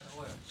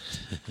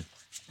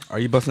Are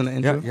you busting the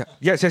intro? Yeah.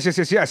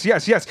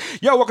 Yes.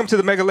 Yo, welcome to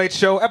the Mega Late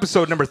Show,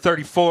 episode number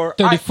 34.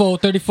 34.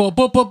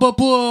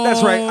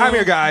 That's right. I'm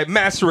your guy,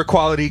 Master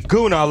Equality,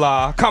 Goon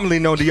Allah, commonly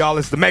known to y'all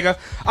as the Mega.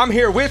 I'm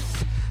here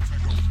with...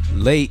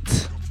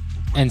 Late.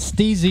 And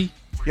Steezy.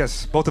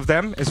 Yes, both of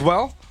them as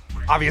well,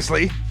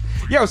 obviously.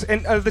 Yes,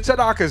 and the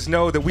Tadakas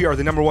know that we are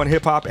the number one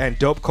hip-hop and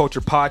dope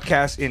culture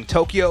podcast in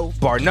Tokyo,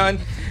 bar none.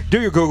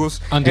 Do your Googles.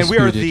 And we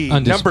are the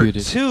number 2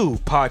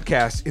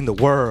 podcast in the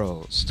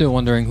world. Still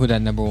wondering who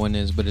that number 1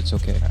 is, but it's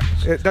okay.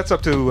 That's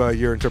up to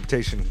your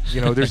interpretation.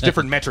 You know, there's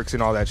different metrics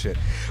and all that shit.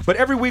 But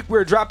every week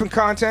we're dropping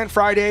content,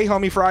 Friday,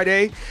 Homie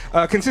Friday,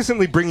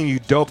 consistently bringing you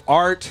dope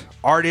art,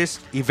 artists,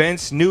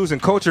 events, news,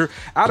 and culture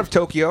out of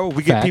Tokyo.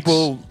 We get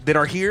people that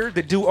are here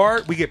that do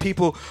art. We get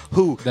people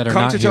who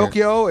come to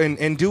Tokyo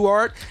and do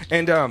art.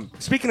 And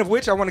speaking of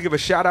which, I want to give a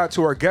shout out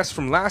to our guest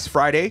from last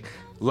Friday,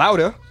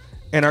 Lauda.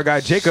 And our guy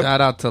Jacob. Shout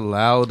out to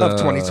Lauda. Of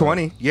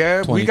 2020.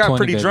 Yeah, we got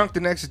pretty drunk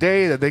the next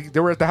day. They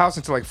were at the house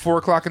until like 4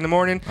 o'clock in the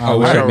morning. Oh,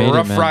 we had a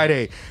rough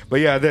Friday. But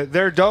yeah,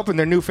 they're dope and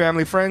they're new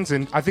family friends.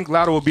 And I think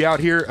Lauda will be out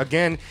here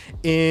again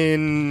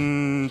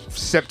in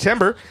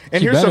September.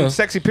 And here's some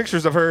sexy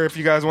pictures of her if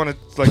you guys want to,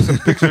 like, some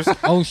pictures.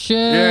 Oh,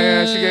 shit.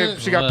 Yeah,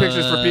 she got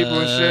pictures for people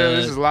and shit.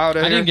 This is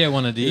Lauda. I didn't get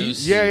one of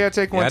these. Yeah,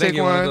 take one. I didn't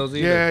get one of those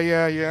either.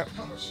 Yeah.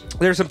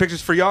 There's some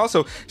pictures for y'all,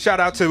 so shout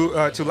out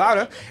to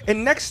Lauda.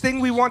 And next thing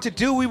we want to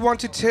do, we want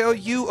to tell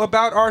you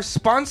about our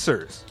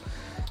sponsors.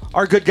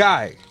 Our good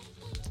guy.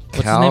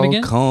 What's his name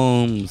again?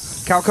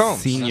 Cal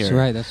Combs.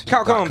 Senior. That's right.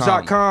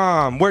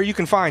 CalCombs.com, where you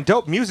can find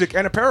dope music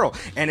and apparel.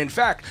 And in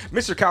fact,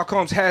 Mr. Cal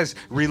Combs has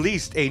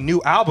released a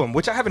new album,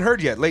 which I haven't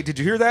heard yet. Did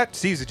you hear that?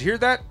 Steve, did you hear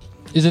that?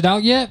 Is it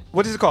out yet?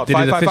 What is it called? Did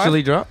it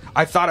officially drop?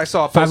 I thought I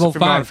saw a post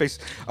from on 505. face.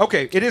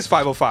 Okay, it is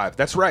 505.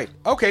 That's right.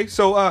 Okay,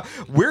 so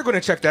we're going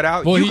to check that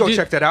out. Well,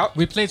 check that out.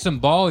 We played some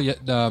ball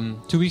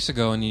 2 weeks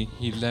ago, and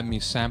he let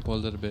me sample a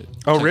little bit.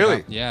 Oh,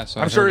 really? Yeah.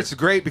 So I'm sure it's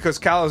great because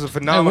Cal is a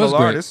phenomenal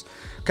artist.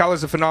 Cal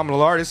is a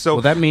phenomenal artist. So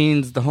well, that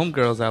means the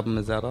Homegirls album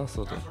is out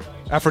also, though.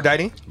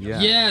 Aphrodite?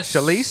 Yeah. Yes.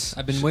 Shalice?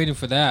 I've been waiting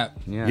for that.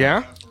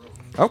 Yeah?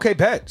 Okay,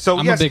 bet. So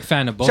I'm a big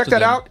fan of both check of that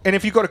them. out. And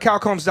if you go to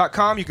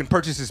calcombs.com, you can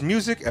purchase his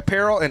music,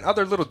 apparel, and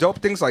other little dope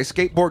things like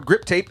skateboard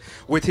grip tape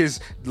with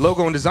his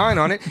logo and design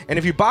on it. And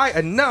if you buy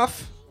over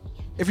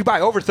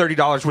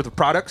 $30 worth of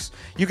products,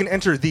 you can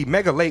enter the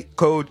Mega Late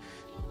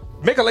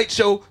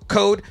Show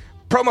code,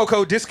 promo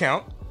code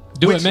discount.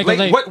 Mega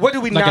Late. What do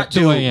we like not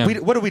do?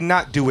 What do we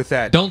not do with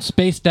that? Don't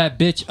space that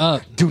bitch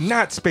up. Do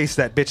not space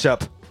that bitch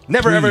up.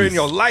 Never ever in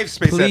your life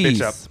space that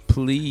bitch up.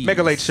 Please.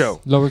 Mega Late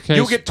Show. Lowercase.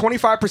 You'll get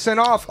 25%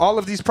 off all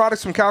of these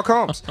products from Cal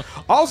Combs.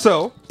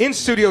 Also, in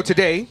studio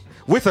today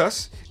with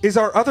us is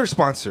our other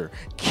sponsor,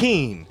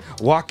 Keen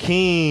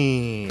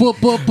Joaquin. .com.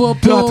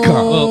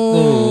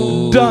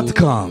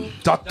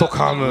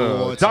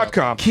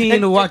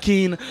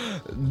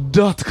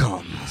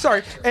 KeenJoaquin.com.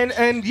 Sorry,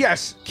 and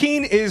yes,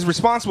 Keen is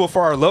responsible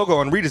for our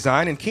logo and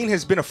redesign, and Keen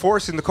has been a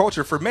force in the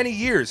culture for many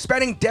years,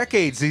 spanning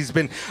decades. He's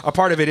been a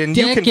part of it, and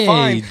you can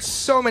find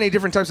so many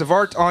different types of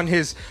art on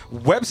his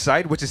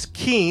website, which is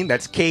Keen.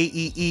 That's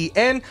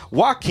Keen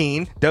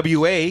Joaquin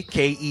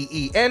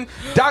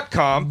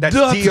WAKEEN.com. That's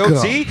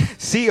DOTCOM.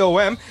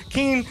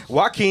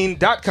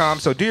 KeenJoaquin.com.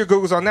 So do your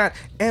Googles on that,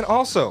 and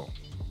also.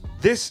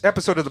 This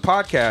episode of the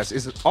podcast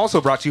is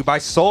also brought to you by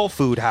Soul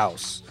Food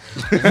House.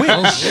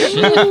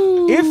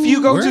 If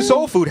you go to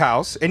Soul Food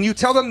House and you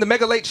tell them the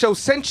Mega Late Show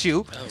sent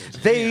you,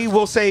 they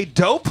will say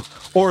dope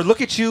or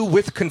look at you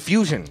with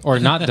confusion. Or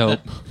not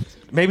dope.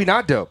 Maybe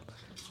not dope.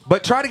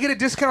 But try to get a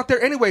discount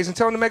there anyways and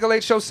tell them the Mega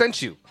Late Show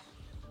sent you.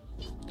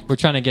 We're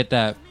trying to get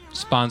that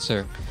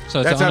sponsor.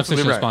 So it's an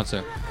unofficial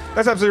sponsor.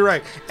 That's absolutely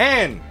right.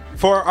 And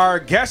for our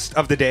guest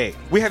of the day,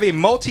 we have a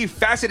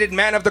multifaceted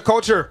man of the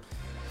culture.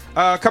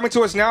 Coming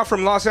to us now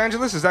from Los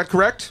Angeles, is that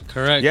correct?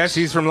 Correct. Yes,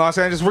 he's from Los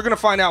Angeles. We're going to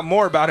find out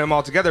more about him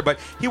altogether, but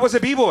he was a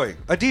b-boy,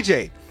 a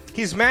DJ.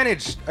 He's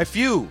managed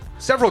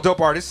several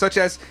dope artists, such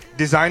as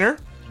Designer,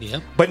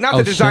 but not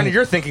the Designer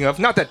you're thinking of,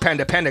 not that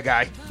Panda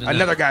guy,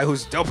 another guy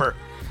who's doper.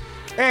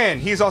 And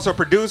he's also a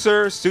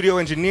producer, studio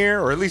engineer,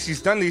 or at least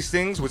he's done these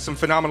things with some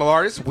phenomenal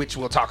artists, which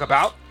we'll talk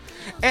about.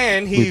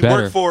 And he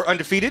worked for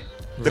Undefeated,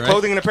 the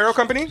clothing and apparel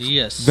company.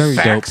 Yes. Very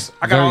Facts. dope.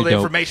 I got all the dope.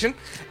 information.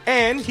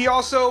 And he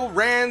also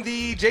ran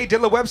the J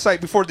Dilla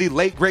website before the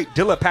late, great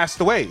Dilla passed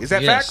away. Is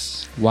that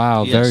facts?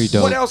 Wow, very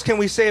dope. What else can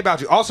we say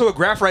about you? Also a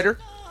graph writer.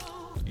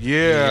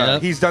 Yeah,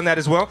 he's done that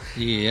as well.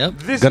 Yep.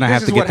 This Gonna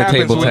have is to what get the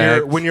happens table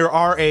tag. when you're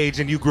our age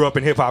and you grew up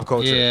in hip-hop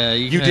culture. Yeah.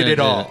 You did it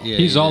all.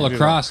 He's all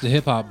across the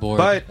hip-hop board,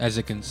 But- as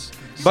it can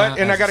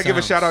And I got to give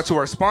a shout out to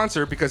our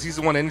sponsor because he's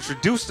the one that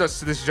introduced us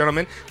to this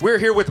gentleman. We're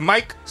here with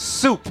Mike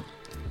Soup.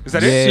 Is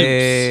that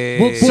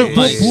it? Soups.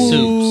 Mike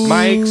Soups.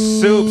 Mike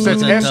Soups.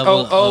 That's With a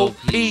double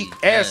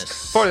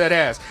SOOPS for that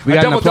ass. We a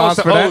got an double applause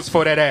dose for of that? O's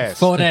for that ass.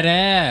 For that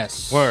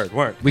ass.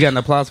 Word. We got an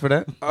applause for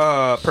that?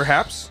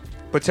 Perhaps.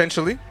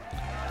 Potentially.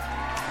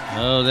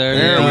 Oh, there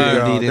There you we are.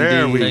 go. Indeed,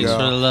 There indeed. we Thanks go.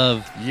 for the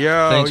love.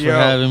 Yo, Thanks for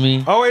having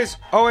me. Always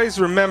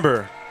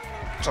remember.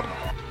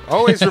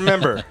 Always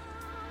remember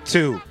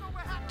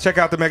Check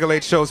out the Mega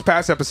Late Show's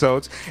past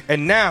episodes.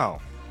 And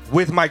now,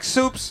 with Mike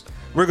Soups,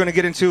 we're going to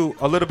get into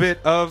a little bit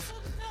of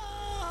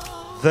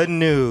the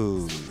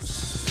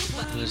news.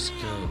 Let's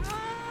go.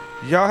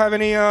 Y'all have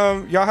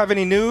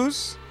any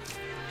news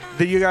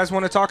that you guys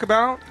want to talk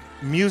about?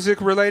 Music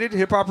related,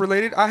 hip hop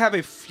related? I have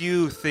a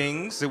few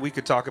things that we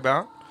could talk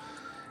about.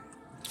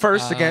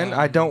 First, again,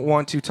 I don't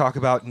want to talk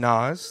about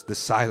Nas. The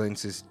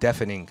silence is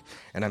deafening,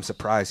 and I'm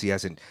surprised he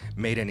hasn't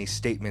made any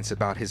statements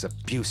about his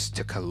abuse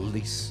to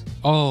Khalees.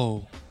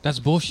 Oh, that's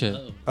bullshit.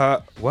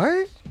 What?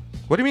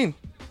 What do you mean?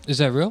 Is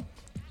that real?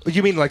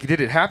 You mean like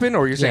did it happen,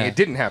 or you're saying Yeah. it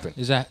didn't happen?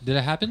 Did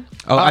it happen?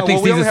 Oh, I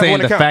think we only Caesar's have saying one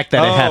the account. fact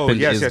that it happened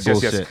yes, is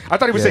bullshit. I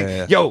thought he was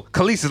saying, "Yo,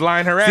 Khalees is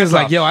lying her ass He was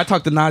off." like, yo, I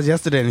talked to Nas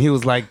yesterday, and he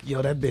was like,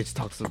 yo, that bitch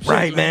talks some shit.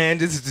 Right, man.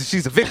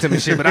 She's a victim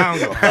and shit, but I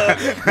don't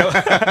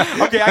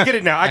know. Okay, I get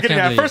it now. I get it can't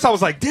now. At believe first, I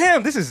was like,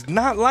 damn, this is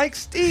not like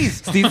Steve.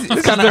 Steve, This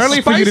it's kind is of the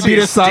early for you to be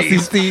the spiciest saucy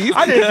Steve.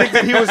 I didn't think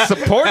that he was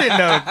supporting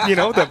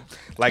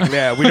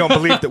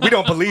we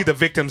don't believe the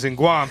victims in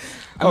Guam.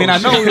 I mean, I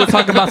know we were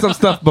talking about some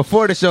stuff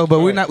before the show, but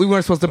we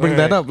weren't supposed to bring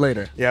that up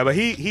later. Yeah, but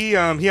he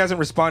hasn't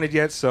responded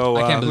yet, so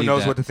I can't who believe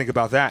knows that. what to think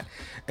about that.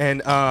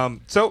 And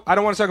so I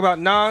don't want to talk about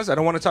Nas. I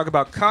don't want to talk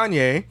about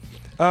Kanye.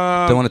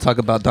 Don't want to talk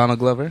about Donald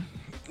Glover.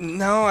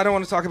 No, I don't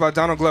want to talk about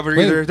Donald Glover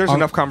either. There's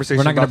enough conversation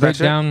We're not about gonna that break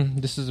shit. down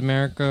This Is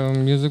America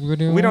music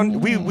video. We don't.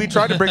 We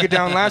tried to break it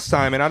down last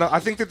time, and I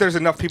think that there's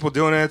enough people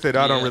doing it that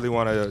I don't really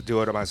want to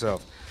do it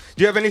myself.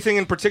 Do you have anything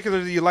in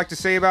particular that you'd like to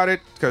say about it?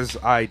 Because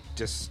I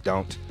just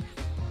don't.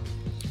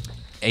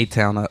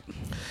 A-Town up.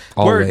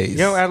 Word. Always. You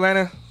know,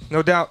 Atlanta,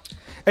 no doubt.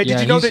 Hey, Yeah,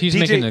 did you know that he's DJ?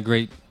 making a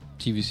great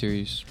TV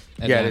series.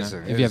 Yeah, it Atlanta. is.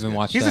 If you haven't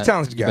watched he's that, a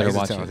talented you guy. better He's a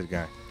watch talented it.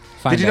 guy.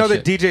 Find Did you know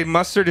shit. that DJ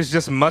Mustard is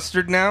just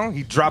Mustard now?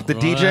 He dropped the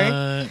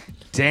DJ. What?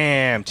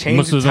 Damn, changing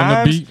Mustard's on the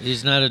times. beat.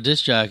 He's not a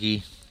disc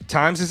jockey.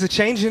 Times is a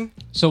changing.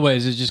 So wait,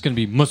 is it just gonna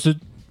be mustard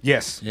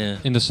Yes, Yeah.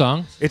 in the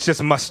song? it's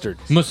just Mustard.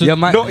 Mustard. Yeah,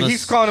 my- No,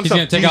 he's calling He's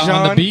himself gonna take out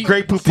on the Dijon, beat?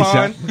 Great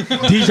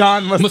Poupon.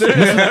 Dijon mustard.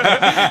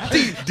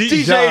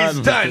 DJ's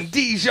done.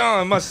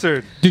 Dijon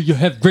Mustard. Do you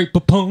have great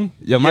popone?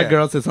 Yeah, my Yeah.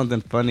 girl said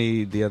something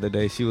funny the other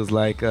day. She was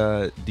like,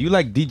 do you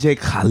like DJ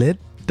Khaled?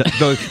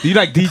 Do you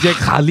like DJ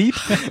Khalid?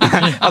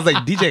 I was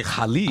like, DJ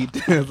Khalid?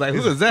 I was like,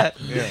 who is that?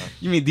 Yeah.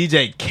 You mean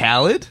DJ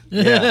Khaled?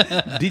 Yeah.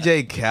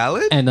 DJ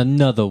Khaled? And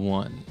another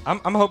one.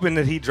 I'm hoping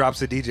that he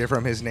drops a DJ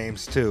from his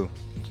names too.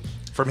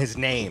 From his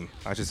name,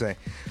 I should say.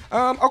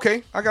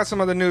 Okay, I got some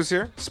other news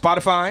here.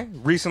 Spotify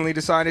recently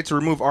decided to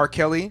remove R.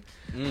 Kelly,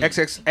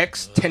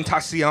 XXX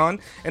Tentacion,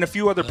 and a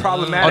few other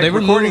problematic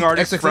recording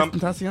artists from.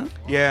 Tentacion?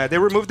 Yeah, they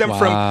removed them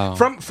Wow.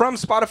 from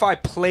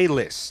Spotify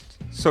playlist,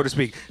 so to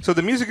speak. So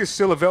the music is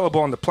still available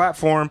on the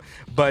platform,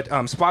 but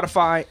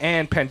Spotify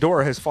and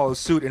Pandora has followed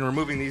suit in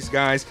removing these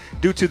guys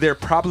due to their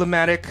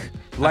problematic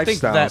lifestyles. I think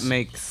that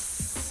makes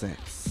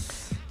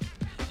sense.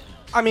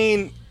 I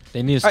mean,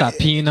 They need to stop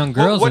peeing on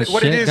girls what, and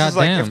what shit. it is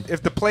Goddamn. like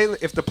if the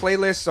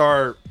playlists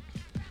are.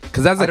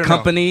 Because as I a don't know.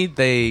 company,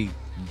 they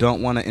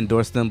don't want to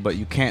endorse them, but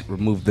you can't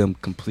remove them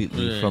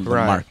completely from the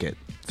Right. market.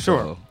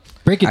 Sure.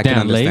 Break it I can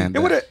down, Late. understand It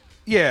would have,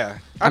 yeah.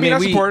 I mean, I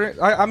support it.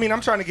 I mean,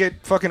 I'm trying to get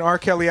fucking R.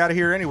 Kelly out of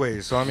here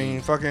anyway. So I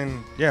mean,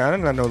 fucking yeah. I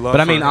don't got no love.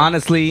 But I for mean, him.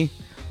 honestly,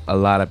 a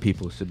lot of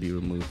people should be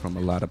removed from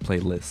a lot of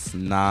playlists.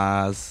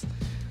 Nas,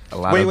 a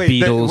lot of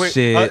Beatles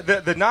shit.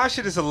 The Nas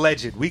shit is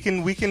alleged. We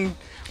can believe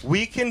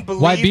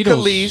Why Beatles?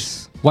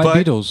 Khalees, Why but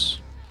Beatles?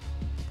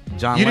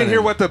 John You didn't hear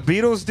Lennon. what the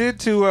Beatles did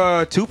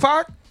to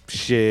Tupac?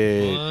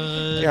 Shit.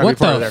 Yeah, What be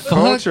part the of that fuck?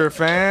 culture,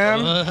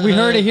 fam. We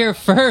heard it here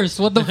first.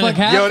 What the fuck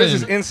happened? Yo, this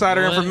is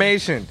insider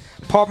information.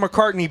 Paul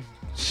McCartney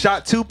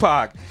shot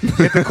Tupac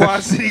at the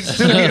Quad City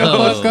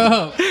Studios. Fuck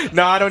up.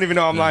 No, I don't even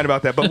know I'm lying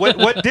about that. But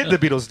what did the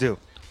Beatles do?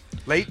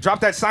 Late, drop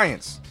that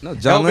science. No,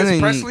 John Elvis Lennon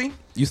Presley?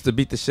 used to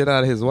beat the shit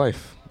out of his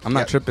wife. I'm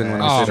not Yeah. tripping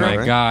when Oh I Oh say my that,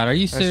 right? god, are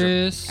you true.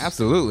 serious?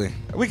 Absolutely.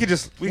 We could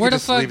just Where the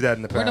fuck? leave that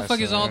in the past. Where the fuck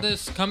is so, all yeah.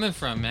 this coming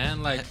from,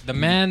 man? Like the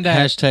man that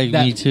Hashtag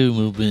that, Me Too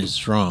movement is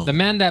strong. The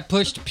man that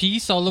pushed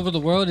peace all over the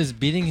world is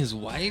beating his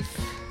wife.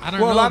 I don't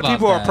know. Well, a lot of about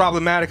people are that.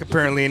 problematic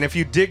apparently, and if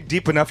you dig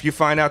deep enough, you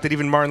find out that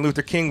even Martin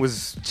Luther King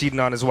was cheating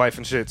on his wife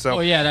and shit. So Oh,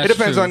 yeah, that's it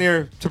depends true. on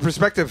your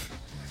perspective.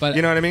 But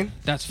You know what I mean?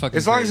 that's fucking.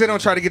 As long as crazy. they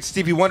don't try to get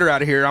Stevie Wonder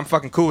out of here, I'm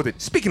fucking cool with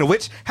it. Speaking of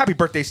which, happy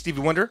birthday,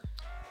 Stevie Wonder.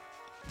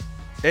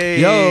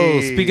 Hey.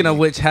 Yo, speaking of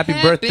which, happy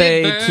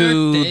birthday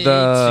to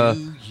the.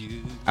 to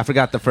you. I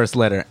forgot the first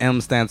letter. M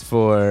stands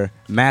for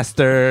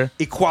Master,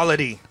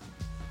 Equality,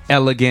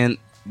 Elegant,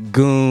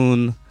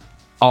 Goon,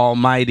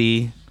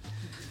 Almighty.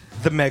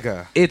 the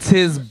Mega. It's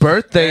his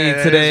birthday Yeah, it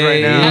is today.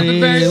 right now. Happy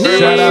birthday.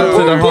 Shout out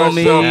to the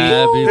homie,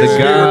 Happy This is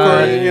being guy.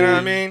 recorded, you know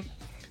what I mean?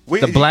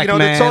 The black you know,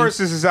 man. the Taurus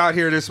is out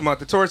here this month.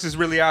 The Taurus is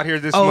really out here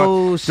this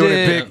Oh, month. Doing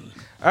it shit. big.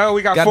 Oh,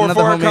 we got Got 4-4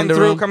 another homie in coming the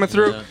through, room. coming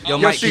through. Yo,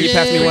 Mike, can you Steve,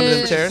 pass me one of them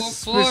Yeah. chairs?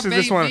 This is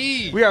this one.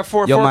 baby. We have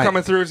 4-4 Yo, Mike.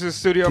 coming through to the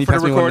studio Can you for the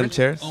pass me one of them recording.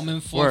 chairs?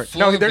 Omen 4-4, Word.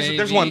 No, there's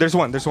baby. one. There's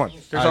already There's one.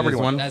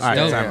 one? That's All right,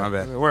 dope. sorry, my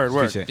bad. Word.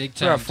 Appreciate it. Big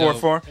We time. got dope.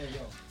 4-4.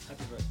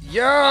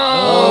 Yo!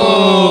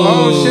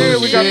 Oh,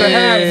 shit, we got the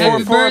hat.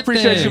 Happy 4-4.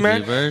 Appreciate birthday. you,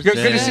 man. Happy Good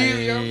to birthday. see you,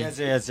 yo.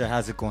 Yes, sir.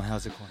 How's it going?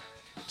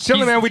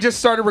 Chilling, man. We just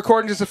started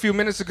recording just a few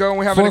minutes ago, and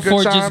we're having a good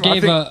 4-4 time. just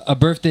gave a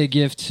birthday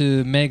gift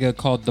to Mega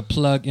called the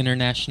Plug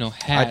International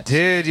Hat. I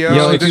did, yo.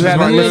 Yo, if This you is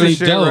haven't my listened-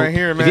 shit dope. right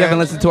here, man. If you haven't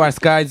listened to our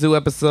Sky Zoo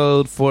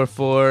episode,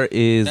 4-4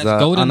 is That's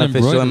golden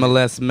unofficial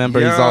embroidery. MLS member.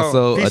 Yo, He's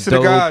also peace a to the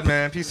dope God,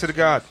 man. Peace to the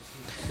God.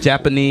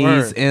 Japanese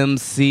Word.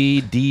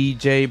 MC,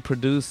 DJ,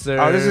 producer.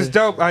 Oh, this is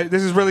dope.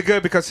 This is really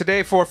good because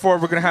today, 4-4,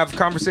 we're going to have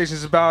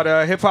conversations about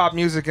hip-hop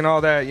music and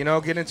all that,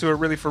 get into it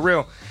really for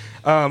real.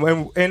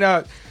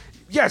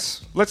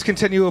 Yes, let's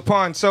continue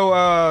upon.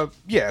 So,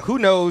 who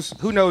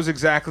knows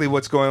exactly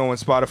what's going on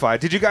with Spotify?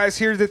 Did you guys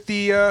hear that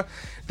the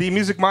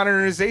Music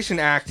Modernization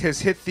Act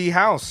has hit the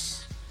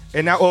House?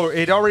 And now,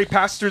 it already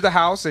passed through the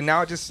House, and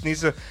now it just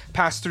needs to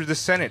pass through the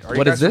Senate. Are you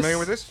What guys is this? familiar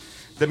with this?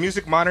 The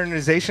Music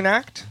Modernization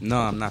Act? No,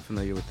 I'm not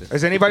familiar with this.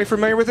 Is anybody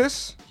familiar with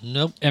this?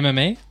 Nope.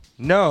 MMA?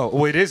 No,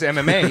 well, it is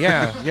MMA,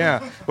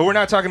 yeah. But we're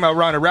not talking about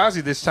Ronda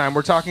Rousey this time.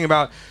 We're talking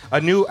about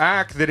a new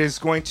act that is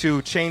going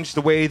to change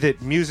the way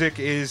that music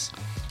is,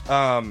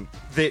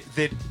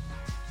 that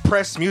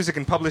press music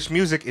and published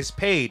music is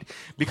paid.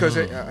 Because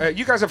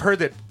you guys have heard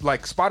that,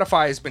 like,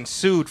 Spotify has been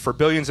sued for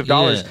billions of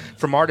dollars Yeah.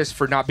 from artists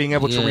for not being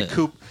able to Yeah.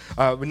 recoup,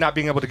 not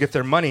being able to get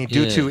their money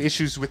due Yeah. to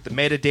issues with the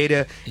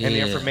metadata and the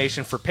Yeah.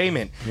 information for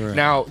payment. Right.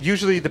 Now,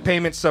 usually the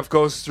payment stuff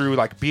goes through,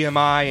 like,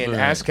 BMI and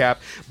Right. ASCAP,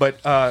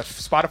 but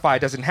Spotify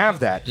doesn't have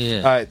that.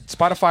 Yeah.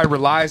 Spotify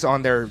relies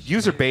on their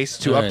user base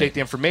to Right. update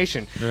the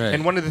information. Right.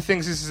 And one of the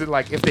things is that,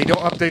 like, if they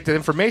don't update the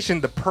information,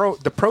 the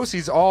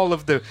proceeds, all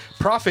of the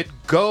profit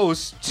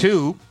goes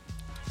to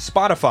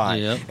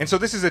Spotify. Yep. And so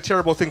this is a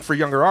terrible thing for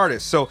younger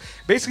artists. So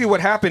basically what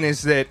happened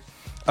is that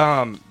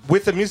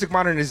with the Music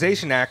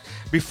Modernization Act,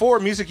 before,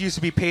 music used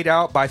to be paid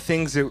out by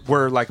things that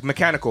were like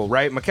mechanical,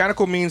 right?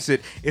 Mechanical means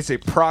that it's a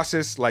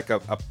process, like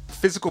a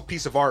physical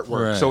piece of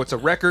artwork. Right. So it's a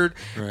record.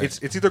 Right.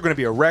 It's either going to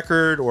be a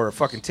record or a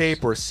fucking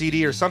tape or a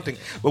CD or something.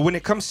 But when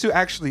it comes to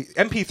actually,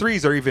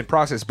 MP3s are even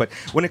processed. But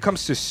when it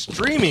comes to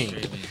streaming,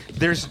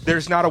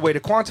 there's not a way to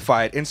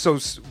quantify it. And so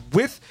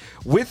with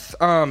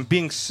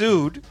being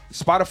sued,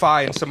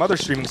 Spotify and some other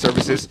streaming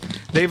services,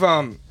 they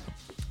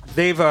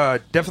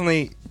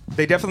definitely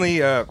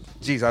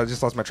geez, I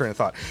just lost my train of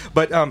thought.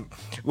 But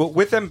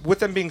with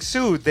them being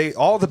sued,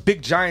 all the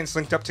big giants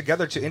linked up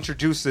together to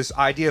introduce this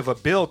idea of a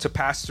bill to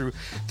pass through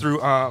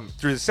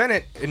the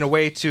Senate in a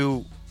way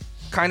to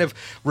kind of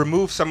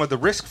remove some of the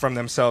risk from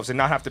themselves and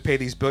not have to pay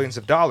these billions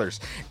of dollars.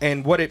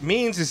 And what it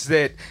means is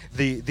that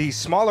the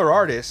smaller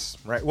artists,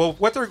 right? Well,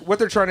 what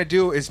they're trying to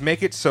do is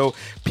make it so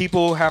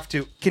people have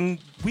to. Can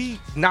we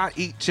not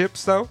eat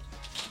chips though?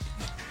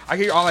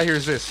 All I hear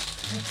is this.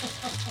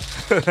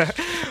 but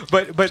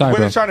Sorry, what bro.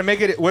 they're trying to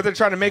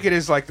make it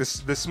is like the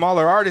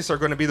smaller artists are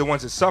going to be the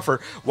ones that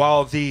suffer,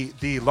 while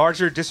the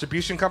larger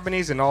distribution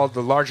companies and all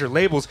the larger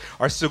labels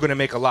are still going to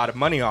make a lot of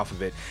money off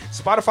of it.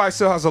 Spotify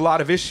still has a lot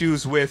of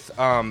issues with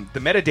the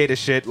metadata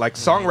shit, like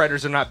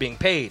songwriters are not being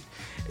paid.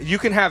 You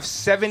can have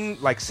 70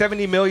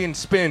 million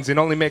spins and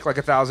only make like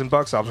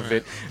 $1,000 off of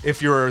it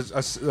if you're a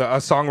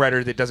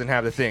songwriter that doesn't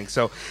have the thing.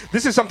 So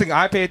this is something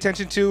I pay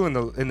attention to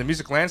in the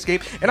music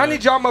landscape, and I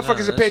need y'all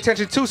motherfuckers to pay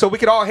attention too, so we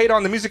could all hate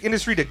on the music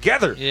industry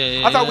together.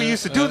 I thought we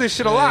used to do this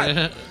shit a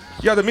lot.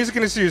 Yo, the music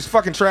industry is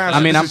fucking trash. I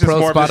mean, This I'm is just pro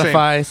more of the same.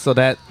 Spotify, so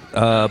that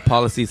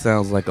policy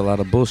sounds like a lot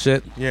of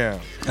bullshit. Yeah.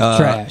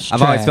 Trash.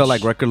 I've always trash. felt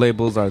like record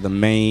labels are the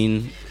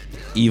main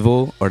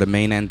evil or the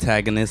main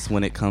antagonist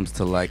when it comes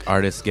to like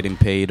artists getting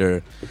paid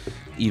or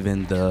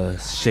even the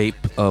shape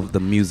of the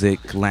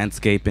music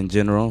landscape in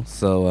general.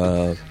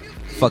 So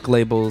fuck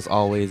labels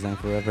always and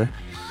forever.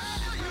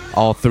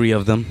 All three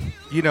of them.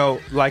 You know,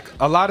 like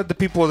a lot of the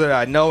people that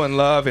I know and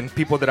love and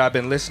people that I've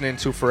been listening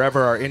to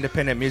forever are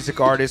independent music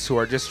artists who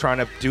are just trying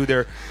to do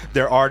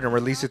their art and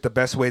release it the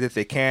best way that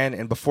they can.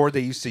 And before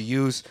they used to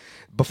use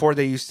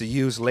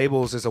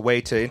labels as a way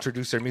to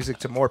introduce their music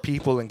to more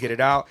people and get it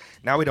out.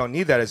 Now we don't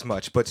need that as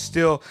much, but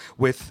still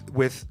with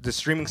the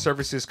streaming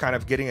services kind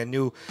of getting a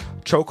new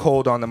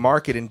chokehold on the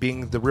market and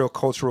being the real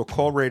cultural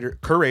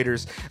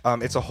curators,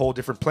 it's a whole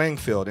different playing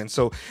field. And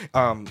so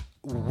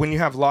when you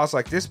have laws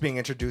like this being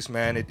introduced,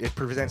 man, it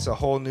presents a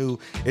whole new.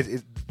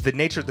 The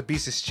nature of the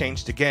beast has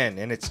changed again,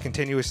 and it's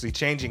continuously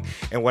changing.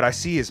 And what I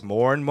see is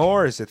more and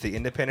more is that the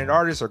independent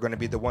artists are going to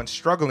be the ones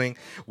struggling,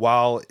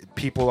 while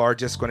people are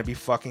just going to be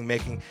fucking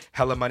making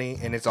hella money,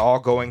 and it's all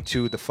going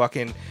to the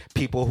fucking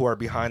people who are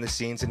behind the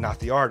scenes and not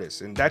the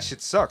artists. And that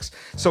shit sucks.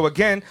 So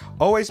again,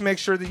 always make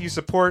sure that you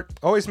support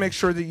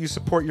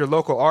your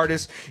local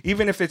artists,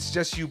 even if it's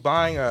just you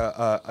buying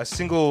a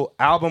single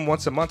album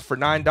once a month for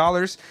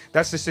 $9.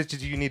 That's the shit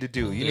that you need to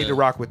do. You need to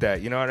rock with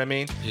that. You know what I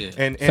mean? Yeah.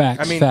 And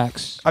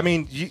Facts. I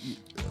mean,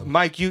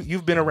 Mike,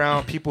 you've been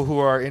around people who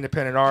are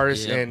independent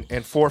artists, Yeah.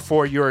 and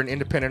 4-4, you're an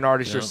independent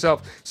artist Yeah.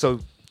 yourself. So,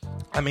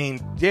 I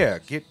mean, yeah,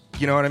 you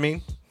know what I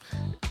mean?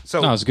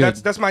 So No, it's good.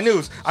 that's my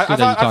news. I good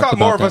that you thought talked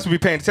more about of us that. would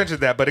be paying attention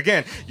to that. But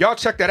again, y'all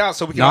check that out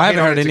so we can. No, all I hit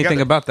haven't on heard it anything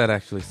together. about that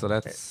actually. So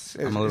that's It's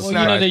I'm a little Well,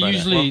 not- they surprised by that.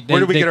 usually Where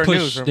do we they get our push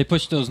news from? they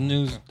push those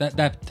news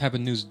that type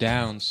of news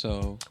down.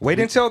 So Wait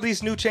until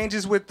these new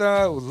changes with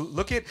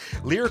look at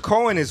Lear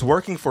Cohen is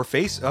working for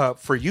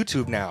for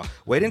YouTube now.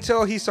 Wait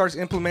until he starts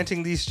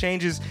implementing these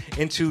changes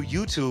into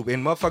YouTube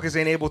and motherfuckers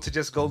ain't able to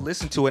just go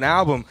listen to an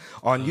album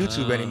on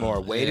YouTube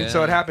anymore. Wait yeah.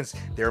 until it happens.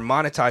 They're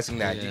monetizing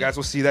that. You Yeah. guys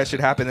will see that shit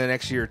happen in the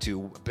next year or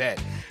two.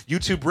 Bet.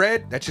 YouTube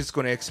Red, that's just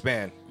going to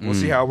expand. We'll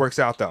see how it works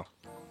out though.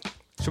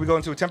 Should we go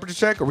into a temperature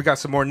check or we got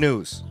some more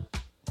news?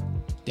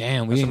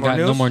 damn, we Got ain't some more got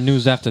no news? more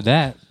news after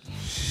that.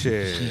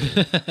 Shit.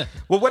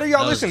 Well, what are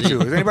y'all listening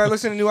to? Is anybody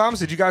listening to new albums?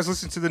 Did you guys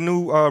listen to the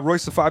new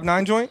Royce the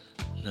 5'9" joint?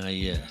 Not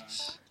yet.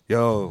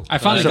 Yo, I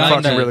finally it's a got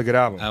fucking that. really good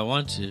album. I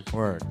want to.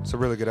 Word. It's a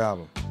really good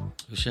album.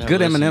 We should have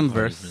Good a listening Eminem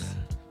party verse. for that.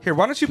 Here,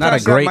 why don't you Not a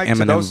pass that great mic to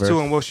Eminem those two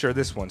verse. and we'll share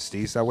this one,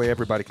 Steve. That way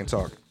everybody can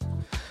talk.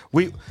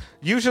 We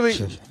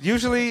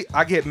usually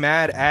I get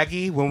mad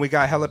Aggie when we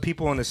got hella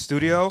people in the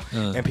studio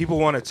and people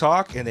want to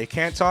talk and they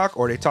can't talk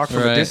or they talk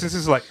from a Right. distance.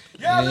 It's like,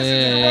 listen to the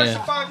Yeah. Royce the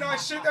 5'9"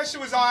 shit. That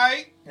shit was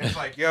alright. And it's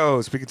like,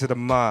 yo, speaking to the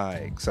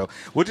mic. So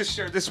we'll just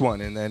share this one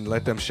and then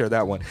let them share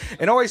that one.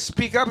 And always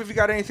speak up if you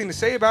got anything to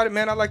say about it,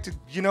 man. I like to,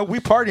 we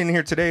partying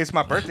here today. It's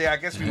my birthday. I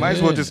guess we might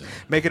as well just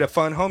make it a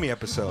fun homie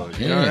episode.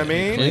 You know what I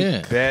mean?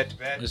 Yeah. Bet.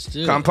 Let's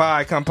do it. Come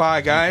pie,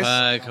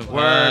 guys. Come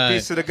Word. pie.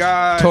 Peace to the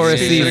gods. Taurus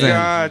Peace to the season.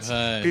 gods. Come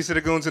pie. Peace to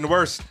the goons and the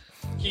worst.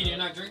 Keen, you're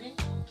not drinking?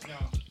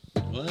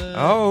 What?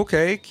 Oh,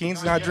 okay.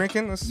 Keen's not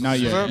drinking. That's Not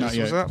what's yet. up. Not That's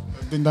yet. what's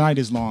up. The night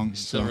is long.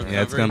 Still So.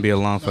 Yeah, it's gonna be a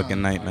long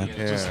fucking night, man. Yeah.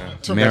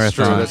 That's Marathon.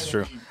 true. That's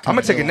true. I'm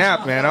gonna take a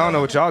nap, man. I don't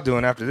know what y'all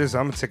doing after this.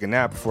 I'm gonna take a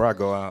nap before I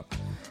go out.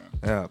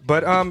 Yeah.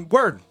 But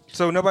word.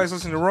 So nobody's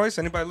listening to Royce.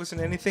 Anybody listening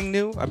to anything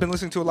new? I've been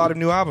listening to a lot of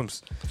new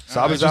albums.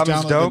 Saba's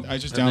album's dope. I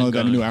just I've been downloaded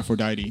that going. new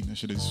Aphrodite. That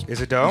shit is. Is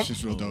it dope? It's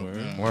just real dope.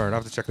 Yeah. Word. I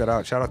have to check that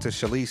out. Shout out to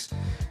Shalice,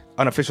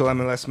 unofficial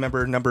MLS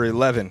member number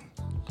 11.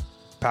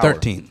 Power.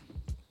 13.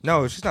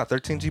 No, she's not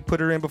 13. She put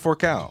her in before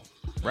Cal,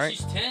 right?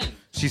 She's 10.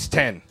 She's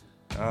 10.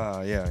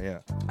 Yeah.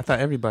 I thought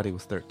everybody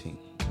was 13.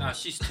 Nah,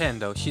 she's 10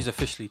 though. She's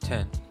officially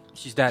 10.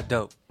 She's that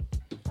dope.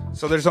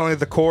 So there's only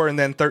the core and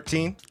then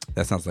 13.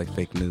 That sounds like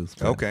fake news.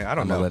 but Okay, I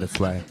don't I'm gonna know. let it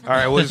slide. All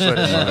right, we'll just let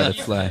it I'm gonna slide. let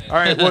it slide. All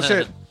right, well,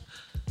 shit.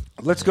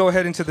 Let's go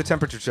ahead into the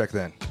temperature check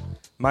then.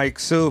 Mike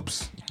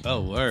Soups,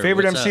 Oh, word.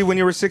 favorite What's MC up? when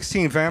you were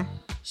 16, fam?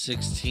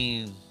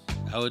 16.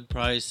 I would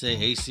probably say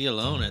AC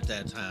Alone at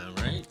that time,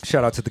 right?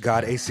 Shout out to the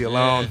god AC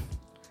Alone.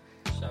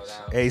 Shout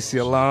out. AC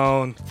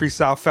Alone,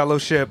 Freestyle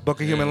Fellowship,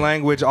 Book of Human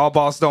Language, All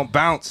Balls Don't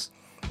Bounce.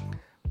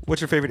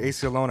 What's your favorite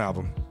AC Alone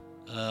album?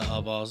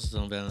 All Balls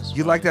Don't Bounce.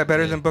 You like that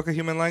better than Book of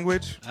Human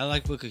Language? I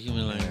like Book of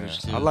Human Language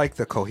too. I like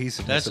the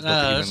cohesiveness that's of Book of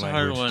Human that's a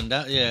Language.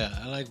 hard one. Yeah,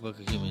 I like Book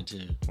of Human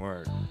too.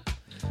 Word.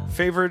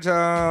 Favorite,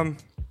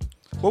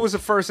 what was the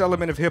first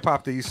element of hip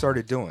hop that you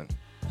started doing?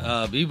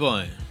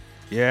 B-boy.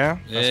 Yeah?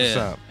 That's what's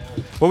Yeah. up.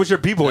 What was your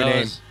B-boy That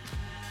name?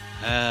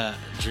 was,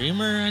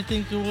 Dreamer, I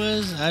think it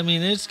was. I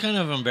mean, it's kind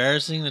of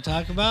embarrassing to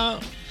talk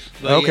about.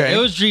 But Okay. yeah,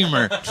 it was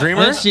Dreamer.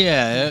 Dreamer?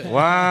 Yeah.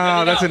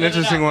 Wow, that's an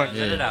interesting one.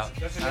 Let it out.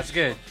 That's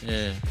good.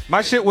 Yeah.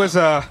 My shit was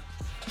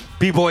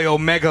B-boy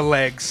Omega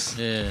Legs.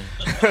 Yeah.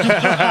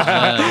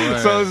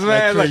 So it's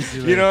mad, like,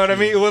 you know what I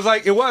mean? It was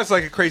like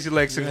a crazy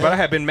legs thing, but I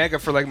had been mega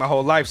for like my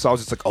whole life, so I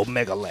was just like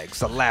Omega Legs,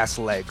 the last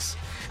legs.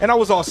 And I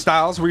was all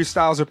Styles. Were you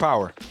Styles or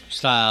Power?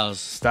 Styles.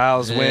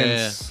 Styles Yeah.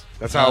 wins.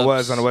 That's how it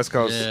was on the West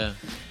Coast. Yeah.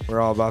 We're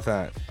all about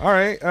that. All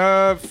right.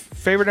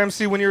 Favorite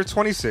MC when you were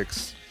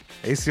 26?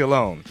 AC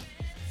Alone.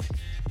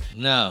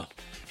 No.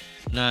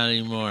 Not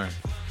anymore.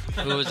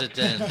 Who was it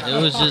then?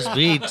 It was just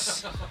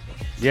Beats. I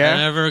Yeah?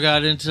 never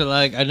got into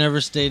I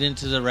never stayed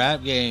into the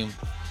rap game.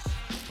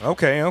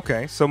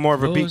 Okay. So more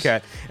of a What beat was-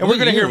 cat. And what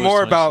we're going to year hear was more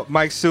 26? about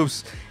Mike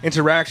Soup's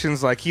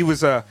interactions. Like, he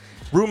was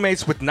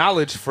roommates with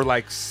Knowledge for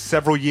like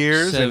several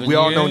years. And 7 we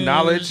all know years.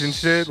 Knowledge and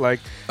shit. Like,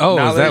 Oh, is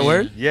Knowledge, that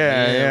word?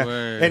 Yeah.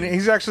 word. And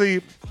he's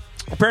actually...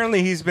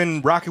 Apparently, he's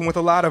been rocking with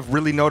a lot of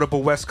really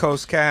notable West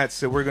Coast cats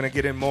that we're gonna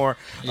get in more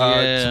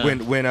Yeah.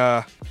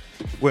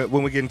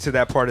 when we get into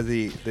that part of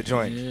the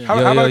joint. Yeah. How,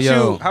 Yo, how yo, about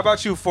yo. you? How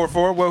about you,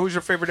 44? Well, who's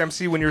your favorite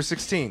MC when you were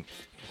 16?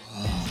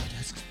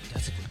 That's a good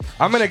question.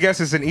 I'm gonna guess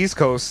it's an East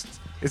Coast.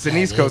 It's an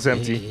East Coast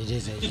MC. It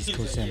is an East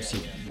Coast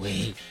MC.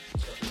 Wait.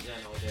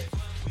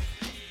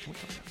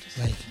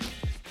 Like,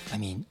 I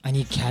mean, I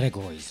need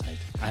categories. Like,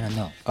 I don't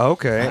know.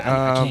 Okay.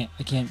 I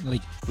can't,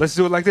 like, Let's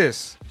do it like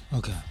this.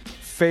 okay.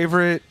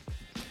 Favorite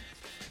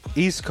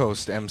East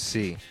Coast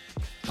MC,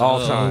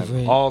 all time,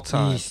 Favorite all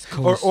time. East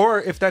Coast. Or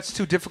if that's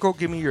too difficult,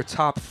 give me your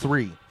top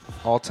 3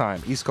 all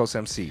time East Coast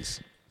MCs.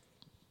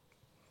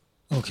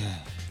 Okay.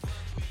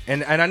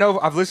 And I know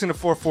I've listened to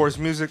 4-4's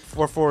music.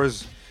 4-4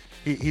 is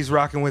he's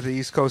rocking with the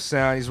East Coast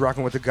sound. He's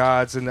rocking with the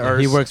gods and the earth.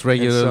 He works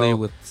regularly And so,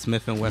 with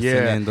Smith and Wesson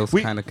yeah, and those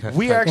we kind of cuts.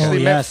 we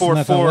actually oh, met yeah,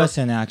 Smith 4-4. and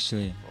Wesson,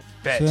 actually.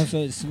 Bet.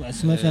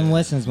 Smith and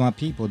Wesson's my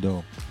people,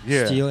 though.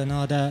 Yeah. Steel and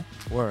all that.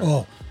 Word.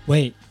 Oh,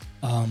 wait.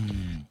 Oh,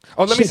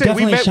 let me say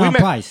we definitely met. Sean We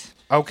met. Price.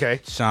 Okay.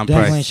 Sean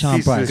Definitely Price. Sean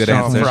Piece of Price. Good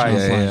Sean answer. Price.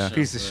 Yeah, yeah.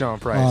 Piece of Sean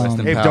Price. Rest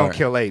in Ape power. don't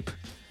kill ape.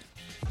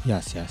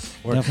 Yes.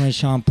 Definitely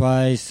Sean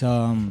Price.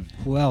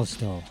 Who else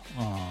though?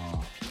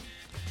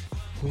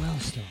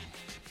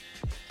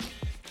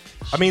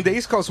 I mean, the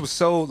East Coast was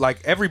so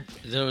like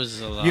There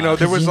was a lot. you know,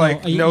 there was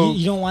like no.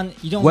 You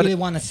don't What- really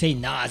want to say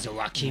Nas or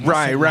Rakim.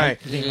 Right, right.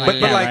 But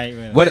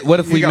like, What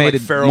if You we got, made like,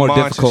 it Pharoah more Monch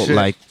and difficult, shit.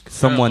 like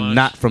someone Monch.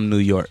 not from New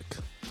York,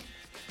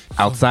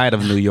 outside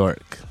of New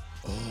York?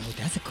 Oh,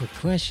 that's a good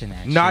question.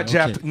 Actually, Not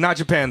Okay. not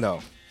Japan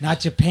though.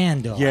 Not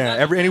Japan though.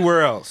 Yeah,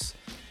 anywhere else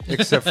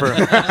except for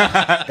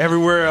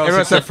everywhere else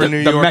except for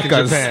New the York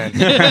Meccas. and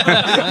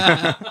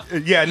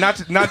Japan. Yeah,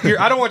 not your.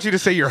 I don't want you to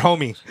say your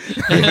homie.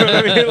 You know what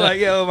I mean? Like,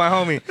 yo, my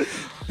homie.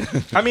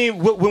 I mean,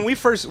 when we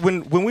first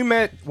when we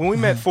met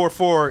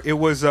 4-4,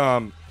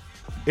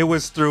 it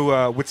was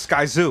through with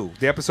Sky Zoo,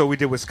 the episode we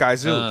did with Sky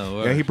Zoo. Oh,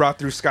 word. And he brought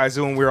through Sky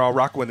Zoo, and we were all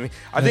rocking with me.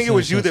 I think Yes, it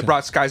was yes, you yes, that yes.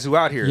 brought Sky Zoo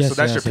out here, Yes, so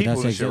that's yes, your people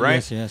that's and shit, exa-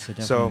 right? yes, So,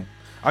 definitely.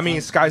 I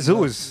mean, Sky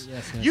Zoo is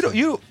Yes,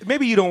 you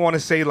maybe you don't want to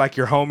say like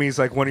your homies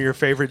like one of your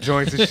favorite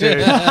joints and shit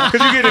because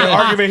you get in an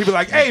argument. He'd be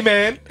like, "Hey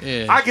man,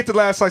 Yeah. I get the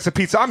last slice of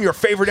pizza. I'm your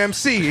favorite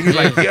MC," and he's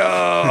like,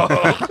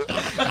 "Yo,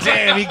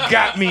 damn, he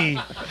got me."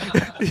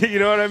 You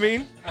know what I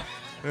mean?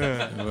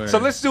 Word. So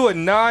let's do a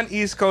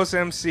non-East Coast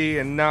MC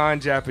and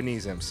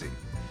non-Japanese MC.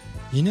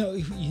 You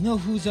know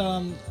who's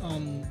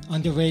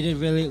underrated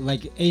really,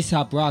 like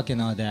A$AP Rock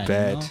and all that.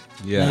 Bet.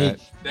 You know? Yeah.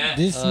 Like,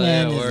 this Oh,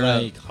 man yeah, is word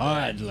up. like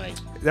hard. Like,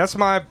 That's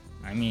my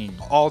I mean,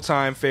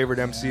 all-time favorite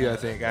MC. I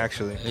think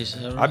actually,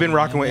 A$AP I've been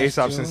rocking with that's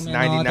A$AP true since and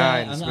all that.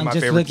 '99. It's been I'm my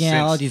just favorite looking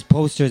at all since. these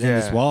posters in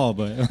this Yeah. wall,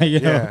 but like, you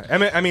know.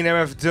 Yeah, I mean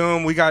MF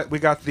Doom. We got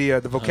the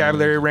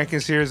vocabulary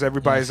rankings here. So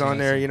everybody's Yes, on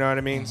yes. there. You know what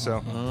I mean?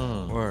 So,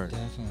 Oh. word.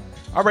 Definitely.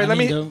 All right, I let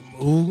me. mean,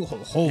 the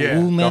whole Yeah,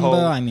 Wu the member.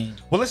 whole- I mean,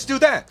 Well, let's do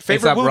that.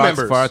 Favorite A$AP Wu Rock's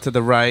members. far to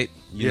the right.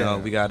 You Yeah. know,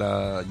 we got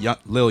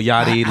Lil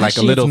Yachty, like a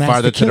Actually, little it's Master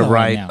farther to the Killer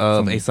right right now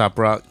of for me. A$AP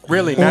Rock.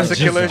 Really, Or Master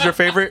just- Killer is your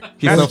favorite?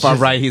 He's Master- so far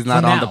right, he's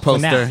not For on now, the for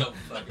now. poster.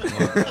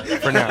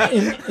 for now.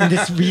 in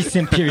this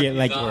recent period,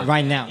 like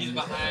right now.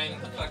 behind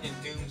the fucking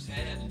Doom's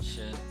head and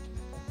shit.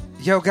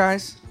 Yo,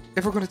 guys,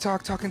 if we're gonna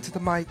talk into the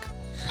mic.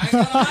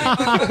 Yeah,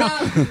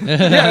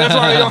 that's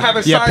why we don't have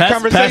a Yeah, side pass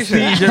conversation.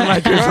 the your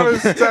mic We or don't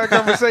have a side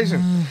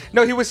conversation.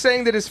 No, he was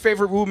saying that his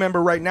favorite Wu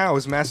member right now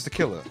is Master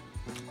Killer.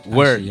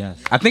 Word. Actually, yes.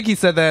 I think he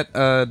said that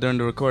during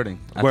the recording.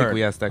 I Word. think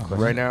we asked that question.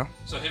 Right now.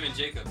 So him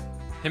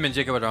and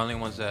Jacob are the only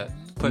ones that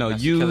put No,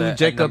 Master you, Killer at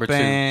Jacob, number 2.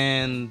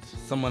 and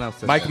someone else.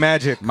 said Mike that.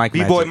 Magic. Mike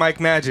B-Boy Magic. Mike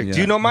Magic. Yeah.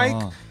 Do you know Mike?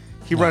 Oh.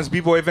 He runs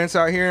B-Boy events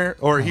out here,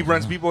 or he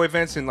runs B-Boy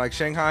events in like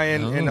Shanghai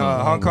and in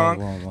Hong Kong.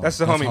 whoa. That's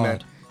the That's homie, man.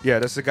 hard. Yeah,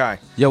 that's the guy.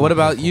 Yo, what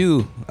about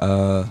you?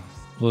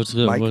 What's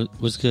good? Mike?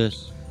 What's good?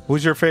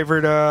 Who's your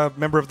favorite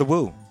member of the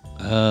Wu?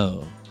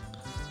 Oh.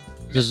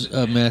 Does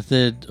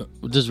Method,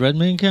 does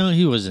Redman count?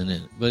 He was in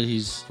it, but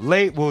he's.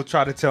 Late will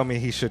try to tell me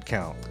he should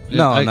count.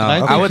 No, I I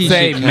think would he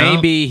say should count.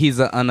 maybe he's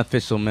an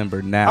unofficial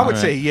member now. I would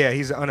Right. say, yeah,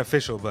 he's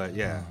unofficial, but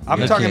yeah. I'm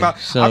Okay, talking about,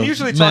 so I'm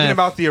usually talking Math.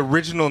 about the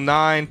original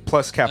 9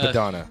 plus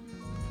Capadonna.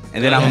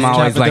 And then I'm Yeah.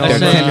 always like,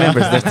 there's Capadonna. 10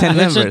 members. There's 10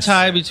 There's members. a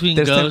tie between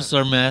There's 10 Ghost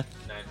or Meth.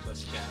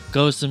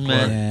 Ghost and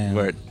Meth. Yeah.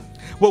 Word.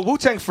 Well,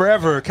 Wu-Tang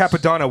Forever,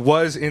 Capadonna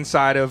was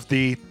inside of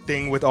the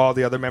thing with all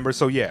the other members.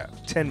 So yeah,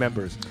 10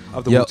 members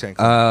of the Yo, Wu-Tang.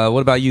 what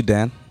about you,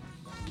 Dan?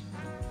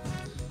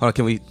 Hold on,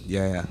 can we?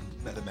 Yeah.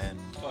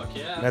 Fuck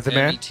yeah. Method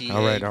Man? METH.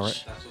 All right.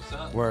 That's what's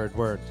up.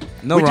 Word.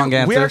 No we wrong do,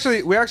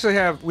 answer. We actually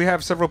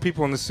have several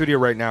people in the studio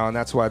right now, and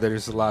that's why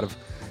there's a lot of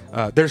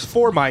there's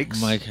 4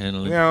 mics. Mike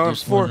handling. You know,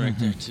 There's 4. one right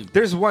there too.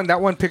 There's one.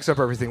 That one picks up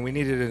everything. We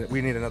need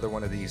another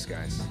one of these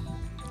guys.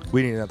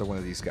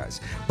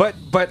 But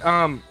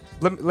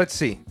let's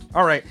see.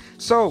 All right.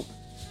 So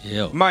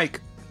Yo, Mike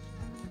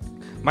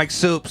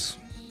Soups.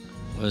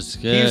 what's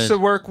He used to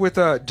good? work with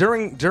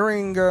during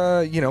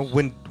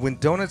when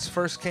Donuts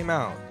first came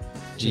out.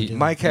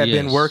 Mike had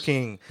been Yes.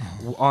 working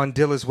on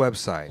Dilla's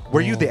website. Were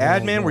you the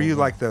admin? Were you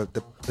like the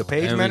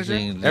page manager?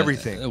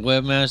 Everything.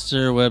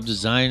 Webmaster, web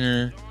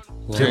designer.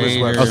 Dilla's creator.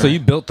 website. Oh, so you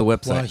built the Well,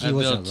 website. he I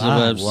was built the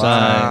alive. website.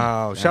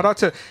 Wow! Shout out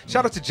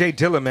to Jay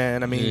Dilla,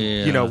 man. I mean,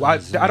 Yeah.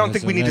 I don't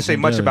think we need to say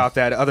much legendary. about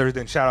that other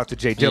than shout out to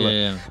Jay Dilla.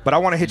 Yeah. But I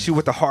want to hit you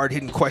with a hard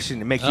hitting question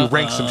and make you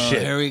rank some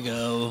shit. Here we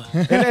go.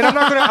 And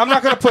I'm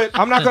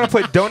not gonna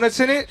put donuts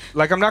in it.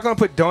 Like I'm not gonna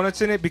put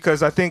donuts in it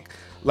because I think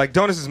like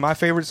donuts is my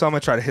favorite, so I'm gonna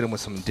try to hit him with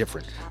something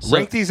different. So-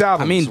 Rank these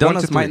albums. I mean, 1 to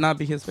Donuts 3. might not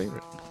be his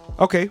favorite.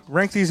 Okay,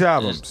 rank these It's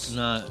albums.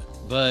 not.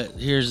 But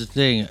here's the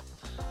thing.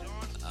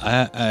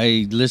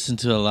 I listen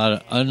to a lot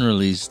of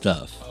unreleased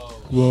stuff.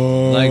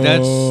 Like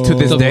that's To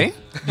this day?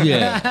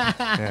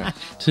 Yeah.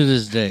 To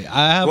this day,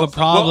 I have a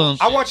problem.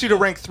 I want you to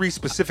rank 3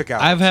 specific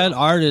albums. I've had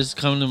artists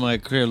come to my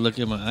crib, look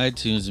at my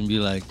iTunes, and be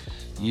like,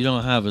 "You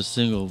don't have a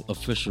single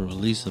official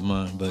release of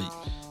mine, but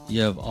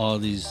you have all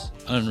these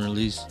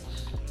unreleased."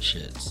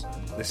 shits.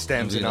 The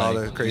stems Be and all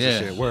like, the crazy yeah,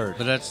 shit. Word.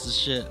 But that's the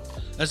shit.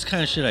 That's the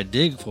kind of shit I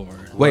dig for.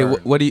 Wait,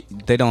 Word. what do you?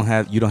 They don't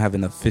have. You don't have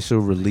an official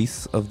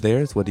release of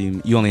theirs. What do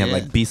you? You only have Yeah.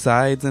 like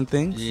B-sides and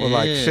things. Yeah, Or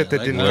like shit that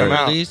didn't come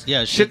out. released.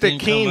 Yeah, Shit that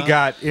didn't Keen come out.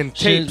 got in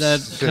Shit tapes.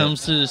 that Shit.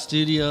 comes to the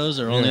studios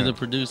or only Yeah. the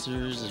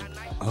producers and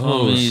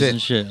Oh, homies shit.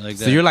 and shit like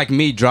that. So you're like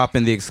me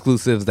dropping the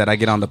exclusives that I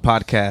get on the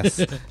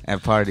podcast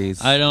at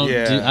parties. I don't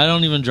Yeah. I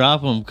don't even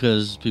drop them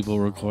because people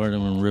record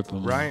them and rip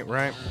them. Right.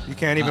 You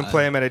can't even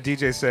play them at a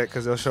DJ set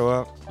because they'll show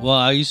up. Well,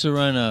 I used to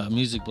run a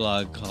music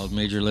blog called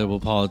Major Label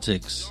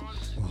Politics,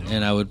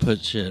 and I would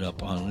put shit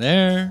up on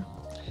there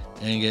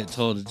and get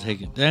told to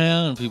take it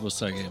down, and people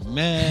start getting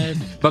mad,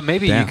 But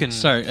maybe Damn. you can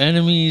start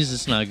enemies.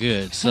 It's not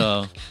good.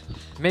 So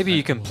maybe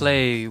you can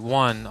play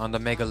one on the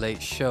Mega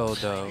Late Show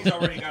though.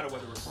 already got a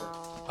weather report.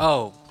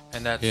 Oh,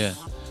 and that's yeah,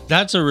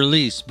 that's a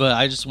release. But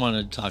I just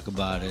wanted to talk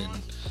about it.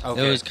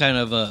 okay. It was kind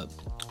of a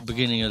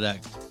beginning of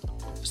that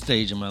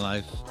stage in my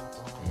life.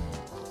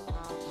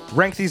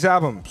 Rank these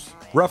albums: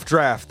 Rough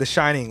Draft, The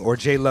Shining, or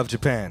J Love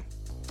Japan.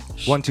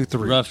 1, 2,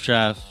 3. Rough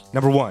draft.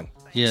 Number 1.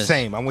 Yes.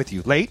 Same. I'm with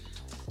you. Late.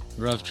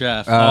 Rough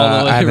draft. all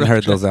the way I haven't rough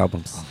heard draft. those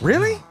albums.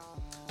 Really?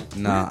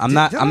 No, I'm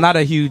not. I'm not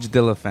a huge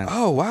Dilla fan.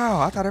 Oh wow!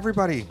 I thought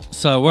everybody.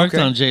 So I worked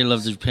Okay. on J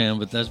Love Japan,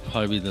 but that's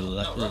probably the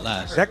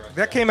last.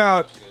 That came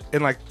out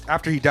in like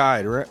after he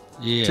died, right?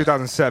 Yeah.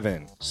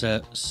 2007.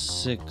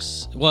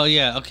 6. Well,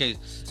 yeah, okay.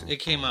 It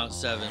came out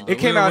 7. but It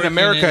came we were out in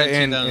working America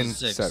in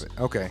 2006. 7.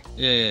 Okay.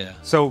 Yeah.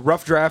 So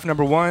Rough Draft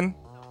number 1,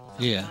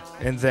 Yeah.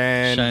 and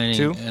then Shining,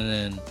 2. and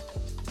then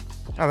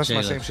Oh, that's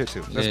my J-Lo. same shit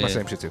too. That's Yeah, my yeah.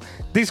 same shit too.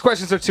 These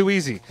questions are too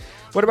easy.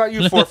 What about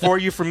you,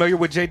 4-4? You familiar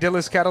with Jay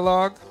Dilla's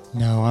catalog?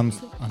 No, I'm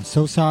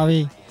so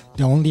sorry.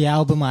 The only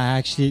album I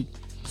actually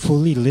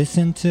fully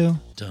listened to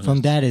Donuts.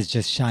 from that is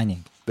just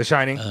Shining. The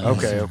Shining.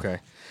 Okay.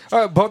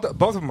 Both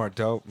of them are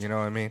dope. You know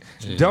what I mean?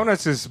 Yeah.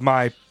 Donuts is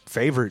my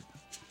favorite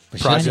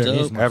But project Shining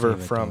is my ever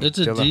favorite, from though. it's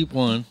a Dilla. deep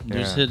one.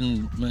 There's Yeah.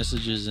 hidden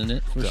messages in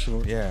it for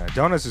sure. Yeah,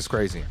 Donuts is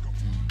crazy.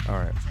 All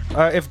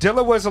right. If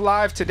Dilla was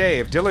alive today,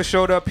 if Dilla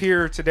showed up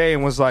here today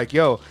and was like,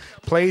 "Yo,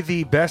 play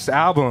the best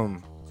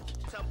album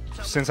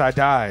since I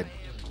died,"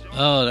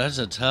 Oh, that's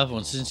a tough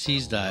one since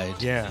he's died.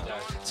 yeah.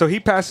 So he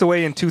passed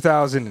away in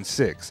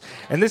 2006,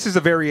 and this is a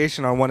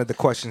variation on one of the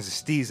questions that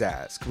Steve's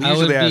asked. We I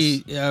would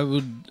usually ask. I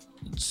would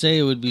say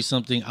it would be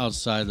something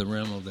outside the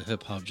realm of the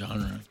hip hop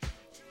genre.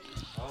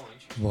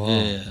 Whoa.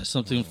 Yeah,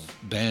 something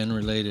band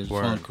related,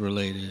 Word. funk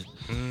related.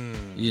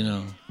 You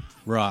know,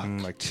 rock.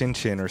 Like Chin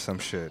Chin or some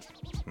shit.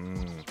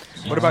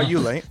 What about you,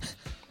 Late?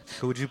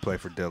 Who would you play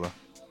for Dilla?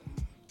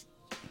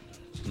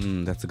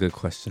 That's a good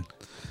question.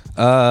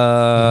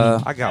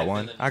 I got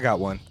one.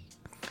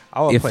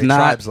 I will If play not-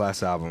 Tribe's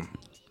last album.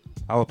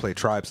 I will play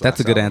Tribe's That's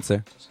a last good album.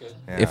 answer.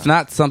 Yeah. If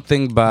not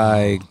something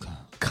by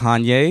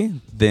Kanye,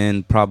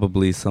 then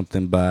probably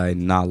something by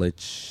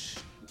Knowledge.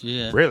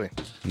 Yeah. Really?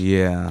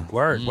 Yeah,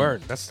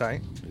 Word. That's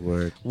tight.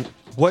 word.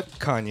 What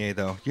Kanye,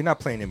 though? You're not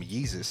playing him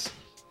Yeezus.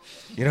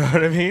 You know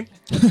what I mean?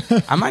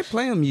 I might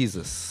play him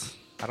Yeezus.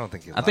 I don't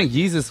think you I think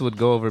Yeezus would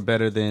go over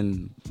better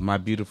than My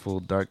Beautiful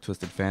Dark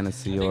Twisted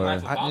Fantasy or Life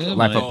of Pablo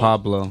Life will of go-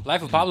 Pablo.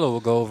 Life of Pablo will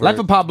go over. Life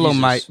of Pablo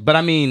Jesus. might, but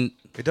I mean,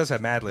 it does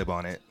have Madlib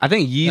on it. I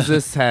think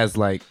Yeezus has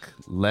like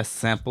less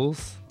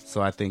samples,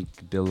 so I think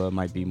Dilla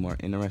might be more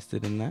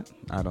interested in that.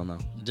 I don't know.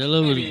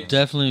 Dilla Maybe. would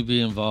definitely be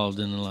involved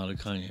in a lot of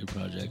Kanye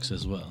projects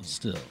as well.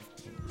 Still,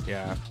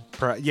 Yeah.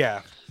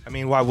 Yeah. I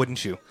mean, why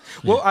wouldn't you?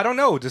 Well, I don't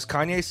know. Does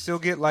Kanye still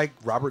get like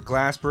Robert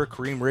Glasper,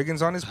 Kareem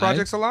Riggins on his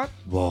projects a lot?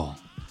 Whoa.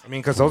 I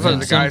mean, because those are in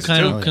the some guys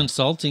kind too. of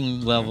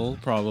consulting level,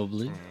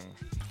 probably.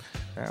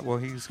 Yeah, well,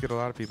 he's get a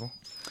lot of people.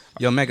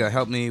 Yo, Mega,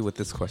 help me with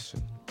this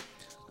question.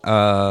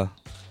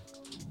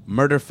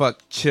 Murder,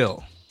 fuck,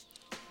 chill.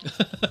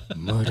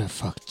 Murder,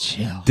 fuck,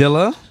 chill.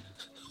 Dilla.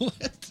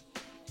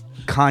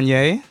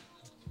 Kanye.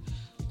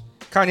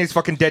 Kanye's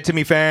fucking dead to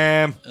me,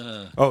 fam.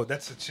 Oh,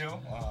 that's a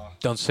chill.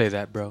 Don't say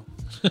that, bro.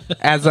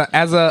 As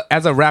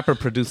a rapper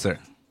producer.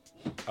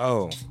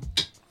 Oh,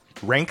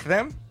 rank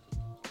them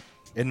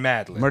in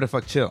Madlib. Murder,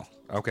 fuck, chill.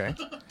 Okay.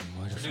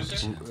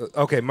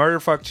 Okay, murder,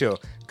 fuck, chill.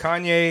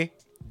 Kanye,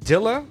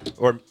 Dilla,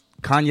 or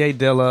Kanye,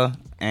 Dilla,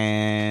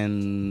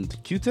 and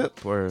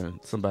Q-Tip or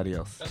somebody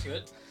else. That's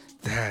good.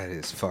 that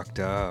is fucked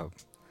up.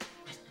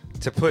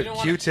 To put don't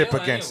wanna Q-Tip kill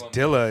any against of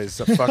them. Dilla is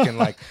a fucking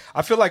like.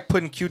 I feel like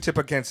putting Q-Tip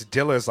against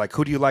Dilla is like,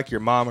 who do you like, your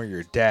mom or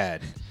your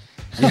dad?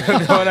 You know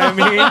what I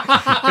mean?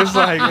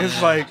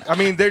 It's like. I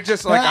mean, they're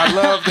just like. I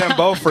love them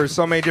both for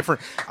so many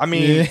different. I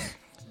mean, Yeah.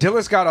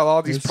 Dilla's got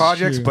all these That's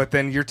projects, true. but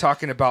then you're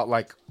talking about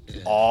like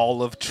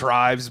all of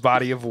Tribe's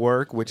body of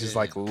work, which is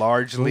like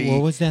largely.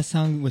 What was that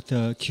song with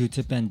the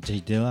Q-Tip and J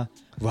Dilla?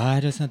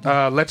 Ride or something?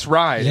 Let's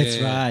Ride. Let's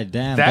Ride.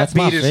 Damn, That that's beat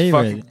my is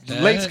favorite.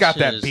 fucking. Late's got shit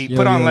that is- beat. Yo,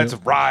 Put on yo. Let's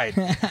Ride.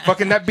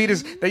 Fucking that beat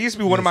is. That used to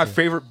be one of my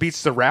favorite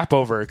beats to rap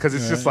over because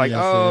it's just like, yes,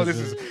 oh, yes, this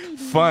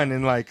is fun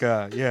and like,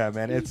 yeah,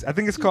 man. I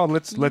think it's called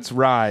Let's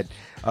Ride.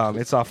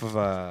 It's off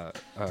of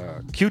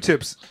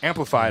Q-Tip's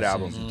Amplified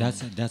album.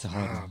 That's a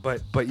hard one.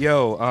 But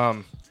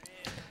yo,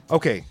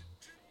 okay,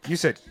 you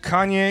said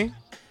Kanye,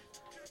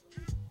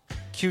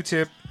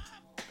 Q-Tip,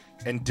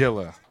 and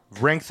Dilla.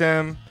 Rank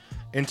them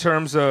in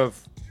terms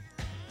of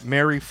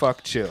marry,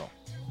 fuck, chill.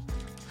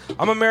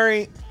 I'm a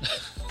marry.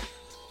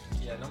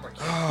 Yeah, no more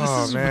kids.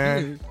 Oh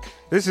man,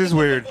 this is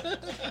weird.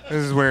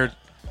 This is weird.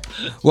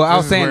 Well, I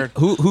was This is saying, weird.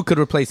 who could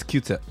replace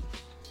Q-Tip?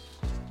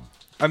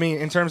 I mean,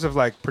 in terms of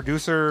like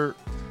producer,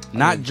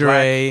 Not mean,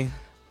 Dre.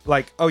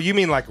 like, oh, you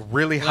mean like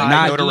really high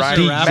Not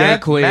notoriety?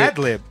 DJ Quick.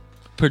 Madlib.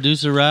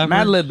 Producer rapper.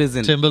 Madlib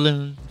isn't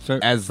Timbaland.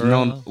 as Pharrell,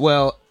 known.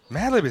 Well,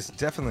 Madlib is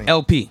definitely.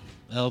 LP,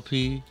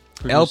 LP.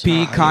 LP,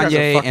 you guys are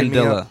Kanye, fucking and me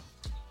Dilla. up.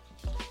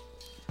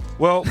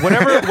 Well,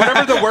 whatever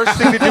the worst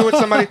thing to do with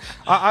somebody,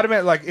 I'd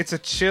admit, like, it's a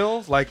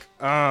chill. Like,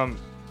 I'm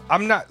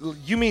not.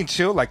 You mean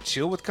chill? Like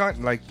chill with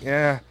Kanye? Like,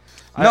 yeah.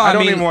 No, I I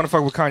don't mean- even want to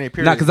fuck with Kanye.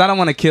 Period. No, because I don't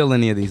want to kill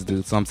any of these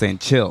dudes. So I'm saying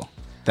chill.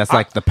 That's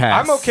like the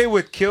past. I'm okay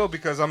with kill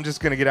because I'm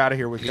just gonna get out of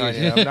here with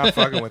Kanye. I'm not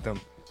fucking with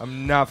him.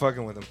 I'm not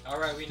fucking with him. All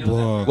right, we know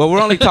Whoa. Well,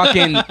 we're only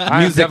talking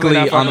I'm musically definitely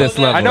not on fucking this with-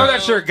 level. I know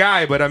that's your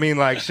guy, but I mean,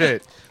 like,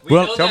 shit. that. We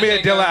Well, know Tell that, me a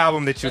nigga. Dilla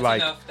album that you That's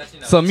like. enough, that's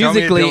enough. So Tell me a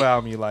musically, Dilla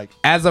album you like.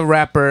 as a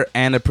rapper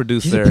and a He's a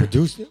producer,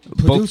 producer.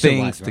 both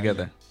things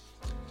together.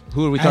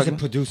 Who are we As a talking?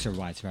 producer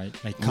wise, right?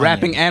 Like Kanye.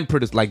 Rapping and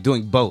produce, like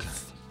doing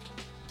both.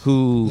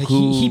 Who? Like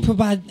who? he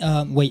provide.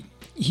 Wait.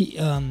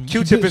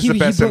 Q-Tip is the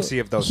best MC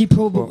of those. He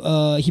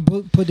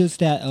produced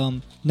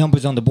that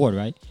numbers on the board,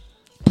 right?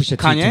 Pusha T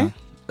Kanye?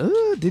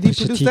 track. Did he Pusha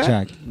produce T that?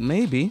 track.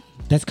 Maybe.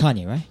 That's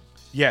Kanye, right?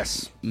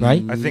 Yes,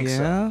 Right? I think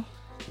so. Yeah.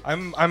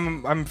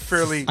 I'm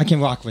fairly. I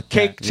can rock with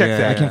Cake, that. check Yeah.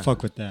 that. I can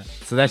fuck with that.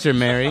 So that's your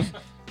Mary.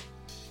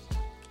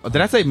 Oh,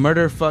 did I say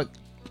murder? Fuck.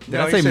 Did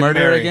No, I you say said murder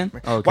Mary. again?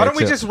 Okay, Why don't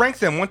we chill. just rank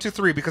them 1, 2,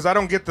 3? Because I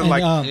don't get the And,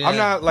 like. um, I'm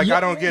not like I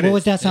don't get it. What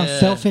was that sound? Yeah.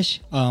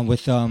 Selfish.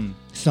 With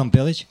Slum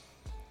Village.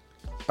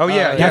 Oh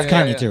yeah, That's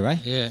yeah, Kanye yeah. too, right?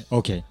 Yeah.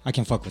 Okay, I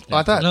can fuck with that. Oh,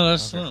 I thought. No,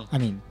 that's no. I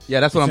mean, Yeah,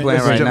 that's what I'm playing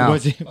listen,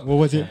 right now. What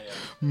was it?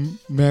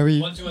 Mary.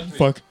 1, 2, and 3.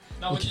 Fuck.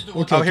 No, we just do Okay,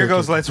 one. Oh, here okay,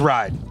 goes okay. Let's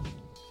Ride.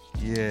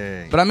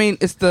 Yeah. But I mean,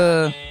 it's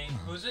the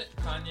Who's it?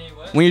 Kanye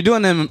what? when you're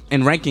doing them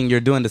in ranking, you're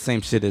doing the same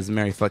shit as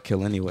Mary Fuck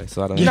Kill anyway.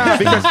 So I don't. Nah,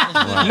 because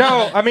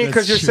no, I mean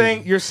because That's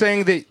you're true.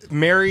 saying that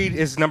married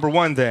is number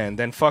 1,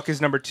 then fuck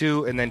is number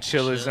 2, and then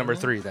chill is number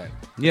 3. Then is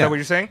Yeah. that what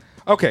you're saying?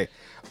 Okay,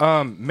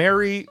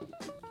 Mary,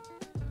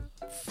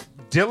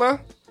 Dilla,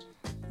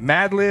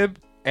 Madlib,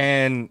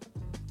 and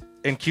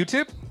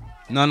Q-Tip,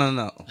 No.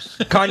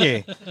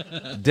 Kanye.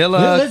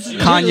 Dilla, Let's-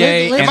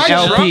 Kanye, let's- and Am I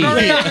drunk LP.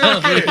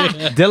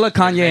 already? Dilla,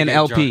 Kanye, and Get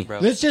LP. drunk, bro.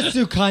 Let's just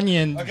do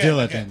Kanye and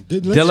Dilla okay. then.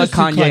 Let's Dilla, just do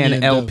Kanye, and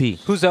Dilla. LP.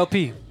 Who's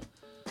LP?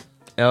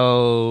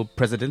 El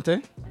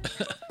Presidente.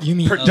 You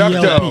mean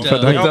Producto. ELP?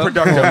 Producto. No,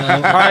 Producto.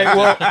 All right,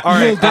 well, all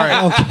right.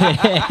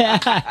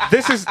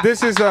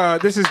 Okay.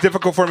 This is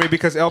difficult for me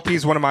because LP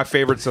is one of my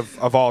favorites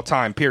of all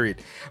time. Period.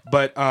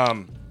 But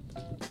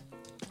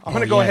I'm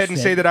gonna go yes, ahead and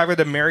that- say that I would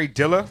have married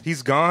Dilla.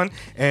 He's gone,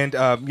 and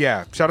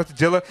yeah, shout out to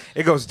Dilla.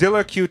 It goes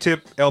Dilla,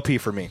 Q-Tip, LP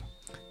for me.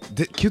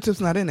 Q-Tip's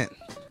not in it.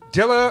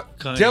 Dilla,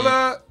 Kanye.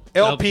 Dilla,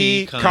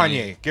 LP, LP, Kanye.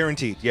 Kanye,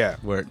 guaranteed. Yeah,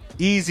 Word.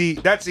 easy.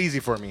 That's easy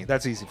for me.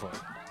 That's easy for me.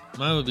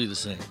 Mine would be the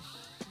same.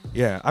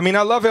 Yeah, I mean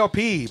I love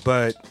LP,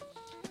 but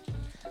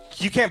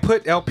you can't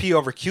put LP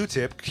over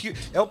Q-Tip.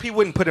 LP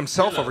wouldn't put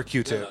himself over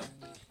Q-Tip.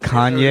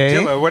 Kanye.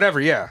 Dilla, whatever.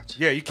 Yeah,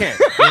 you can't.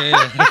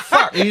 Yeah.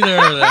 Either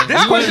of them.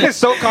 This question is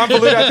so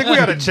convoluted. I think we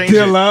gotta change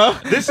Dilla.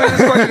 it. This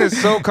question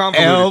is so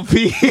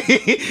convoluted.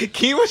 LP.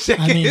 Key was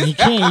shaking. I mean, his he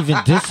can't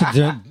even diss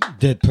a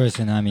dead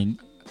person. I mean,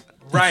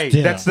 Right.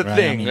 Dilla, That's the right?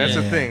 thing. I mean, That's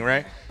the yeah. thing,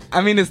 right? I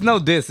mean, it's no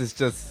diss. It's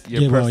just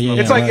your Yeah, well, personal.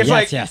 yeah, It's like well, it's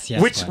like yes,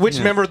 which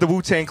but- member of the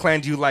Wu-Tang Clan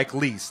do you like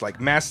least?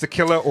 Like Master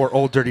Killer or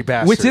Old Dirty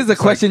Bastard? Which is a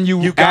It's question like,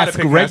 you gotta ask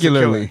pick Master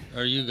regularly.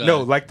 Killer. Or you got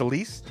No, it. like the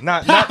least?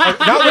 Not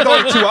with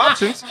only 2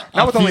 options.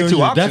 Not with only feel 2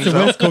 you. options. That's a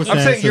though. West Coast I'm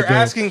saying answer, you're though.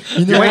 asking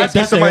You know you're what? asking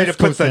That's a somebody to West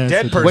put Coast the answer,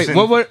 dead though. person.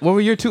 Wait, what were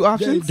your 2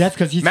 options? That's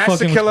because he's Master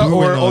fucking with Killer Blue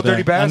or and all Old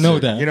Dirty that. Bastard. I know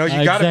that. You know, you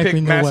I gotta exactly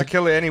pick know Master what-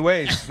 Killer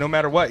anyways, no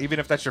matter what, even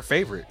if that's your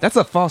favorite. That's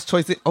a false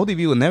choice.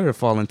 ODB will never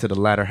fall into the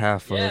latter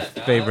half of Yeah,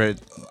 dog. favorite.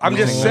 I'm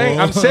just saying.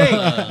 I'm saying,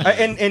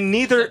 and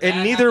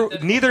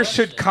neither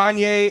should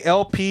Kanye,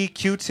 LP,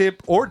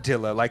 Q-Tip, or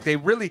Dilla. Like they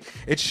really,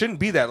 it shouldn't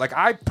be that. Like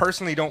I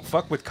personally don't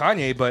fuck with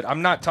Kanye, but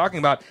I'm not talking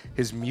about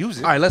his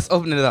music. All right, let's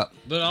open it up.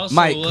 But also,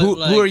 Mike, what, who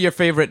like, are your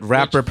favorite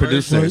rapper person-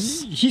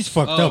 producers? He's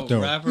fucked Oh, up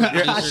though. rapper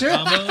producer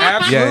combo?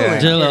 Absolutely. Yeah,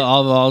 yeah. Dilla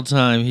of all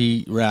time,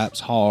 he raps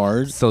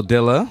hard So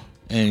Dilla.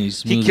 and he's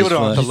smooth He killed as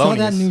it on fuck. You saw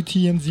that Thelonious. new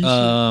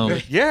TMZ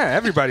shit? Yeah,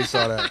 everybody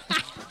saw that.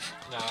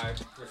 No, I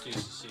refuse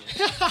to see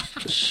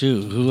it.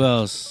 Shoot, who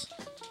else?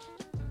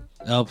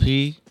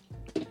 LP,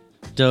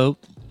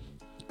 dope.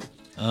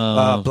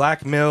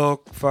 Black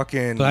Milk,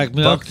 fucking Black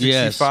Milk, Buck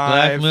yes. 65,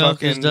 Black Milk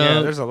fucking, is yeah,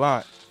 dope. there's a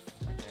lot.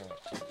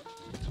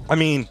 I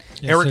mean,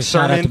 Yes, Eric sir.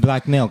 Shout out to Sermon.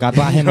 Black Milk. I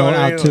bought him You know what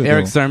I out mean? too.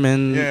 Eric though.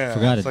 Sermon. Yeah,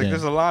 Forgot it's it like then.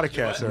 there's a lot of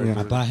cats.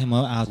 I bought him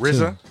out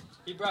RZA, too.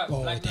 He brought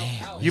Oh, Black Milk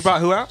damn. out. you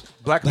bought who out?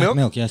 Black Black Milk.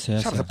 Milk, yes,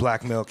 yes. Shout out sir. to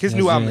Black Milk. His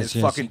Yes, new album yes, is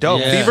yes. fucking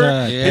dope. Yeah. Fever.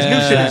 Sir. His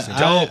new shit is I-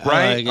 dope, I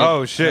right? like it.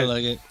 Oh shit, I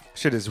like it.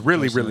 shit is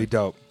really Personally. really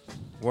dope.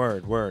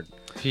 Word.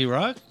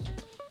 P-Rock?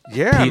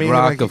 Yeah, Pete I mean,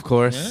 Rock, like, of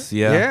course.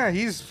 yeah. Yeah.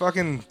 he's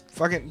fucking.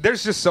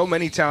 There's just so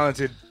many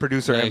talented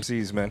producer Like-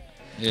 MCs, man.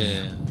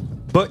 Yeah.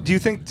 But do you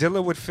think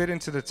Dilla would fit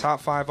into the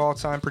top 5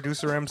 all-time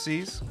producer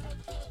MCs?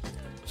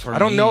 For I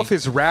don't know me- if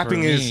his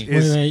rapping for is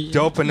me. Wait,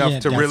 dope enough yeah,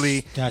 to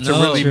really that's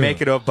really true. make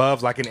it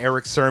above like an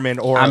Eric Sermon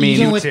or I a mean-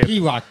 Even with Q-Tip.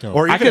 P-Rock though.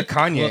 Or even a could-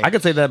 Kanye. I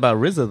could say that about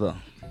RZA though.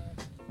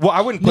 Well,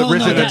 I wouldn't put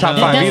RZA in the top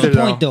 5 that's either,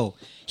 the point, though.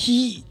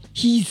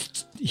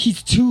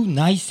 He's too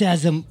nice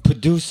as a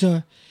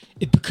producer.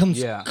 It becomes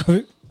Yeah.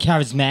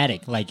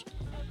 charismatic. Like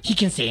he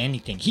can say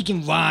anything. He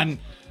can rhyme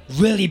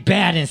really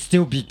bad and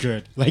still be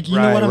good. Like you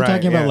know what I'm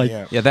talking about?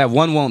 Like Yeah, that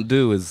One Won't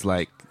Do is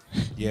like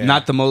Yeah.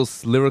 not the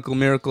most lyrical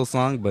miracle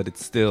song, but it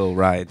still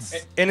rides.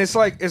 And it's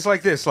like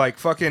this, like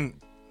fucking.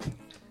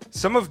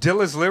 Some of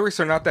Dilla's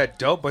lyrics are not that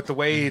dope, but the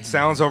way it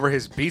sounds over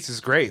his beats is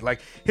great. Like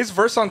his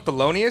verse on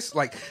Thelonious,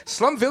 like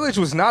Slum Village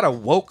was not a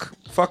woke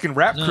fucking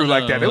rap No, crew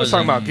like no, that. it They was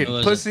talking about wasn't. getting It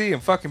wasn't. pussy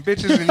and fucking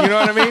bitches, and you know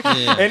what I mean.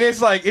 Yeah. And it's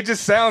like it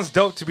just sounds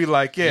dope to be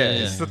like, yeah,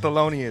 Yeah. it's the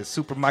Thelonious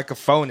super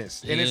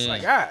microphonist, and it's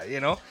Yeah. like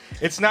you know,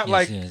 it's not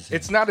like yes.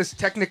 it's not as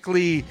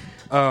technically.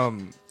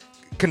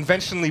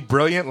 Conventionally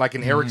brilliant like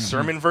an Eric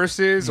Sermon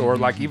verses or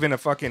like even a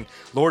fucking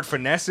Lord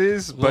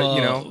Finesse's, but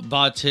you know,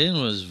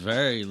 Batin was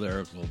very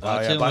lyrical.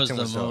 Batin was Batin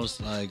the was dope.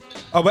 most like.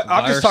 oh, but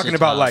I'm just talking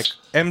about like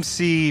versatile.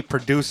 MC,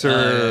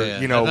 producer, Yeah.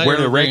 you know, I thought where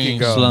you the were ranking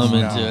bringing goes. Slum no.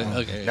 into it.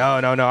 Okay.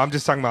 No. I'm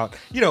just talking about,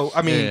 you know,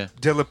 I mean, Yeah.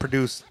 Dilla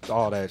produced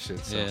all that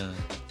shit. So. Yeah.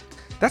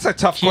 That's a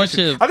tough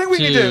question. Q-Tip I think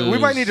we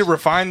might too need to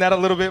refine that a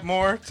little bit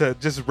more to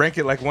just rank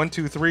it like 1,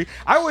 2, 3.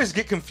 I always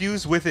get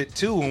confused with it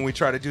too when we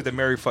try to do the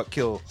Marry Fuck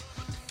Kill.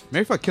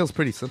 Marry Fuck Kill's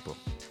pretty simple.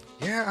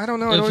 Yeah, I don't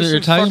know. It If always you're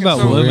seems talking fucking about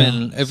so-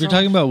 women, if you're so-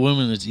 talking about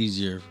women, it's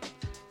easier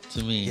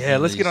to me. Yeah,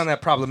 at let's get least. on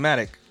that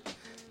problematic.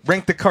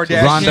 Rank the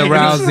Kardashians. Ronda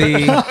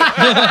Rousey.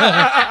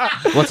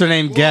 What's her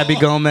name? Gabby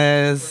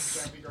Gomez.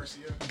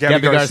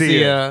 Gabby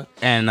Garcia.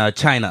 And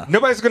China.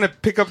 Nobody's gonna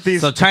pick up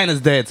these. So China's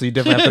dead, so you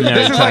definitely have to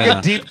marry This is China. like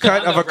a deep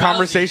cut of a Ronda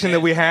conversation Rousey. that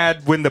we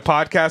had when the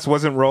podcast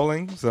wasn't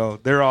rolling. So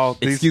they're all.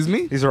 Excuse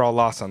me? These are all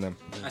lost on them.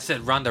 I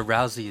said Ronda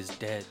Rousey is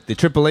dead. Did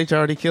Triple H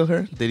already kill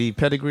her? Did he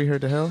pedigree her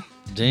to hell?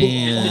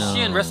 Damn. Is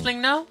she in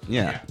wrestling now?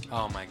 Yeah.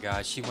 Oh my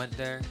god, she went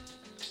there.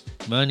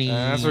 Money.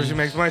 That's where she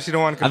makes money. She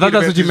don't want to. I thought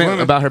that's what you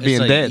meant about her It's being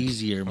like dead.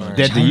 easier, man.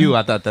 Dead to you,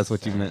 I thought that's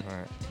what you meant.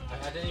 I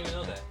didn't even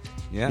know that.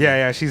 Yeah.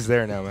 Yeah, she's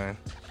there now, man.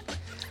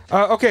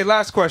 Okay,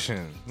 last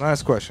question.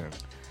 Last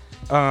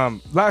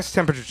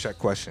temperature check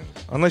question.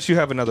 Unless you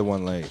have another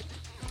one late.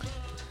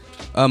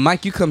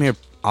 Mike, you come here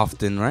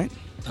often, right?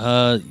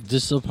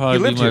 This will You probably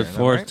lived be my here, though,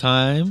 fourth right?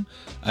 time.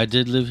 I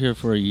did live here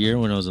for a year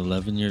when I was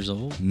 11 years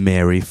old.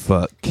 Marry,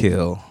 fuck,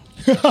 kill.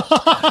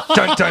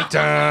 Dun dun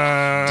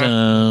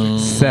dun.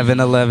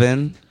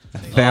 7-Eleven,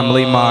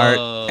 Family Mart,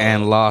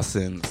 and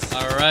Lawson's.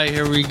 All right,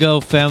 here we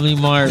go. Family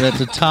Mart at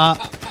the top.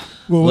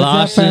 what was that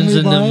Lawson's Family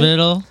in the Mart?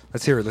 middle.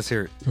 Let's hear it.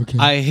 Okay.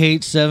 I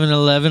hate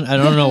 7-Eleven. I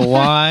don't know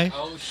why.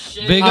 Oh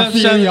shit. Big I up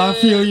feel 7 you. I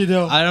feel you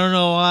though. I don't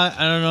know why.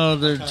 I don't know.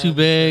 They're too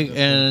big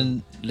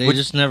and they Would-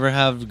 just never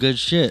have good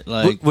shit.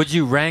 Like, Would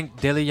you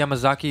rank Daily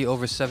Yamazaki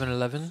over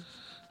 7-Eleven?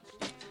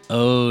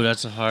 oh,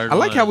 that's a hard I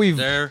like one. how we've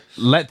They're-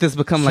 let this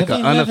become like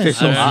an 7-Eleven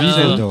unofficial sounds I don't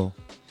evil, know. though.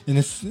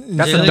 That's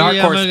Daily a dark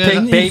horse Yamazaki. pick,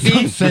 In baby.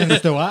 some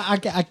sense, though. I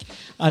don't.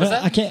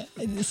 that? I can't.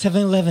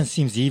 7-Eleven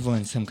seems evil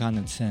in some kind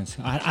of sense.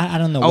 I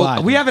don't know why.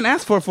 Oh, we haven't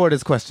asked for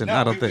this question.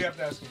 I don't we think. have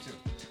to ask him too.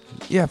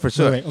 Yeah, for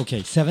sure. Wait,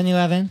 okay.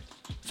 7-Eleven,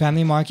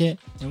 Family Market.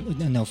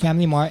 No,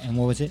 Family Mart, and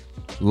what was it?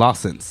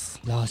 Lawson's.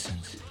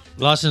 Lawson's.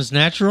 Lawson's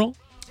Natural.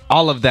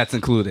 All of that's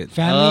included.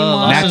 Family Oh,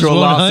 Mart. Natural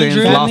Lawson's,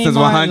 Family Lawson's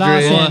Mart,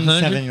 100. Lawson,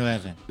 100.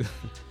 7-Eleven.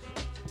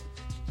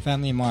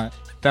 Family Mart.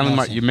 Family Mart,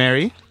 Lawson. you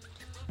marry?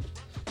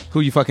 Who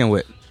you fucking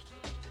with?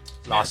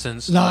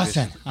 Lawson's.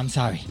 Lawson. I'm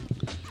sorry.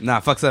 Nah,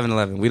 fuck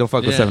 7-Eleven. We don't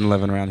fuck with Yeah.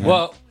 7-Eleven around here.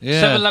 Well,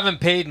 Yeah. 7-Eleven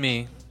paid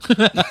me. So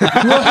I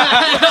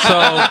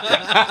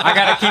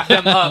gotta keep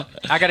them up.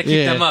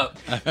 Yeah. them up.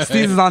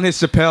 Steve's is on his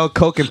Chappelle,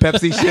 Coke, and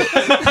Pepsi shit.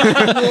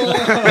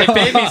 They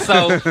paid me,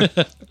 so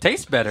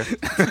tastes better.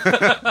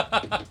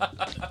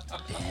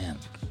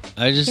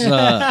 I just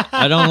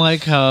I don't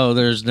like how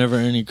there's never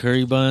any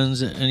curry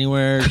buns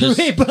anywhere. Just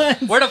Wait,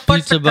 but Where the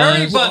fuck's Pizza the curry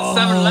buns. buns?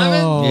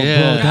 7-Eleven? Oh,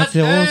 Yeah. bro, that's the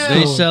old Goddamn. school.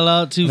 they sell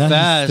out too Nice,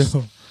 fast.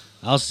 though.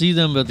 I'll see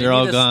them, but They they're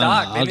all need to gone.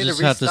 stock. They I'll need to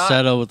just have to restock.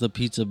 settle with a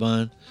pizza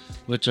bun,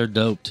 which are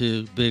dope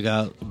too. Big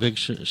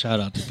shout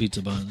out to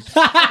pizza buns.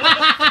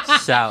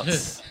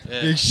 Shouts.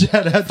 Big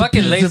shout out to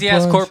Fucking Pizza lazy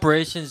ass Buns.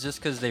 corporations just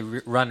because they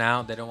run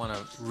out, they don't want to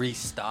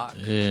restock.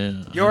 Yeah.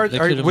 They When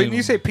could've you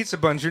been- say pizza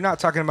buns, you're not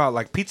talking about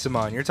like pizza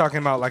man. You're talking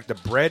about like the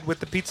bread with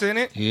the pizza in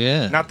it.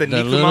 yeah, Not the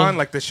that Nikuman, little-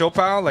 like the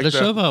Shopal, like the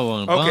Shopal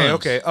one. Okay, buns.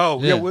 okay.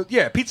 Oh, yeah, Yeah. well,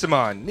 yeah, pizza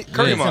man,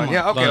 curry Yeah. man.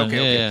 Yeah, okay, Bun, okay,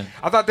 yeah, okay. yeah.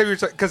 I thought they were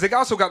because they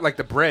also got like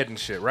the bread and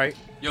shit, right?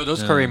 Yo,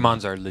 those Yeah. curry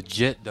mons are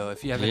legit though.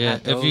 If you haven't Yeah,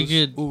 had those,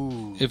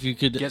 if you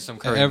could Get some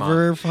curry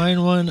ever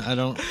find one, I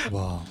don't.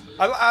 Wow.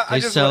 I They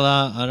just sell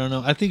out. I don't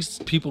know. I think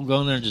people go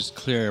in there and just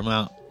clear them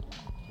out.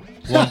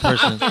 One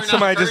person.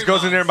 somebody just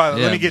goes in there and buy.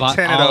 Let me get buy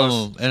 10 of all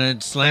those. them, and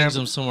it slams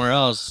them somewhere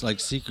else,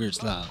 like secret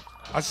style.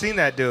 I've seen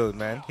that dude,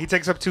 man. He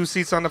takes up 2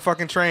 seats on the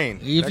fucking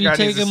train. If That you guy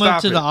take needs them stop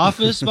up to it. the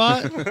office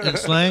spot and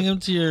slang them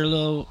to your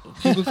little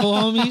cubicle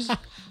homies,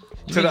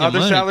 to the other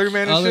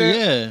salaryman and shit.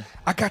 Yeah.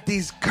 I got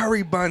these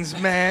curry buns,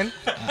 man.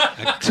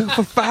 2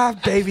 for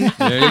 $5, baby.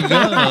 There you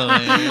go,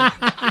 man.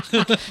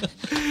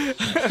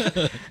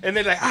 And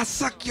they're like, I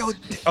suck your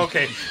dick.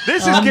 Okay,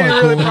 this is getting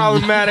really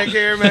problematic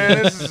here,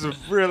 man. This is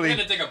really. We're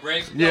gonna take a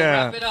break.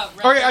 Yeah. Wrap it up.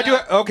 Okay, I do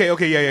it.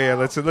 Okay, yeah.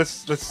 Let's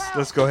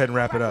go ahead and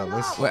wrap it up.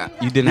 Well,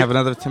 you didn't have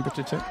another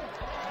temperature check?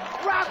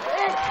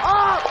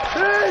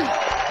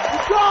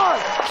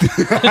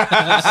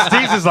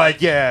 Steve's is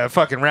like, yeah,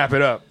 fucking wrap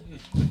it up.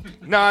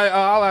 No,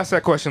 I'll ask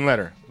that question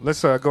later.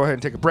 Let's go ahead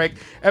and take a break.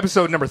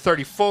 Episode number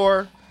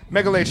 34,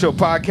 Mega Late Show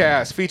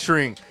podcast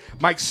featuring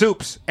Mike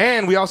Soups,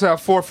 and we also have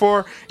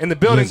 4-4 in the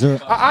building. Yes, sir.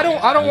 I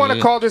don't want to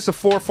call this a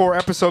 4-4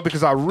 episode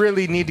because I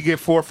really need to get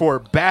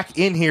 4-4 back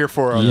in here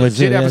for a Yes, legit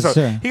sir, yes, episode.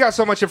 sir. He got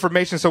so much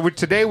information. So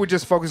today we're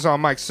just focused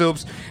on Mike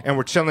Soups, and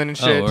we're chilling and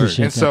shit. word.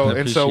 And so I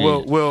appreciate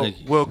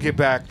it. we'll get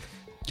back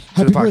to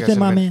Happy the podcast. birthday, in a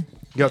my minute. man.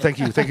 Yo, thank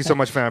you so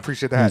much, fam. I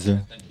appreciate that. Yes,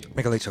 sir.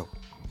 Mega Late Show.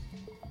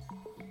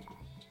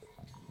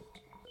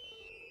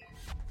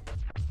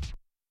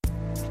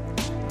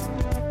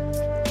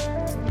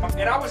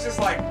 And I was just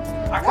like,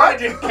 I kind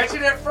of didn't catch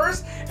it at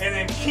first, and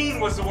then Keen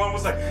was the one who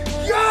was like,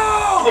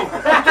 "Yo,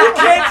 you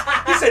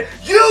can't." He said,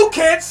 "You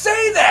can't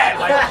say that."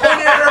 Like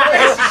pointing at her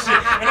face and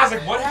shit. And I was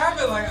like, "What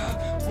happened? Like,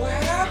 what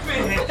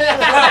happened?"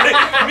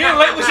 Like, me and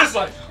Lake was just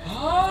like,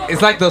 "Huh?"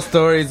 It's like those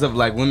stories of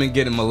like women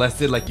getting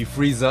molested, like you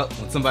freeze up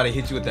when somebody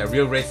hits you with that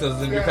real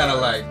racism. You're kind of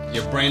like,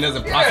 your brain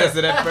doesn't process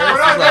it at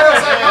first.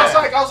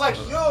 I was like,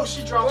 yo,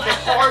 she dropped a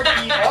hard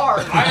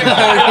ER.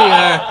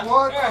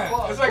 What the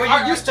fuck? It's like, well,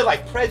 you're used to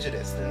like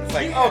prejudice, and it's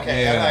like,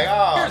 okay, Yeah. I'm like,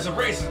 oh, Here's a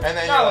racist. and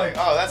then Not you're like,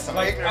 oh, that's some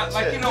like, ignorant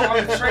like shit. you know,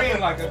 on the train,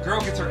 like a girl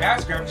gets her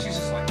ass grabbed, and she's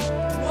just like,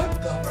 "What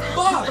the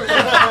fuck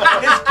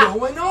is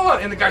going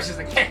on?" And the guy's just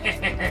like,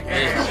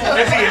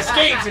 as he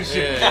escapes and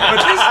shit.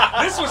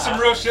 But this was some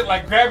real shit,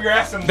 like grab your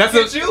ass and That's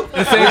hit you.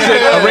 the same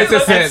shit a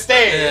racist and said.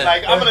 stay.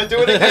 Like, I'm gonna do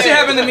it again. That shit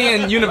happened to me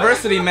in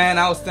university, man.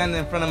 I was standing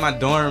in front of my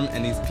dorm,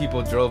 and these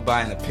people drove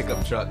by in a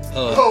pickup truck.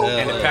 Oh,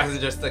 And the hell.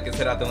 passenger stuck his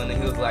head out the window.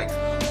 He was like,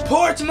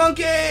 "Porch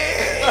monkey!"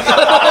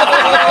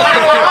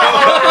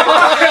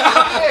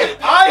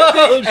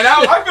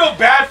 I feel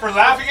bad for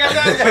laughing at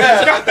that. But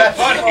it's not that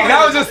funny. And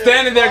I was just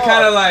standing there,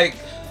 kind of like,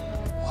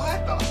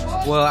 What the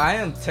fuck? "Well, I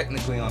am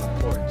technically on a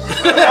porch."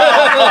 It's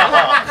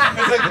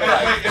like,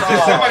 wait, is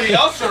there somebody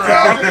else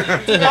around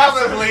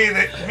possibly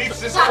that meets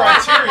this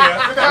criteria?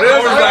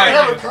 It was like,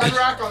 have a gun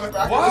rack on the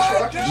back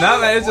of the truck. no,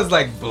 man, it's just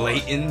like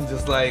blatant,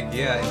 just like,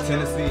 yeah, in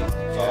Tennessee.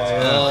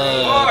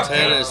 Oh, Fuck.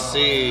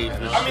 Tennessee. For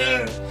I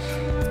mean,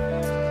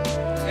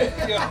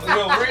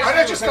 And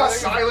I just got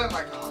silent,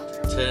 like, oh,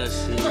 dude.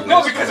 Tennessee.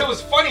 no, because it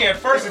was funny at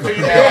first until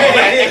you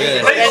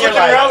And looking you're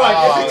like, around like,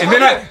 oh. And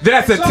then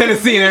I said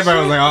Tennessee, and everybody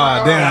was like,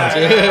 "Oh,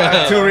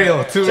 damn, too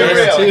real, too real."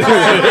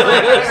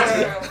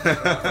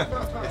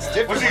 It's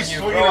different Was he when you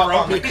swinging grow a up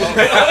rope? on the coast.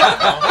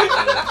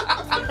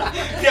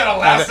 he had a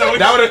lasso.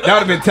 That would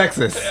have been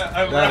Texas.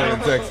 That would have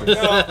been Texas.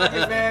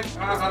 Man,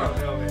 I don't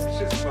know, man.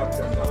 Shit's fucked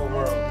up, the whole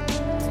world.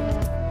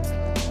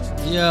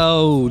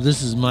 Yo,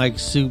 this is Mike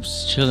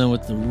Soups chilling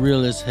with the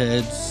realest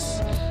heads.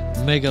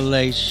 Mega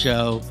Late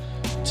Show.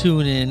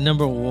 Tune in,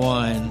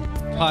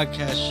 #1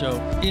 podcast show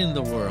in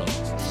the world.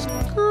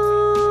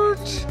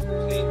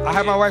 I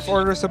had my wife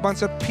order us a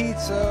bunch of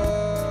pizza.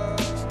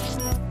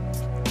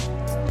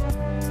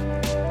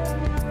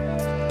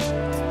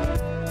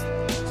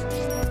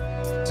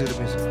 Do the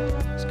music.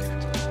 Let's get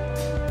into it.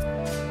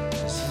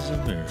 This is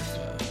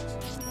America.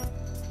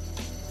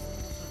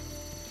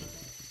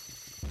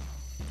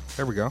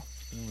 There we go.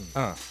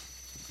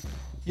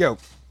 Yo.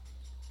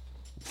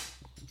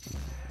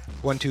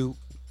 1, 2,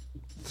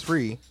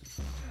 3,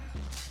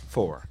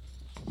 4.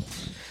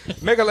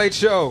 Mega Late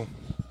Show,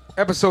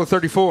 episode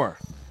 34.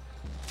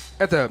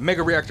 At the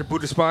Mega Reactor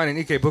Buddha Spine in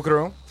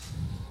Ikebukuro.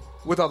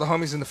 With all the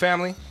homies in the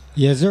family.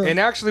 Yes, sir. And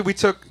actually, we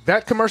took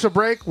that commercial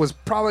break was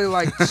probably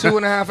like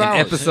 2.5 hours.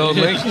 Episode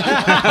link.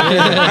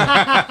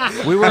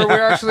 we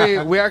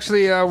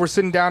actually were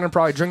sitting down and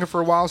probably drinking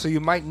for a while, so you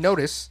might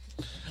notice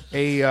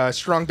a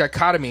strong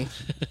dichotomy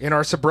in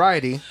our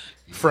sobriety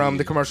from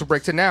the commercial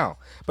break to now.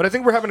 But I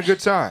think we're having a good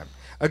time.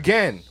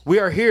 Again, we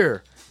are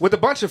here with a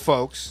bunch of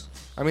folks.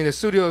 I mean, the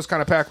studio is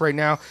kind of packed right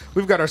now.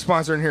 We've got our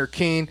sponsor in here,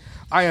 Keen.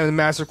 I am the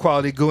Master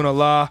Quality Guna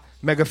Law,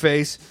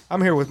 Megaface.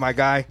 I'm here with my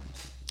guy,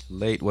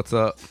 Late, what's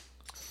up?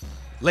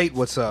 Late,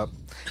 what's up?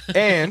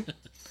 And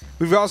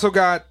we've also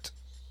got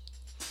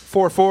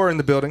 4-4 in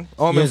the building.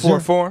 Omen Yes, sir.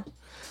 4-4,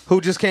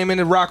 who just came in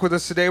to rock with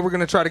us today. We're going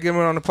to try to get him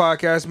on the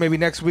podcast maybe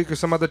next week or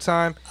some other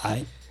time.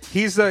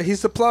 He's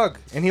the plug,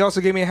 and he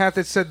also gave me a hat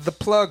that said the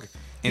plug.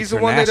 He's the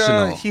one that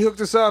International. he hooked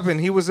us up, and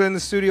he was in the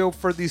studio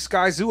for the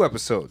Sky Zoo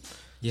episode.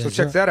 Yes, So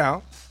check sir. that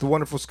out, the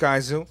wonderful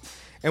Sky Zoo.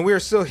 And we are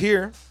still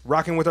here,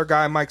 rocking with our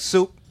guy Mike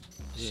Soup.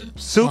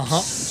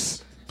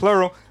 Soups,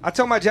 plural. I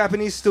tell my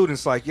Japanese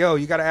students, like, yo,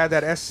 you got to add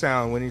that S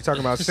sound when you're talking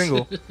about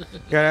single. You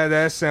got to add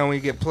that S sound when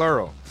you get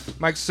plural.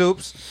 Mike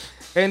Soups.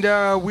 And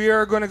we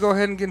are going to go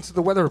ahead and get into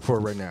the weather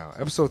report right now.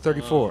 Episode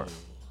 34.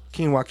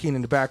 Keen Joaquin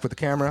in the back with the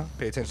camera.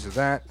 Pay attention to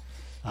that.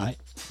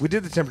 We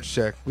did the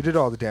temperature check. We did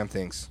all the damn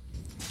things.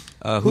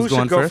 Who Who's should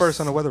going go first? first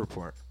on the weather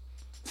report?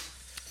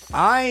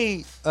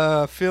 I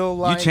feel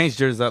like You changed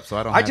yours up, so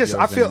I don't. I have just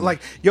yours I feel anymore.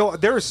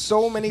 like there are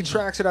so many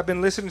tracks that I've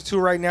been listening to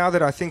right now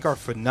that I think are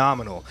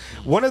phenomenal.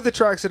 One of the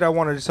tracks that I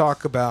wanted to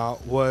talk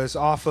about was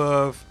off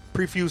of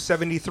Prefuse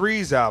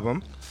 73's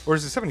album, or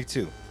is it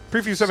 72?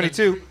 Prefuse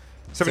 72.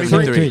 73.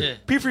 73. Yeah.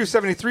 Prefuse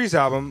 73's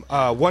album,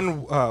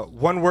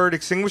 One Word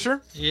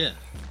Extinguisher, Yeah.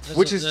 That's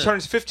which what-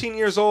 turns 15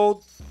 years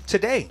old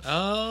today.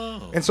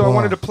 Oh. And so I Wow.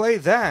 wanted to play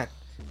that.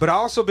 But I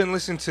also been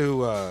listening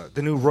to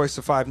the new Royce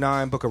da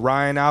 5'9" Book of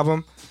Ryan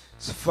album.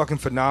 It's fucking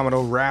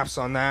phenomenal. Raps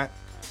on that.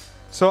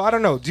 So I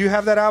don't know. Do you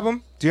have that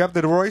album? Do you have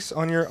the Royce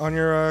on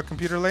your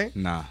computer late?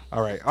 Nah.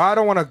 All right. I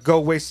don't want to go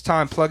waste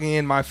time plugging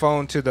in my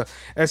phone to the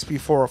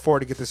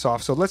SP404 to get this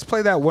off. So let's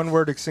play that One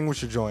Word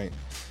Extinguisher joint.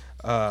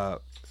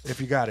 If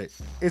you got it.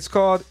 It's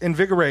called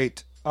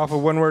Invigorate off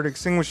of One Word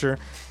Extinguisher.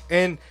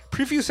 And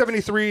Prefuse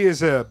 73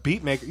 is a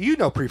beat maker. You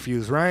know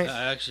Prefuse, right?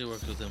 I actually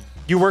worked with him.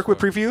 You work with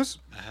Prefuse?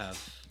 I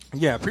have.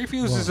 Yeah,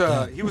 Prefuse is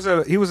he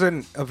was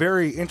a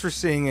very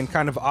interesting and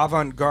kind of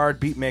avant-garde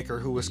beat maker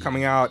who was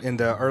coming out in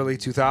the early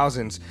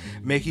 2000s,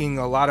 making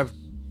a lot of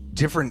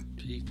different,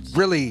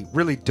 really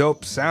really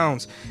dope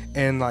sounds,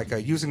 and like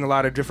using a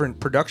lot of different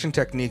production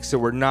techniques that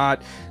were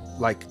not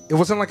like, it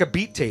wasn't like a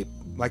beat tape.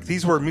 Like,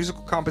 these were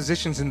musical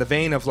compositions in the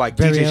vein of like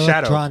Very DJ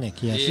Shadow.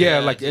 electronic, yes. Yeah,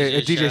 like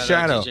DJ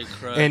Shadow. DJ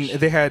Crush. And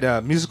they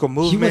had musical He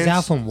movements. was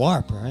out from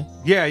Warp, right?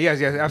 Yeah,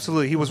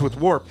 absolutely. He was with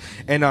Warp,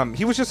 and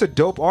he was just a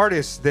dope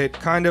artist that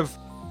kind of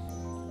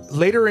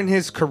later in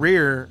his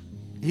career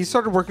he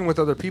started working with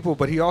other people,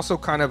 but he also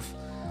kind of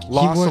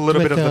lost a worked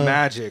little bit with, of the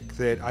magic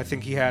that I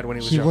think he had when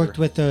he was He younger. worked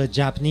with a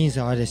Japanese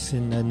artist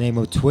in the name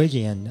of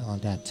Twiggy and on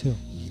that too.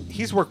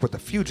 He's worked with a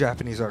few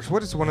Japanese artists.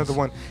 What is one of the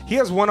one? He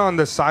has one on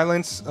the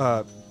Silence.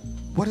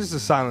 What is the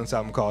Silence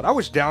album called? I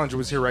wish Dallinger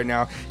was here right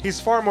now. He's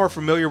far more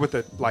familiar with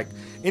the, like,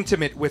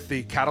 intimate with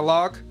the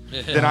catalog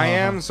than I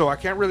am, so I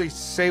can't really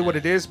say what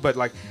it is. But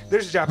like,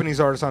 there's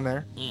Japanese artists on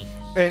there,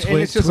 and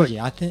it's just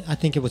Twiggy. like, I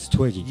think it was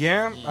Twiggy.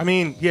 yeah. I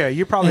mean, yeah,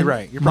 you're probably And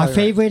right. You're my probably right.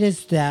 favorite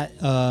is that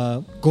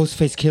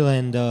Ghostface Killer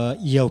and the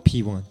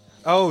ELP one.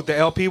 Oh, the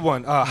LP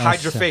one,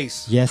 Hide Your sir.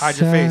 Face. Yes, Hide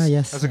Your sir. Face.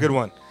 Yes, That's a sir. good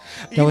one.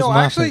 That was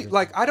my actually, favorite.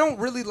 like, I don't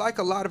really like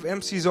a lot of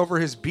MCs over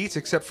his beats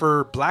except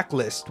for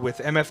Blacklist with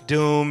MF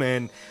Doom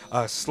and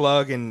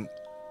Slug and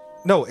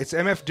it's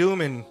MF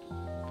Doom and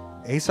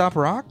Aesop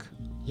Rock.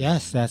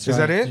 Yes, that's Is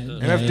right. that it?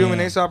 Yeah, MF Doom yeah,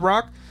 and yeah. Aesop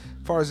Rock.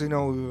 As far as you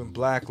know,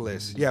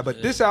 Blacklist. Yeah,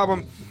 but this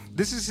album,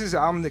 this is his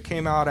album that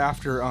came out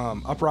after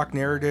Uprock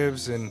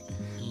Narratives and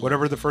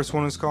whatever the first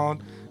one was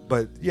called.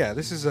 But yeah,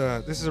 this is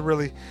a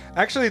really,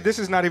 actually, this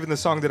is not even the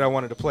song that I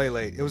wanted to play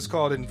late. It was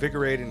called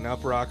Invigorate and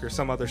Uprock or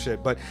some other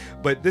shit. But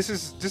this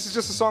is just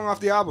a song off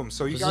the album.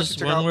 So you Is guys this should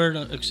check One out. Word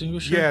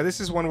Extinguisher? Yeah,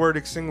 this is One Word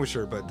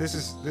Extinguisher, but this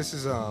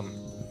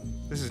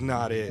is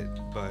not it.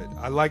 But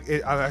I like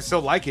it. I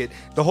still like it.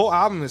 The whole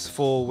album is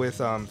full with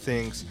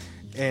things,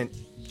 and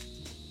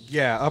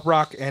yeah,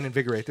 Uprock and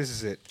Invigorate. This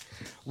is it.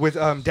 With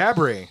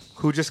Dabry,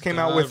 who just came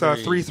out with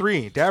Dabry.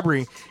 3-3.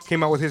 Dabry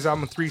came out with his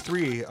album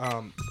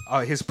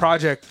 3-3. His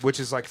project, which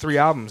is like 3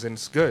 albums, and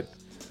it's good.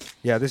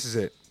 Yeah, this is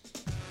it.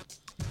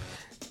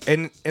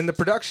 And the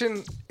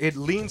production, it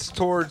leans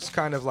towards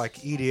kind of like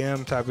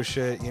EDM type of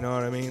shit. You know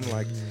what I mean?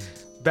 Like,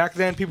 back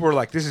then, people were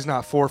like, "This is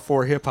not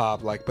 4/4 hip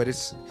hop." Like, but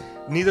it's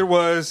neither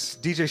was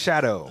DJ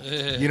Shadow.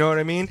 You know what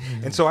I mean?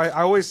 And so I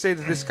always say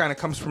that this kind of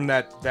comes from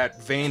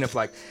that vein of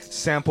like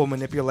sample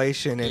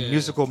manipulation and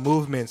musical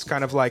movements,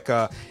 kind of like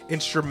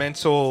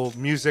instrumental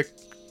music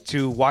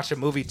to watch a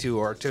movie to,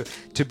 or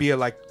to be a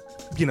like,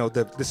 you know,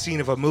 the scene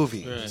of a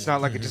movie. Right. It's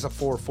not like it's just a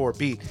 4/4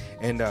 beat.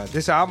 And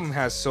this album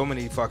has so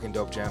many fucking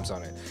dope jams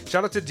on it.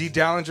 Shout out to D.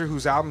 Dallinger,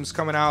 whose album's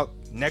coming out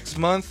next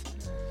month.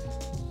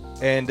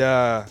 And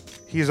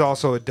he's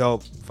also a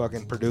dope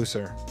fucking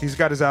producer. He's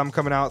got his album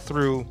coming out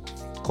through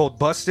Cold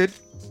Busted.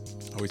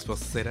 Are we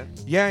supposed to say that?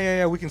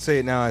 Yeah, we can say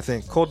it now, I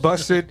think. Cold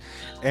Busted.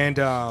 And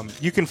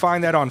you can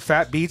find that on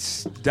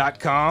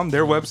fatbeats.com,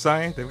 their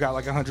website. They've got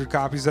like 100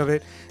 copies of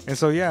it. And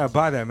so, yeah,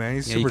 buy that, man.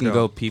 He's Yeah, super you can dope.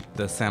 go peep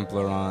the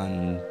sampler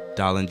on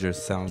Dallinger's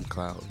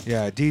SoundCloud.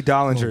 Yeah, D.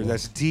 Dallinger.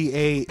 That's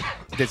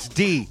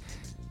D.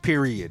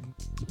 Period.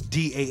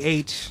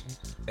 DAH.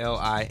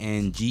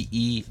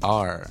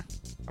 Linger.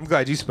 I'm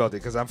glad you spelled it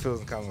because I'm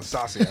feeling kind of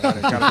saucy.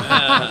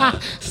 I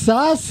might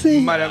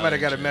Saucy. have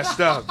got it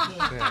messed up.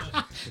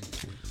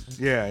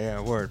 Yeah,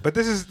 word. But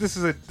this is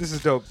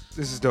dope.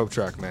 This is dope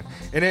track, man.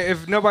 And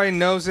if nobody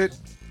knows it,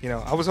 you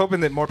know, I was hoping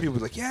that more people would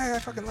be like, yeah, I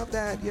fucking love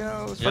that.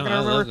 Yo, it's fucking I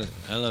remember. love it.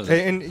 I love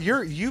it. And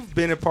you've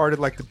been a part of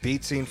like the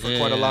beat scene for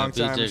quite a long beat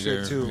time and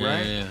shit digger. too, Yeah,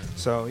 right? yeah.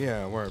 So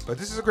yeah, word. But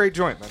this is a great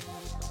joint, man.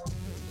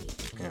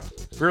 Yeah,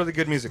 really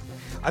good music.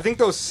 I think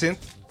those synth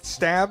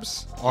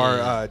stabs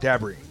are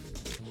Dabry.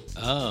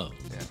 Oh.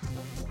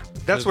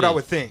 That's what I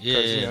would think. 'Cause, Yeah,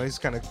 you know, he's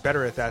kind of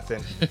better at that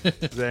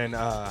than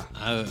I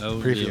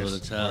would previous. be able to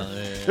tell.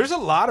 Yeah. There's a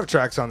lot of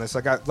tracks on this.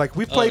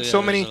 We've played so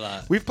there's many. a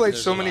lot. We've played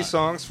There's so a many lot.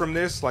 songs from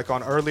this, like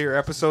on earlier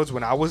episodes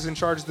when I was in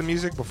charge of the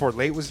music before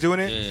Late was doing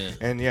it.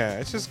 Yeah. And yeah,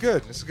 it's just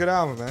good. It's a good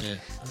album, man. Yeah.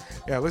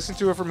 Yeah, listen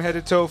to it from head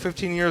to toe.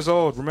 15 years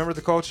old. Remember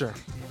the culture.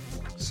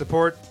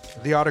 Support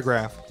the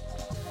autograph.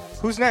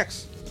 Who's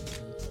next?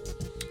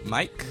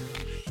 Mike.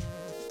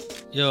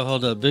 Yo,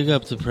 hold up. Big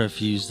up to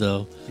Prefuse,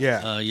 though.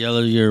 Yeah.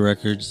 Yellow Year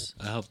Records.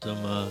 I helped them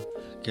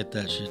get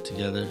that shit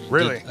together.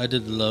 Really? I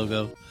did the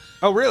logo.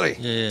 Oh, really?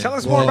 Yeah. Tell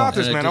us more about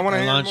this, And man. I want to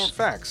hear more launched-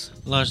 facts.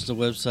 Launched the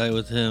website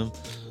with him.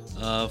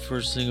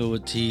 First single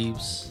with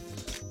Teebs.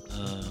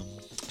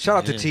 Shout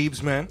out to Yeah.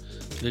 Teebs, man.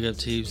 Big up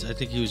Teebs. I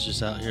think he was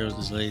just out here with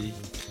his lady.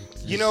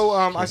 You know,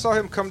 I saw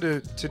him come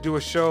to do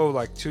a show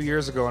like 2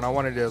 years ago, and I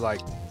wanted to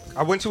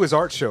I went to his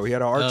art show. He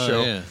had an art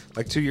show yeah.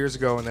 like 2 years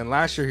ago, and then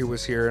last year he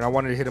was here, and I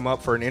wanted to hit him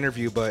up for an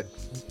interview, but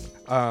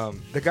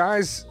the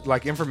guy's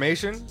like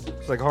information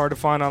is like hard to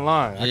find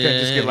online. I can't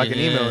just get like an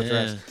email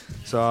address,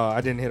 so I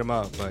didn't hit him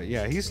up. But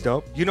yeah, he's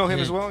dope. You know him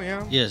as well,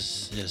 yeah?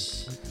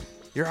 Yes.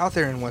 You're out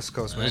there in West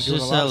Coast, man. It's doing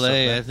just a lot of LA. stuff,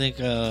 man. I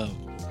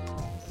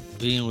think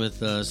being with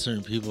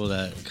certain people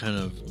that kind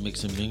of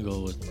mix and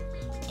mingle with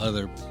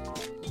other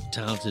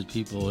talented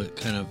people, it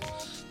kind of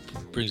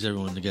brings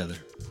everyone together.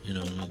 You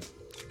know what I mean?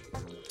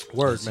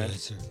 Word, man.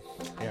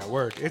 Yeah,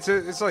 word.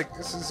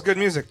 It's good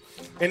music,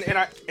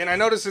 and I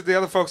noticed that the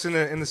other folks in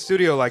the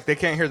studio, like, they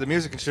can't hear the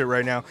music and shit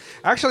right now.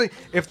 Actually,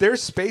 if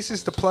there's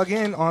spaces to plug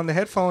in on the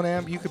headphone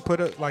amp, you could put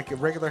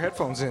regular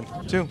headphones in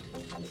too.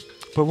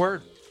 But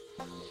word.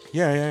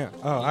 Yeah.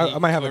 Oh, I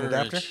might have an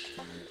adapter.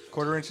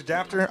 Quarter-inch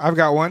adapter. I've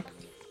got one.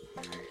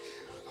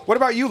 What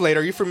about you, Late?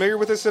 Are you familiar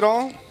with this at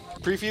all?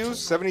 Prefuse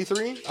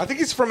 73. I think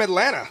he's from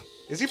Atlanta.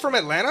 Is he from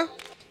Atlanta?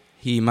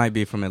 He might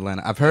be from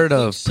Atlanta. I've heard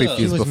of so.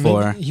 Prefuse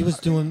before, He was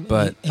doing,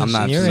 but I'm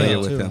not familiar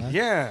with too, him. huh?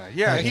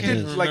 Yeah. He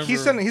did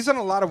he's done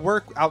a lot of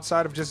work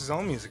outside of just his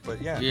own music, but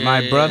yeah.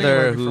 My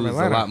brother, He might be from who's a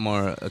Atlanta. lot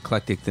more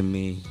eclectic than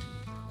me,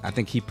 I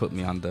think he put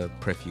me on the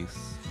Prefuse.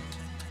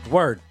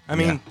 Word. I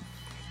mean,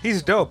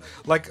 he's dope.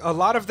 Like a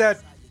lot of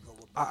that,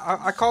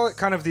 I call it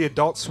kind of the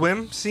Adult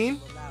Swim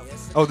scene.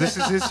 Oh, this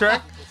is his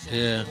track?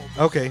 Yeah.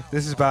 Okay,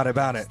 this is about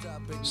it.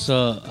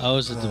 So I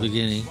was at the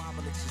beginning.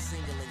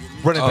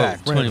 Run it back.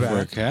 Run it 24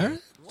 back.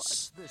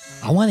 carats.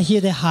 I want to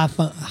hear that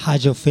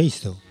hide your face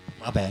though.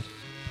 My bad.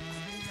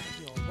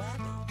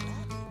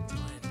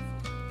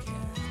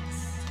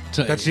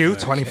 That's you,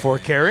 24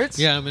 carats?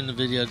 Yeah, I'm in the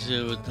video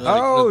too with the,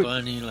 Oh. the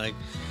bunny. Like,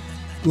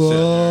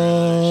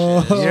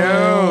 Whoa.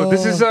 Yo,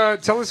 this is,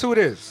 tell us who it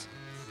is.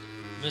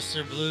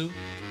 Mr. Blue.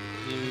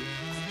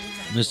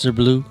 Mr.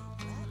 Blue.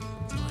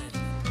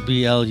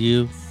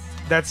 BLU.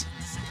 That's,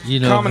 You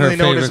know, Commonly her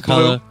known favorite as Blue.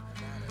 color.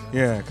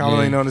 yeah,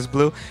 commonly known as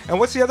Blue. And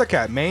what's the other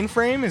cat?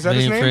 Mainframe? Is that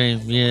his name?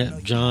 Mainframe, yeah.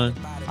 John.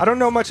 I don't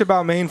know much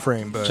about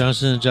Mainframe, but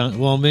Johnson and John.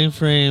 Well,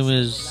 Mainframe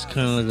is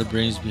kind of like the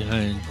brains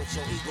behind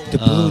The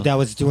blue that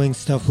was doing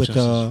stuff with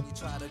Exile.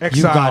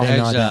 You Got It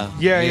and all Exile.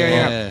 that.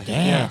 Yeah.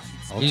 Damn.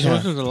 He's Okay.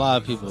 worked with a lot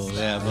of people,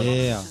 yeah. But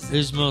Yeah.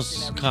 his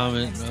most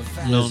common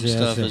known Yes,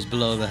 stuff yes. is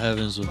Below the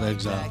Heavens with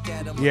Exile.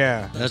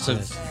 Yeah. That's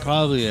Yes.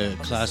 probably a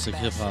classic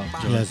hip hop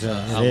joint. Yes, it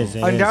album. is.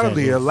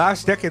 Undoubtedly, it is.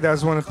 last decade, that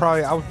was one of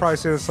I would probably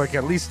say it's like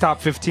at least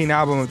top 15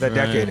 album of that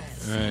decade.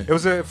 Right. It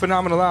was a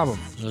phenomenal album.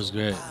 It was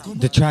great.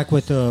 The track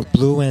with the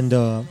blue and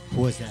who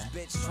was that?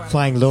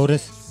 Flying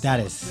Lotus. That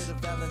is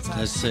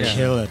That's sick.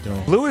 killer though.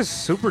 Blue is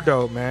super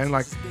dope, man.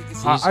 Like,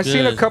 I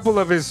seen a good. couple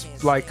of his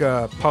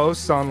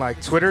posts on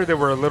like Twitter that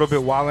were a little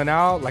bit wilding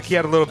out. Like he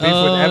had a little beef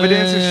with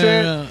Evidence and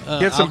shit.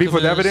 He had some beef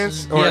with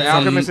Evidence or Yeah,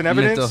 Alchemist and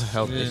Mental Evidence.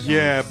 health issues.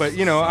 Yeah, but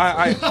you know,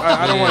 I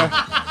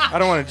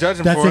don't want to judge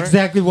him That's for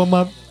exactly what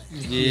my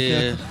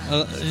Yeah.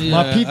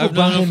 my people I've known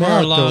brought him him for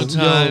out a long though.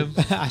 time.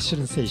 Yo, I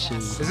shouldn't say shit.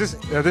 it. Is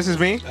this is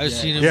me? I've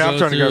seen him Yeah, I'm go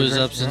trying to through go his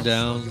drink. ups and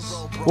downs.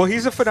 Well,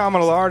 he's a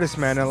phenomenal artist,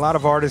 man, and a lot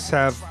of artists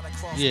have.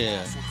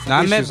 Yeah. Now,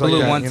 I met issues like Blue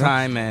that, one you know?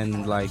 time,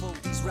 and like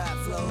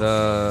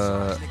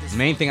the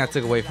main thing I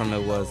took away from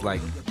it was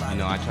like, you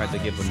know, I tried to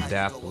give him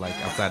dap like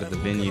outside of the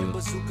venue.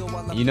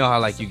 You know how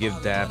like you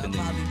give dap and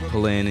then you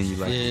pull in and you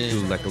like do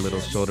like a little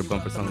shoulder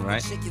bump or something,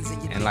 right?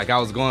 And like I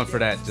was going for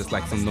that, just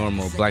like some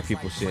normal black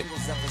people shit.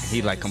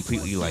 He like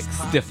completely like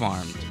stiff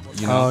armed.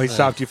 You know? Oh, he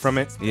stopped you from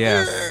it.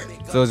 Yeah.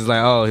 So it's just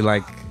like, oh,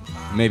 like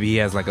maybe he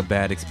has like a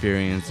bad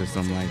experience or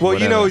something like. Well,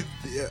 whatever. you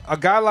know, a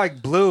guy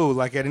like Blue,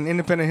 like at an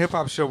independent hip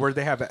hop show where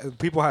they have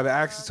people have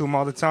access to him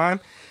all the time.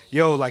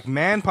 Yo, like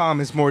Man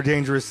Palm is more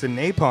dangerous than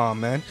Napalm,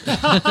 man. You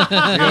know what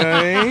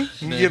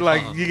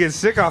I mean? You get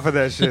sick off of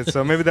that shit.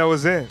 So maybe that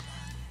was it.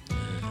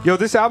 Yo,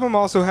 this album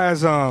also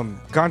has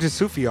Ganja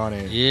Sufi on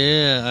it.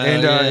 Yeah.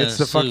 And yeah, it's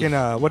the Suf. fucking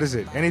what is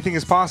it? Anything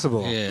is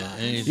possible. Yeah.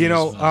 anything You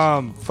know, is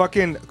possible.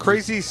 fucking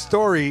crazy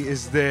story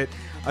is that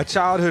a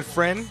childhood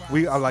friend,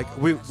 we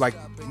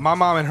my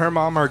mom and her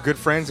mom are good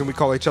friends and we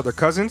call each other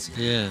cousins.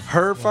 Yeah.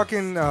 Her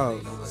fucking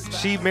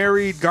she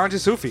married Ganja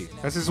Sufi.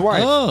 That's his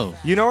wife. Oh.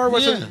 You know her?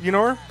 Yeah. You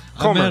know her?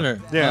 I met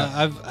her.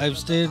 Yeah. I've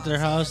stayed at their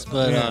house,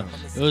 but Yeah.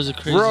 it was a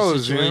crazy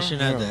Rose, situation.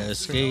 yeah. Had to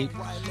escape.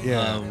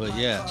 Yeah. But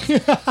yeah.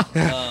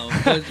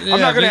 But, yeah, I'm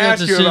not gonna big up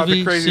ask to you about the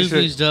Sufi. crazy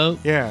Sufi's shit. dope.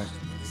 Yeah.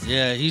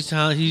 Yeah, he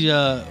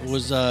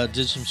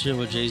did some shit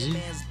with Jay-Z.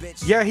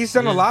 Yeah, he's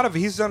done a Yeah. lot of.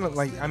 He's done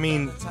like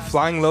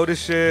Flying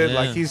Lotus shit. Yeah.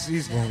 Like he's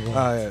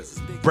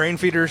Brain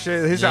Feeder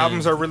shit. His Yeah.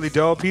 albums are really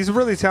dope. He's a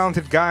really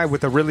talented guy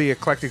with a really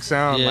eclectic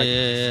sound. Yeah, like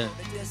yeah.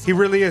 he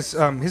really is.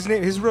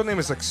 His real name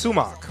is like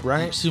Sumak,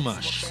 right?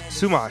 Sumash.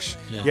 Sumash.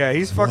 Yeah. Yeah,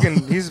 he's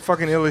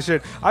fucking ill as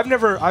shit. I've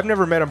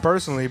never met him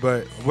personally,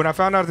 but when I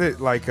found out that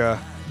like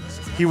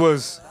he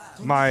was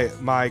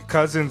my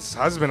cousin's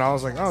husband, I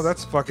was like, oh,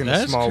 that's fucking a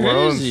That's small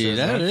world. and crazy. shit,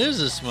 That man. is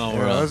a small Yeah,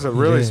 world. that's a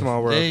really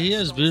small world. He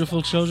has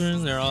beautiful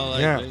children. They're all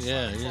like, Yeah. he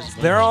has a bunch.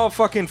 They're all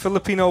fucking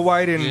Filipino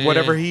white and Yeah.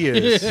 whatever he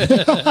is.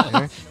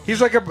 Yeah. He's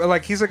like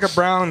a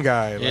brown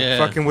guy, like Yeah.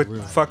 fucking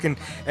with fucking,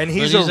 and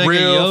he's, he's a like a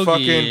real yogi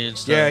fucking and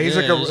stuff. yeah. He's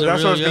Yeah, like a. he's a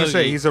That's what I was real gonna say.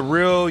 yogi. He's a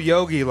real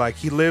yogi. Like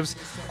he lives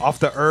off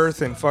the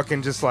earth and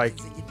fucking just like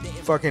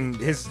fucking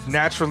his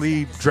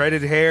naturally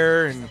dreaded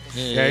hair and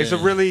yeah, he's a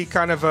Yeah. really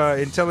kind of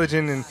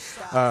intelligent and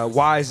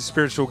wise and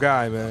spiritual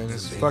guy, man.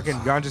 It's fucking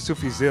Ganja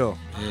Sufi's ill.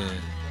 Yeah.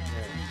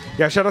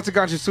 Yeah, shout out to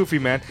Ganja Sufi,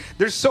 man.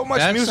 There's so much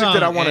That music song,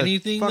 that I want to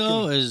Anything fucking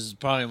though is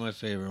probably my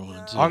favorite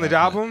one too. on the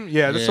album.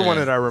 Yeah, that's the Yeah. one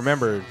that I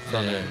remember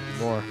from Yeah. it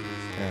more.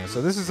 Yeah,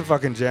 so this is a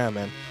fucking jam,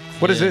 man.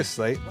 What is Yeah. this,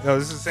 Slate? No,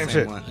 this is the same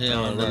shit. one. Yeah,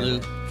 on the right.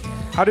 loop.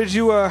 How did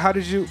you? Well,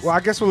 I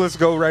guess let's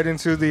go right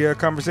into the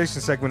conversation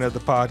segment of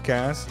the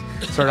podcast.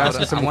 Start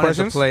asking some I wanted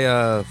questions. to play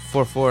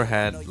 4/4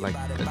 had like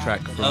a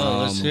track from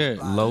let's hear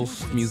it.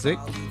 Loaf Music.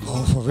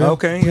 Oh, for real?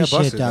 Okay, yeah, bust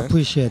appreciate it, that. man.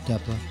 Appreciate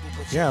that, bro.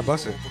 Yeah,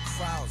 bust it.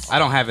 I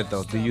don't have it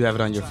though. Do you have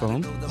it on your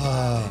phone?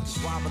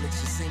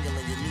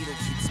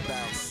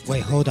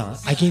 Wait, hold on.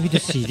 I gave you the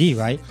CD,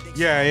 right?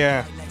 Yeah,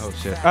 yeah. Oh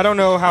shit. I don't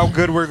know how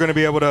good we're gonna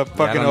be able to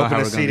fucking don't know open how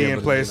a we're gonna be CD able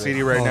and to play do a that.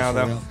 CD right Oh, now, for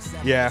though. real?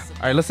 Yeah.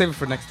 All right, let's save it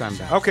for next time.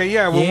 Then. Okay,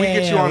 yeah. When we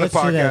get you on the let's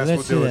do that, podcast,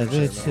 let's we'll do do it. that,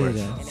 let's do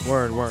that.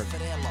 Word.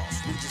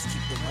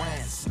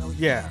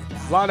 Yeah,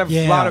 a lot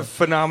Yeah. of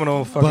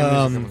phenomenal fucking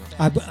But music.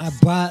 coming up. I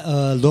brought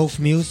Loaf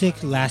Music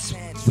last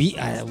week.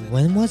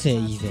 When was it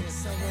even?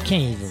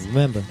 Can't even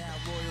remember.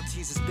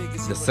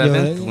 The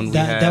 7th Yeah, when we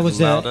that, had that was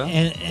the Lauda.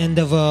 end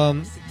of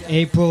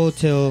April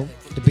till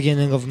the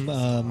beginning of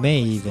May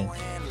even.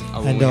 Oh,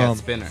 when and, we had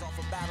Spinner.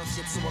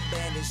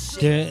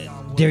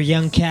 They're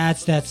young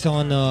cats that's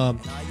on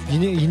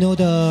you know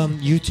the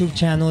YouTube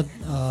channel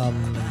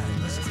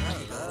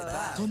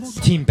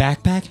Team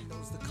Backpack.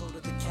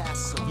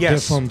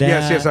 Yes, from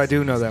that. yes, I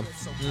do know them.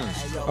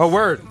 Oh,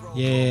 word.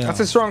 Yeah, That's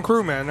a strong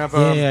crew, man. I've,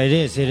 yeah, it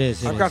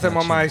is. I've got them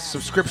on my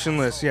subscription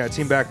list. Yeah,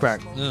 Team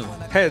Backpack. Yeah.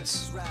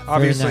 Heads,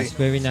 obviously.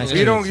 Very nice.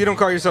 You don't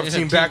call yourself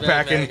Team Team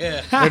Backpack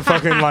Backpack, and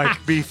fucking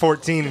like be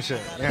 14 and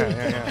shit.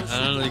 Yeah. I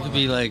don't know. They could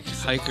be like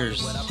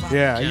hikers.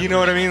 Yeah, you know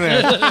what I mean?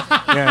 There.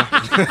 Yeah,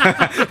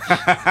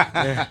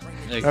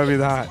 Like that'd be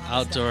the hot.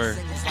 outdoor.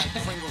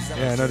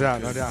 Yeah, no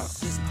doubt.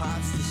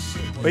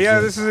 But yeah,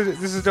 this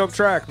is a dope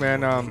track,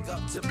 man.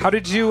 How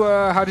did you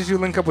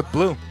link up with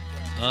Blue?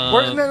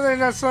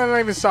 Let's not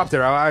even stop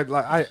there.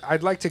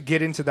 I'd like to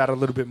get into that a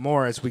little bit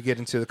more as we get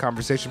into the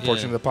conversation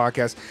portion Yeah. of the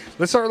podcast.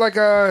 Let's start like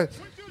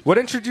what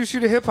introduced you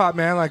to hip hop,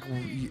 man? Like,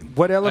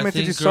 what element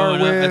did you start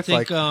growing with? up, I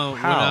think like,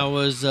 when I how?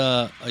 was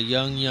a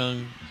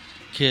young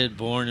kid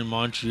born in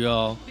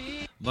Montreal,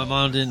 my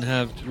mom didn't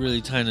have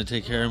really time to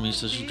take care of me,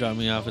 so she dropped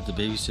me off at the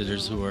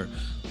babysitters who were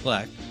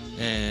black,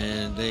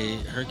 and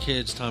her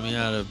kids taught me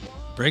how to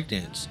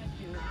breakdance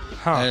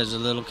Huh. as a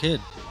little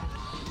kid,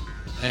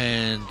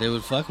 and they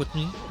would fuck with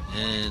me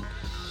and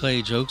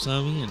play jokes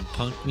on me and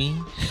punk me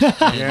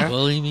and Yeah.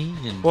 bully me.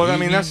 And Well, I beat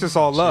mean, me. that's just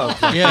all love.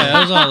 Yeah,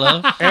 that was all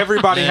love.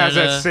 Everybody has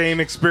And, that same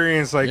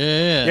experience. Like,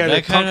 Yeah, they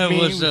that kind punked of me,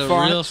 was the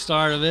fought. real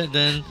start of it.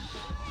 Then,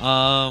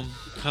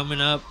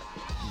 coming up,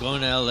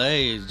 going to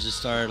LA, it just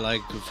started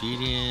like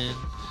graffitiing,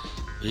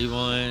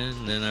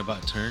 b-boying. Then I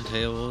bought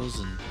turntables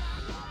and.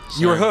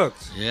 You were started-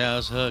 hooked. Yeah, I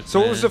was hooked. So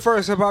what was man. the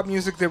first hip hop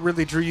music that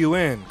really drew you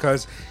in?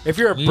 Because if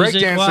you're a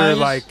Music-wise? breakdancer,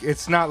 like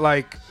it's not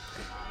like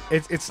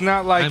it's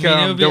not like I mean,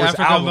 it would be there was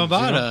African albums,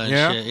 Bambaataa you know? and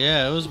Yeah, shit.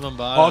 Yeah, it was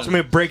Bambaataa.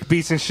 ultimate break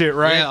beats and shit,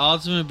 right? Yeah,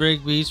 ultimate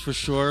break beats for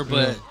sure.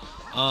 But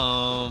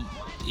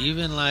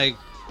even like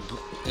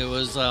it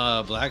was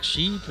Black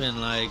Sheep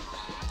and like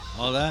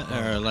all that,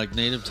 or like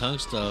Native Tongue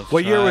stuff.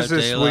 What year was Tribe,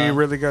 this De where you La.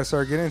 really got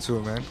started getting into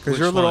it, man? Because Which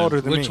you're a little one?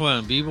 older than me. Which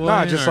one? B-boy?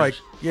 Nah, just like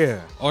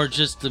or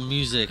just the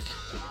music.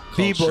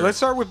 b-boy. culture? Let's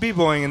start with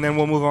b-boying and then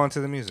we'll move on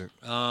to the music.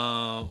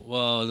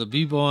 Well, the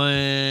b-boy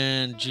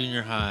in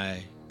junior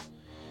high,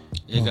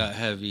 it got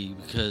heavy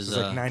because It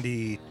was like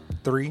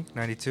 93,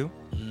 92.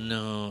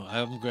 no,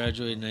 I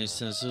graduated in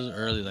 97, so it was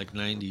early, like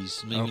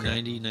 90s, maybe Okay.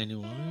 90,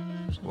 91.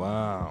 Or something.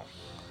 Wow.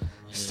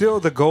 Still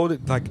the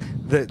golden, like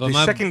the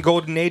my- second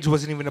golden age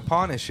wasn't even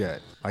upon us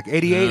yet. Like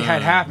 88 had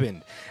No.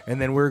 happened,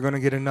 and then we are gonna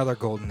get another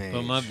golden age.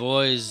 But my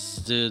boys,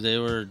 dude, they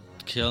were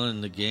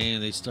killing the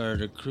game. They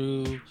started a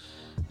crew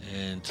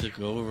and took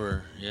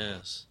over.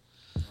 Yes.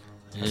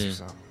 That's Yeah.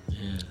 what's up.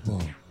 Yeah. Whoa.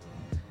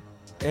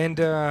 And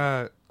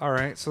All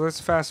right, so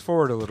let's fast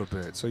forward a little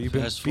bit. So you've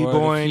been Fast forward a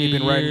b-boying, few you've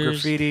been writing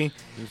years. graffiti.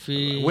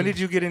 When did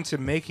you get into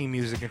making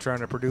music and trying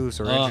to produce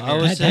or I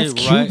engineer? would say That's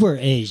right- Cuber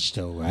age,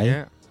 though, right?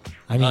 Yeah.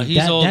 I mean,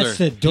 he's older. that's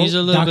the dope He's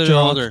a little bit Dr.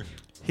 older.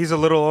 He's a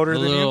little older A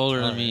than little you? older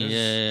than All me. right,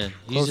 Yeah.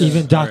 Close.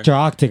 Even Sorry. Dr.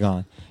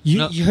 Octagon. You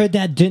No. you heard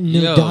that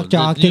new Yo, Dr. the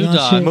new Octagon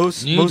Doc. shit?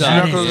 Moose New Moose Dog.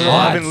 Knuckles. That is I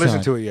haven't hot,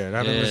 listened son. to it yet. I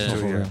haven't Yeah. listened to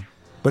For it yet. real.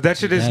 But that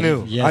shit is That-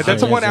 new. yes,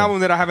 That's the yes, one yes. album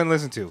that I haven't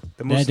listened to.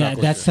 The Moose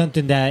Knuckles That's shit.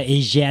 something that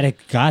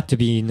Asiatic got to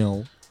be,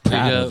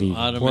 proud of. Even.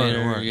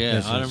 Automator. Word. Yeah, Yes,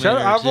 yes. Automator. Shout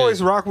out, I've too.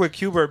 always rocked with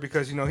Qbert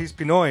because he's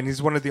Pinoy and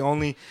he's one of the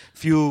only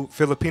few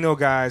Filipino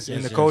guys in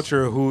Yes, the yes.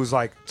 culture who's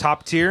like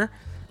top tier.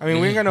 I mean,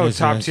 we ain't got no Yes,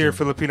 top yes, tier yes.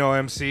 Filipino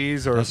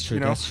MCs or That's true.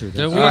 That's true.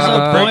 There That's was true.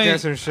 a point-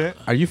 breakdancer and shit.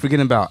 Are you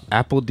forgetting about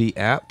Apple D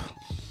App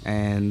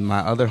and my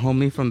other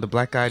homie from the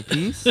Black Eyed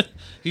Peas?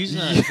 He's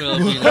not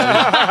Filipino.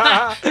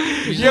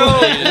 Yo,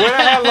 when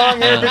I had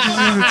long hair,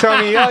 bitches used to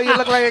tell me, "Yo, you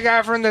look like a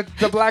guy from the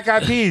Black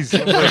Eyed Peas."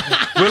 I was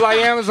like, Will I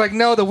Am was like,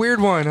 "No, the weird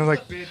one." I was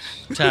like, "Bitch."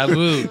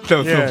 Taboo.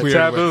 Yeah,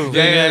 taboo.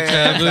 Yeah,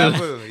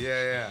 taboo.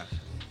 Yeah.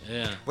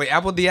 Yeah. Wait,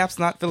 Apple D App's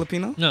not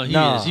Filipino? No, he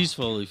No. is. He's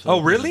fully Filipino.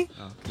 Oh, really?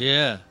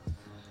 Yeah.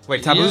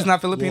 Wait, Taboo's Yeah.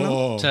 not Filipino?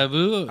 Whoa.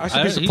 Taboo. I should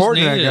be he's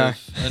supporting that native.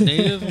 guy. A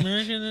Native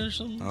American or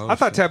something? Oh, I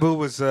thought shit. Taboo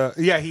was.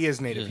 Yeah, he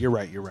is native. Yeah.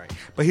 You're right.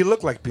 But he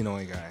looked like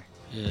Pinoy guy.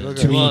 Yeah. Look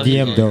To at- Well,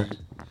 EDM, though.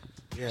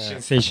 Yeah.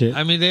 Say shit.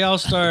 I mean, they all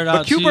started But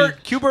out too.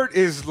 Qbert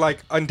is like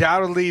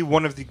undoubtedly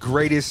one of the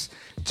greatest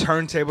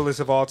turntablists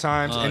of all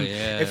times. Oh, and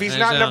yeah. if he's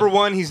Hands not down. number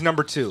one, he's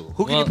number two.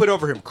 Who can you Well- put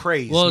over him?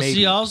 Craze. Well, maybe.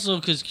 see, also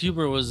because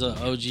Cuber was an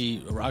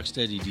OG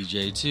Rocksteady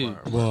DJ too.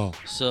 Whoa.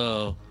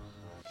 So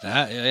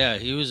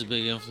that he was a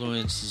big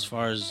influence as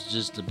far as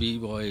just the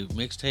b-boy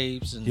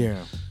mixtapes and Yeah.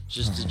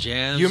 just the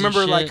jams. You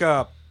remember and like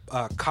shit.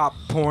 cop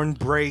porn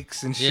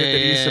breaks and shit Yeah, that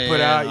he used to put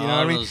yeah, out. You know what I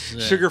all mean? those,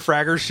 yeah. Sugar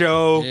Fragger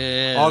Show.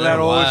 Yeah, all that they're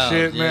old wild,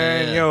 shit,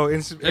 man. yeah. Yo, They're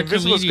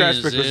Invincible Scratch comedians,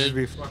 Pickles dude. used to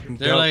be fucking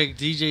They're dope. like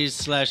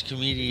DJs /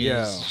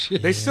 comedians. Yeah,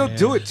 they still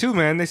do it too,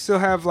 man. They still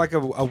have like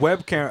a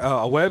webcam,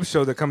 a web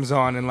show that comes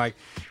on, and like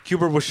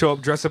Qbert will show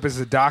up dressed up as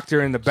a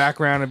doctor in the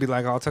background and be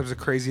like all types of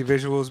crazy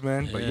visuals,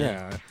 man. But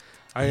Yeah.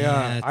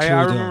 yeah, I true,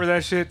 remember though.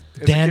 that shit.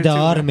 as a Dan kid, the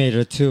too, man.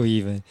 Automator, too,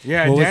 even.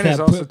 Yeah, what Dan was is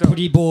that? also dope.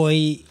 Pretty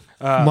Boy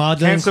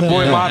Modern Handsome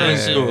Boy Club? Modern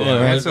Handsome School. Boy. Yeah,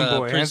 right. Handsome With, Boy.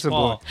 Prince Handsome Boy.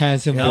 Paul.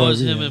 Handsome That Boy.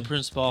 was him yeah. and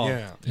Prince Paul.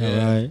 Yeah.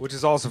 Yeah, right. Which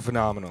is also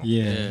phenomenal.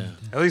 Yeah. Yeah.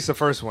 At least the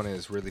first one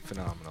is really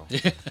phenomenal.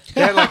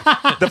 Yeah,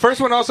 like the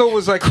first one also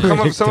was like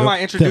some of my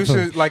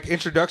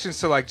introductions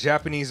to like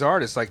Japanese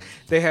artists. Like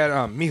they had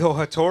Miho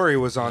Hattori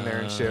was on there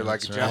and shit, like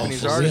that's right.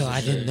 Japanese For artists. real,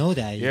 I didn't know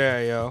that. Yeah,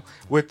 yo,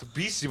 with the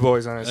Beastie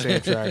Boys on that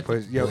same track.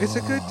 But yo, it's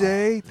a good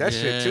day. That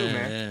shit too,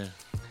 man.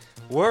 Yeah.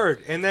 Word.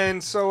 And then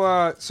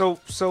so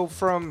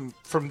from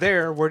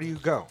there, where do you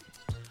go?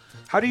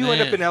 How do you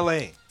end up Man. in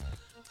L.A.?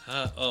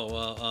 Kind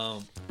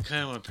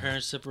of my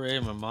parents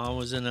separated. My mom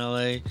was in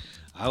LA.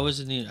 I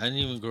didn't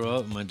even grow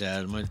up with my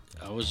dad.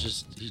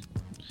 He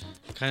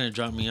kind of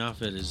dropped me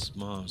off at his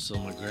mom, so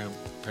my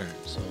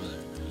grandparents over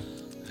there.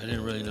 I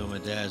didn't really know my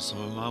dad, so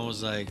my mom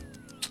was like,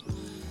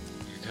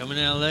 "You're coming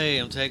to LA.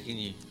 I'm taking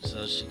you."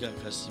 So she got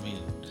custody of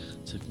me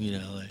and took me to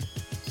LA.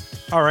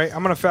 All right,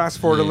 I'm gonna fast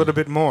forward a Yeah. little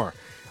bit more.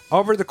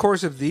 Over the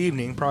course of the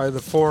evening, probably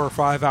the 4 or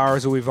 5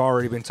 hours that we've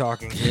already been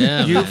talking,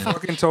 Yeah, you man.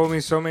 fucking told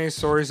me so many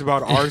stories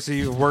about artists that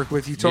you've worked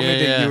with. You told me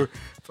that Yeah. you were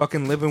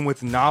fucking living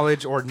with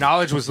knowledge, or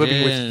knowledge was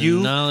living with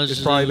you. Knowledge Is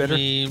probably lived better. with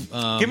Me,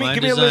 Give me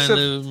Mind a list Design of-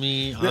 lived with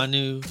me.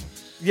 Anu.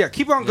 Yeah,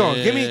 keep on going.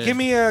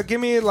 Yeah. Give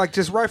me like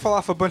just rifle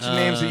off a bunch of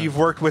names that you've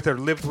worked with or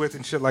lived with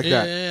and shit like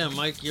that. Yeah,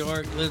 Mike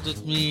York lived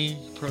with me.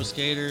 Pro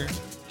Skater,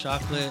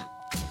 Chocolate.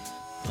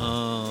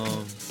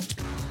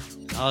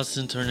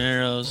 Allison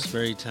Torneros,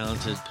 very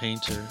talented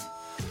painter.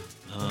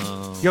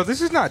 Yo,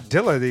 this is not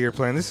Dilla that you're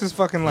playing. This is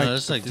fucking like. no,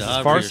 it's like this is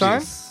Dobry. Far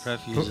Side?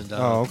 Prefuse and Dobry.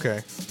 Oh,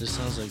 okay, This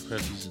sounds like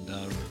Prefuse and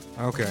Dobry.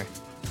 okay.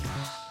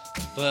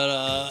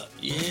 But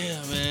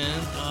yeah,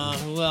 man.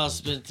 Who else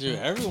been through?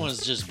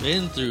 Everyone's just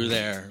been through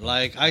there.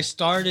 Like I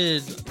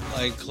started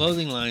like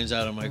clothing lines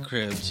out of my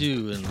crib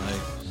too, and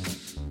like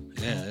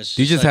yeah. It's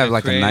Do you just like have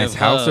like a nice creative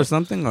house or hub.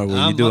 something, or were you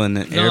I'm- doing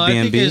an no, I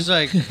think Airbnb? it's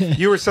like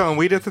You were selling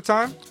weed at the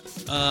time.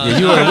 Yeah,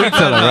 you were a weed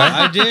seller, right?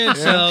 I did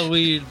sell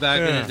weed back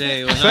in the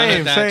day. Well, not Same,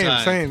 at that same,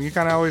 time. same. You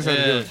kind of always had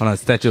to do Yeah. it. Hold on,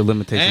 statute of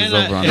limitations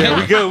And over on I-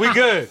 that. Yeah, we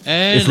good.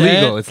 And It's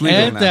legal. At, It's legal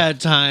At now. that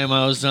time,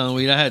 I was selling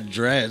weed. I had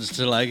dreads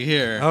to like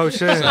here. Oh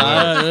shit.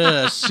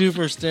 So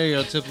super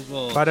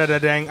stereotypical.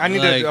 Ba-da-da-dang. I need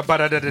Like- a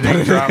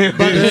ba-da-da-da-dang drop.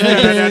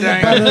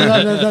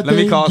 Ba-da-da-da-dang. Let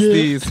me call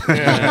Steve's.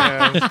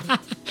 Yeah.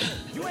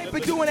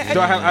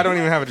 I don't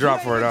even have a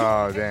drop for it.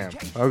 Oh damn.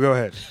 Oh, go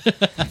ahead.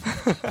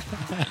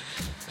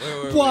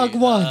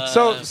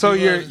 Wagwan. So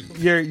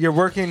you're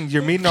working.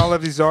 You're meeting all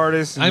of these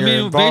artists. And I you're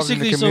mean, involved in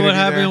the basically, so what community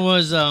happened there.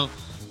 was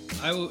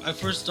I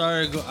first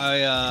started.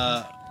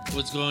 I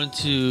was going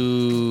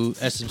to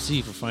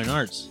SMC for fine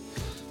arts,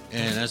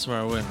 and that's where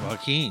I went.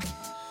 Joaquin,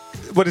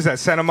 What is that?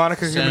 Santa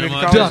Monica Santa Community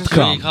Monica College.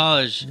 Community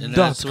College, and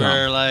that's .com.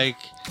 where like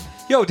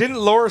Yo, didn't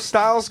Laura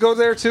Styles go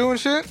there too and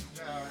shit?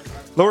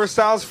 Laura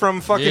Styles from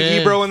fucking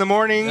Yeah. Ebro in the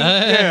Morning.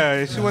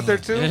 Yeah, she went there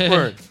too.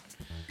 Word.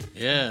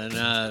 Yeah, and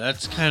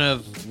that's kind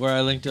of where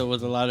I linked up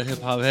with a lot of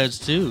hip hop heads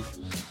too.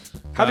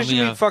 How Got did you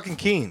me meet a- fucking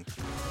Keen?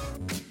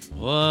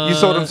 What? You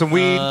sold him some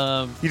weed.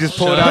 You just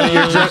pulled out of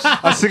your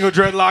a single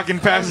dreadlock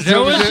and passed it to There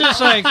him. was and shit?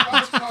 just like,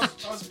 I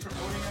was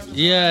promoting it.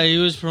 yeah, he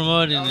was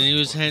promoting and he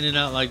was handing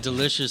out like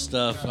delicious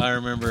stuff. I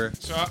remember.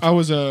 So I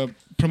was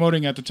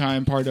promoting at the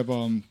time, part of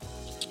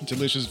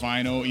Delicious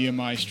Vinyl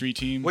EMI Street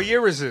Team. What year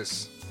was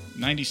this?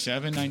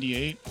 97,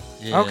 98.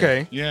 Yeah.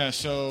 Okay. Yeah,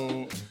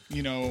 so,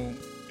 you know,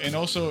 and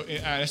also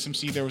at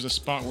SMC there was a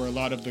spot where a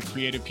lot of the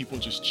creative people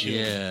just chilled.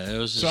 Yeah, it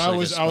was. Just So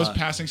like I was spot.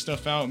 passing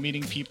stuff out,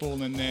 meeting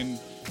people, and then,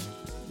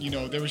 you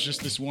know, there was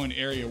just this one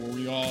area where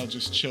we all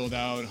just chilled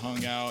out,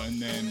 hung out,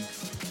 and then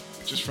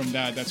just from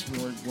that's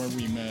where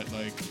we met,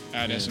 like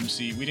at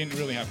SMC. We didn't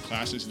really have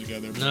classes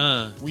together. But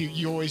Nah.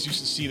 you always used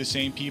to see the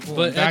same people.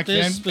 But And back at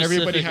this then,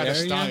 everybody specific had a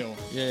area? style.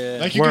 Yeah.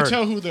 Like you Word. could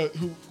tell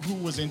who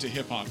was into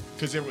hip hop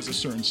because there was a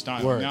certain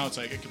style. Word. Now it's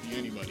like it could be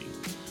anybody.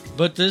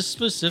 But this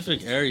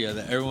specific area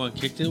that everyone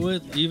kicked it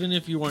with, even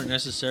if you weren't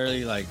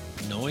necessarily like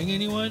knowing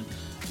anyone,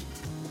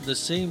 the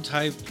same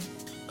type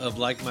of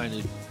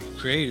like-minded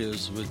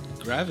creatives would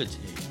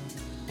gravitate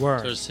to the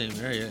Word. same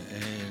area,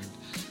 and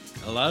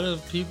a lot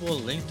of people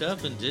linked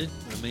up and did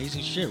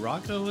amazing shit.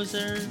 Rocco was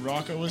there.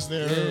 Rocco was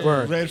there. Yeah.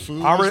 Word. Red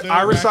Food. Iris was there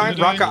back in sign, the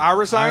day. Rocka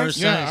Iris sign. Iris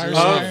Yeah, Science, Iris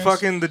yeah. Oh, Science.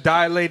 fucking the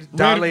dilated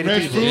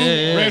Red people. Food.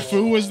 Yeah. Red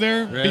Food was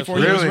there Red before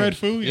Food. he was Really? Red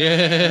Food.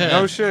 Yeah.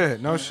 No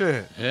shit. No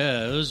shit.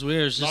 Yeah, it was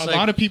weird. It's just A like,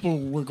 lot of people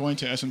were going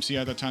to SMC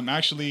at the time.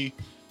 Actually,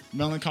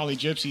 Melancholy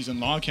Gypsies and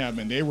Log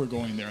Cabin, they were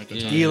going there at the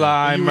Yeah. time.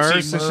 Eli, You would see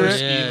Merce and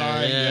shit. Yeah,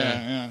 Eli,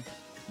 yeah. yeah.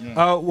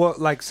 Oh, well,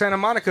 like Santa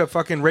Monica,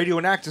 fucking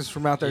Radioactive's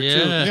from out there Yeah.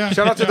 too. Yeah.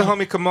 Shout out to the Yeah.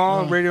 homie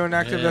Kamal,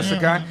 Radioactive. That's the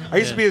guy. I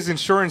used to be his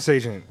insurance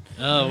agent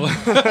oh,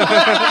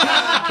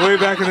 way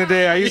back in the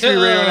day. I used to be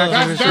Yo,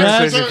 Radioactive's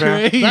that's insurance agent,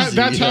 fam. crazy.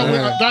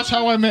 That's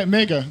how I met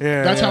Mega.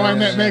 Yeah, That's how I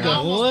met I Mega.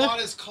 almost What? bought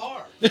his car.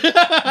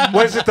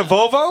 Was it the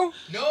Volvo?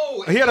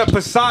 No. He had a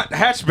Passat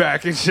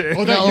hatchback and shit.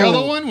 Oh, that No.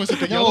 yellow one? Was it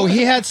the yellow No, one?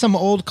 he had some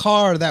old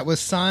car that was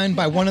signed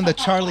by one of the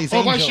Charlie's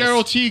Oh, by Angels.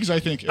 Cheryl Teagues, I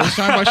think. It was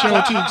signed by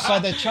Cheryl Teagues. By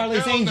the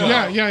Charlie's Angels.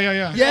 Yeah. Yeah.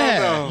 Yeah.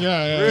 Really,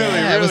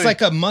 Yeah, it was really?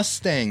 like a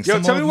Mustang. Yo,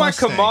 some tell me old why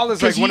Mustang. Kamal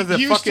is like 'Cause one of the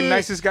he used fucking to-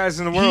 nicest guys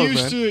in the world,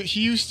 man.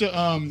 He used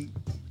to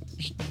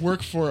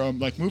work for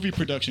like movie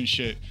production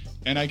shit,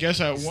 and I guess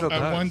at Still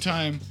does. one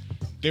time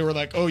they were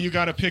like, "Oh, you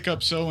got to pick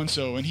up so and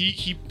so," and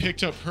he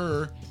picked up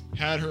her,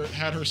 had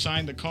her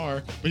sign the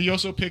car, but he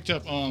also picked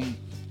up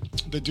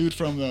the dude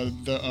from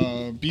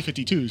the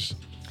B-52s.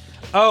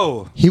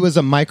 Oh, He was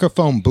a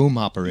microphone boom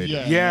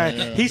operator. yeah,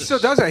 he still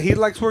does that. He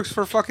like works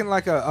for fucking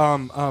like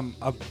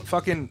a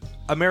fucking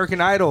American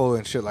Idol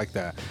and shit like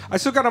that. I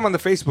still got him on the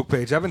Facebook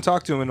page. I haven't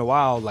talked to him in a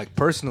while, like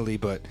personally,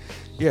 but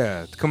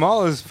yeah,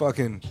 Kamal is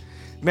fucking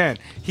man.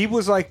 He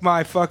was like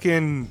my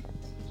fucking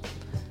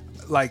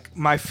like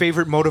my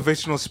favorite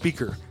motivational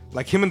speaker.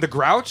 Like him and the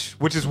Grouch,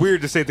 which is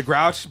weird to say the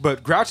Grouch,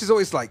 but Grouch is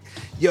always like,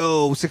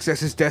 "Yo,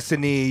 success is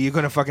destiny. You're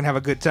gonna fucking have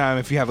a good time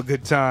if you have a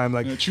good time."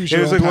 Like Yeah, choose it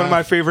your was own like one of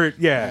my path. favorite.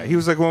 Yeah, he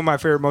was like one of my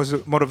favorite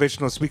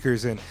motivational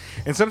speakers. And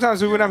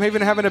sometimes when I'm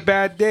even having a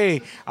bad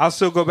day, I'll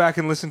still go back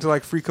and listen to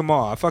like Free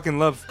Kamal. I fucking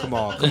love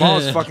Kamal. Kamal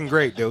is fucking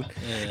great, dude.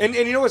 And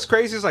you know what's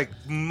crazy is like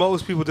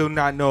most people do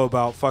not know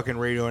about fucking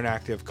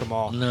Radioactive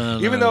Kamal. No,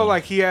 Even no. though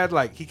like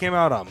he came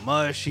out on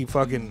Mush.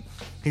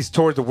 He's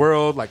toured the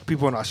world. Like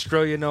people in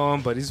Australia know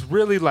him, but he's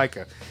really like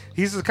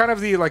he's kind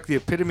of the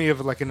epitome of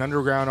like an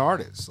underground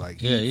artist.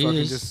 Like Yeah, he fucking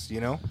is. just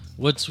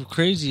What's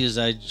crazy is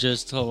I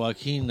just told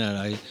Joaquin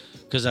that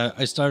because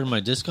I started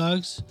my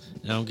Discogs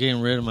and I'm getting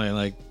rid of my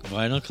like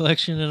vinyl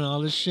collection and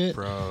all this shit.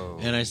 Bro.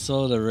 And I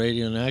sold a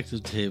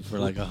Radioactive tape for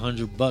like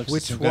 $100.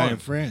 Which to some guy one? in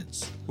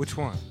France. Which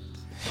one?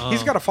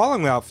 He's got a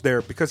following out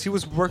there because he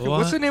was working. What?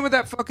 What's the name of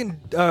that fucking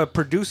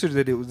producer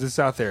that's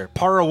out there?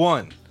 Para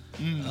One.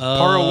 Oh,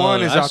 Para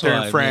One is out that's there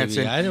why, in France,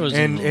 maybe. I was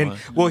and in one.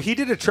 well, he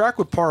did a track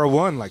with Para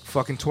One like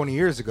fucking 20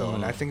 years ago,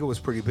 and I think it was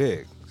pretty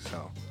big.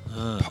 So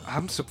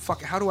I'm so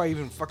fucking. How do I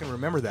even fucking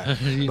remember that?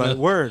 You But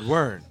know? word.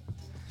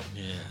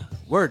 Yeah.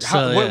 What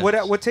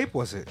yeah. what tape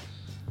was it?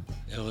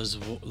 It was,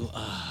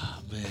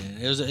 man,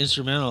 it was an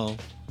instrumental.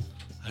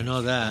 I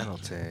know that.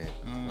 Vinyl tape.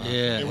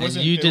 Yeah, It and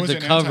wasn't- you it did the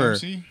wasn't cover.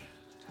 NTMC?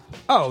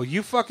 Oh,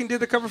 you fucking did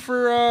the cover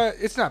for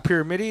it's not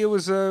Pyramidi. It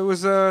was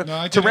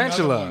I did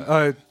Tarantula.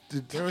 another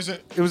There was a.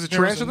 It was a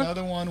there was tarantula?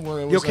 another one where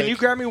it was Yo, can like, you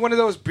grab me one of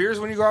those beers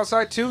when you go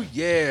outside too?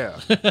 Yeah.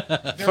 there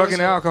was Fucking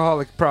a-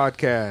 alcoholic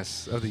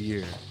podcast of the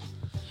year.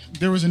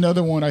 There was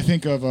another one I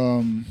think of.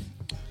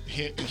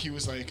 He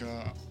was like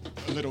a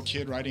little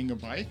kid riding a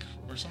bike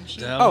or some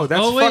shit. Oh,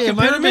 that's wait, fucking it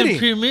might have been Pyramidi.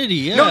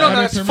 Pyramidi. Yeah. No, Pyramidi?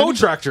 that's Faux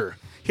Tractor.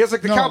 He has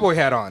like the No. cowboy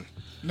hat on.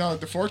 No,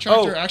 the Ford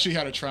tractor Oh. actually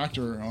had a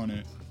tractor on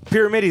it.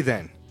 Pyramidi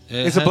then.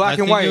 Yeah, It's a black I and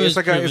think white. it It's was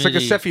like a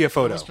Pyramidi. sepia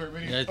photo. That was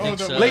Pyramidi. Yeah, I think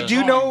so. Like, do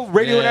you know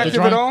Radioactive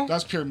The at drawing- all?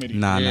 That's Pyramidi.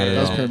 Nah, Yeah. not at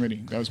That was all.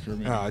 Pyramidi. That was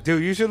Pyramidi.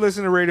 Dude, you should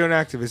listen to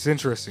Radioactive. It's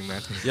interesting,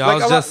 man. Yeah, I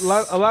like was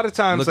just a lot of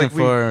times, looking like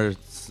we. for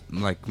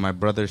like my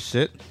brother's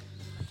shit.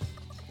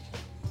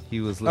 He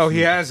was. Oh, he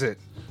listening- has it.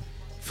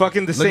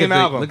 Fucking the Look same at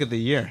album. Look at the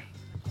year.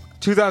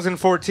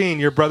 2014,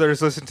 your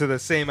brothers listened to the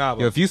same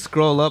album. Yo, if you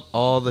scroll up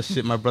all the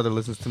shit my brother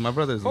listens to, my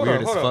brother is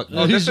weird as fuck.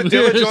 Oh, that's a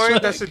Dilla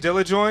joint? That's a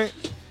Dilla joint?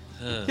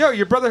 Yo,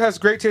 your brother has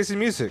great taste in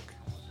music.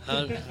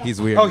 He's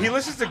weird. Oh, he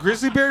listens to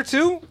Grizzly Bear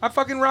too? I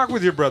fucking rock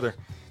with your brother.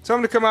 Tell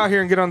him to come out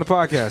here and get on the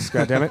podcast,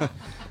 goddammit.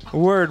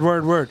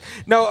 Word.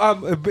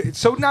 No,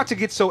 so not to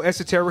get so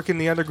esoteric in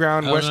the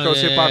underground West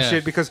Coast hip hop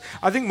shit, because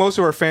I think most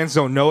of our fans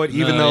don't know it,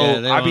 even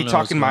though I be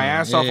talking my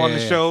ass off on the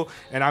show,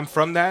 and I'm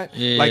from that.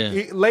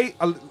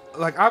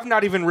 Like I've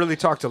not even really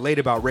talked to Late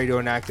about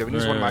Radioactive, and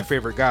he's one of my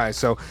favorite guys.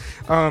 So,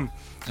 to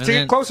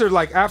get closer,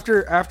 like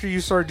after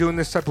you started doing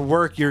this type of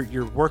work,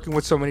 you're working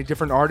with so many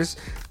different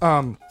artists.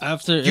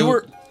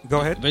 Go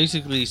ahead.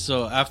 Basically,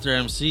 so after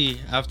MC,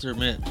 after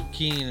met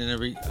Keen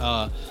and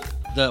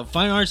the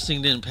fine arts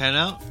thing didn't pan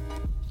out.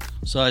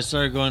 So I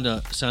started going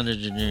to sound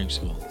engineering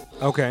school.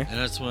 Okay. And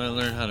that's when I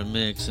learned how to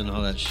mix and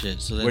all that shit.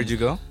 So then, where'd you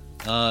go?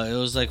 It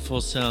was like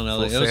Full Sail in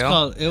LA.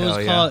 Full It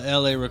was called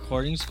LA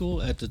Recording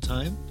School at the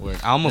time. Word.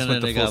 I almost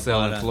went to Full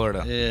Sail in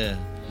Florida.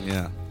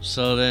 Yeah.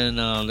 So then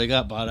they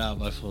got bought out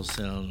by Full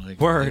Sail. Like,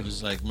 Word. It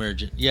was like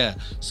merging. Yeah.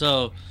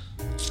 So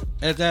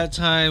at that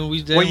time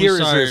what year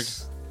started, is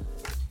this?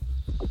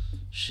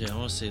 Shit, I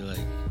want to say like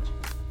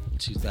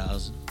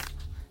 2000.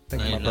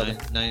 Thank you, my brother.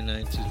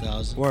 99,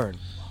 2000. Word.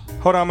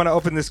 Hold on, I'm gonna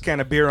open this can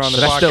of beer on the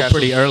podcast. That's still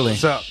pretty early.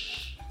 What's up?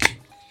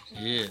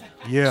 Yeah.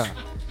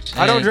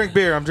 I don't drink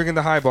beer. I'm drinking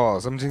the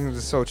highballs. I'm drinking the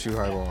Sochu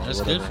highball.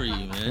 That's good for you,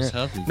 man. It's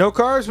healthy. No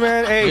carbs,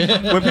 man. Hey,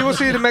 when people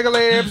see the Mega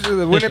Late,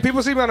 when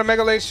people see me on the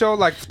Mega Late show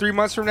like 3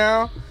 months from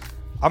now,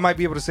 I might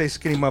be able to say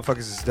skinny motherfuckers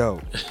is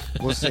dope.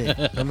 We'll see.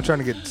 I'm trying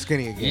to get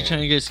skinny again. You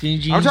trying to get skinny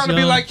jeans? I'm trying to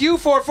be like you,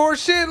 4-4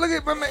 shit. Look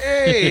at my man.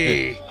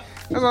 Hey.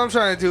 That's what I'm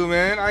trying to do,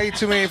 man. I eat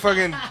too many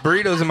fucking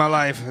burritos in my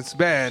life. It's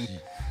bad.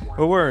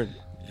 But word.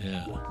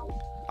 Yeah.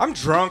 I'm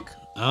drunk.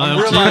 I'm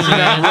realizing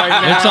that right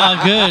now. It's all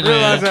good, man.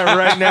 Realize that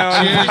right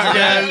now. Cheers,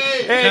 guys.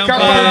 Hey,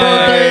 come on.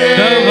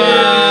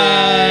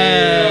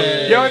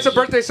 Yo, it's a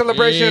birthday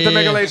celebration at the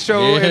Mega Late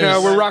Show,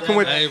 and we're rocking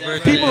with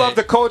people of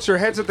the culture,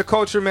 heads of the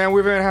culture, man.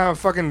 We've been having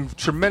fucking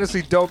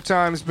tremendously dope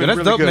times. It's been that's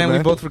really dope, good, man. We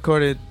both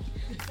recorded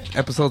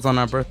episodes on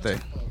our birthday.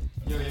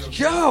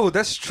 Yo,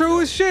 that's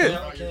true as shit.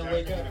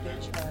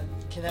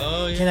 Can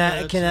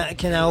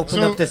I open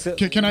up this?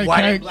 Can I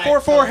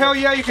 4-4, hell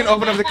yeah, you can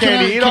open up the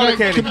candy. Eat all the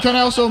candy. Can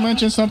I also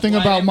mention something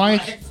about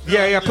Mike?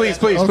 Yeah,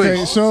 please.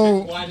 Okay,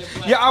 so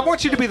yeah, I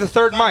want you to be the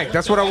third mic.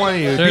 That's what I want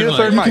you to be. The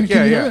third mic.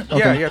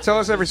 Yeah. Tell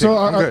us everything. So,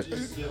 I'm good.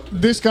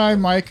 This guy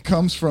Mike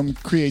comes from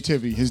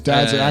creativity. His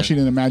dad's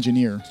actually an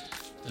Imagineer.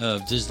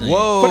 Disney.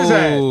 Whoa! What is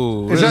that?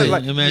 Is that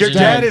like your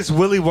dad is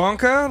Willy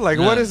Wonka? Like,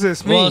 what does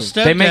this mean? Well,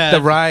 they make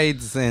the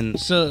rides and.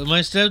 So my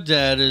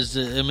stepdad is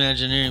the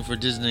Imagineering for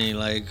Disney.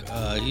 Like,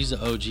 he's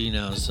an OG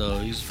now, so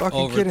he's fucking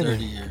over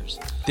 30 years.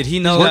 Did he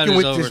know working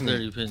with over Disney?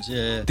 30 pins?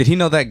 Yeah. Did he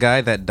know that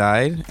guy that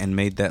died and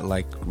made that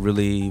like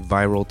really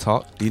viral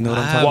talk? Do you know what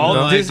I'm talking Walt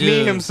about?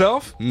 Disney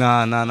himself?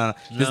 No.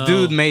 This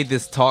dude made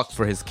this talk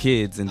for his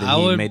kids, and then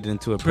he made it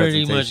into a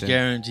pretty presentation. much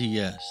guarantee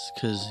yes,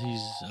 because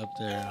he's up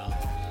there.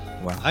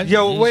 Wow.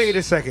 Yo, wait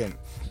a second.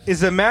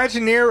 Is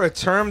Imagineer a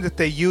term that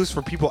they use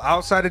for people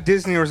outside of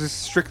Disney, or is this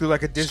strictly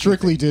like a Disney?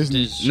 Strictly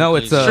Disney. No,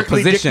 it's a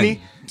Strictly position.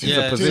 Disney?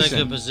 Yeah, it's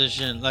like a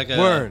position, like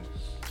Word.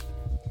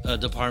 A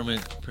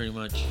department, pretty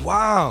much.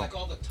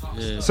 Wow.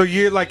 Yeah. So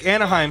you're like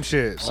Anaheim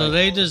shit. So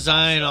they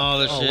design all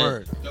the shit.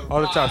 Word. All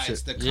the top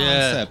shit. The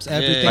concepts,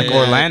 everything. Like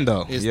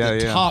Orlando. Is Yeah,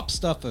 the yeah. top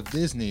stuff of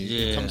Disney.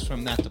 Yeah. It comes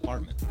from that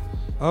department.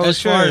 Oh,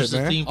 as far shit, as the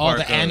man. theme All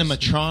park the goes.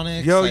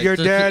 animatronics. Yo, like, your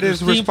dad the is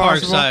theme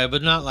park responsible. side,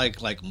 but not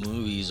like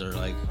movies or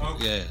like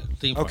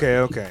theme park.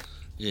 Okay.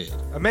 Yeah.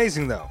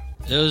 Amazing though.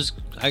 It was,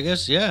 I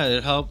guess,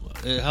 it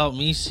helped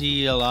me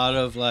see a lot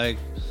of like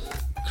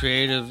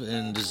creative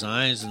and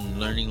designs and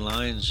learning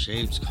lines,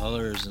 shapes,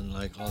 colors, and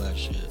like all that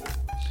shit.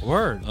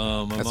 Word.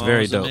 My That's mom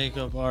very was dope. a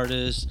makeup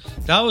artist.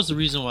 That was the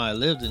reason why I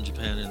lived in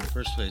Japan in the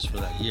first place for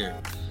that year.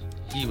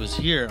 He was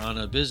here on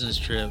a business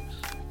trip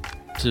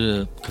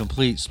to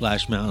complete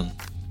Splash Mountain,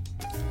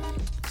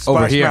 Over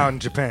Splash here. Mountain,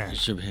 Japan.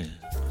 Japan.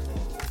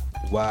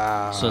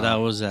 Wow. So that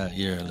was that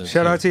year. I lived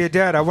Shout here. out to your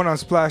dad. I went on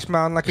Splash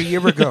Mountain like a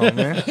year ago,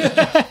 man.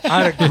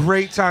 I had a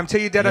great time.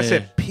 Tell your dad I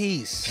said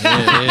peace.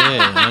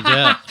 Yeah, no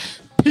doubt.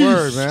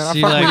 Word, man. I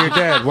See, fuck like- with your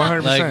dad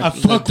 100%. Like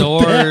the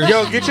doors.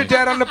 Yo, get your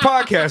dad on the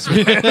podcast,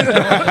 man.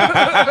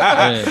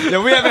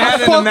 Yeah, we haven't had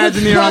an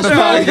Imagineer on the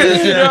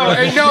podcast. Yo,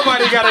 ain't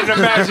nobody got an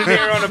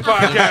Imagineer on the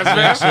podcast, man.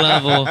 Next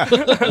level.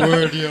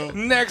 Word, yo.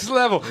 Next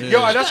level.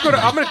 Yo, I'm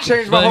gonna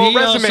change my But whole he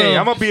resume. also-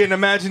 I'm gonna be an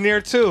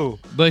Imagineer too.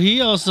 But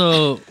he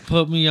also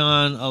put me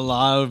on a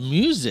lot of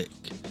music.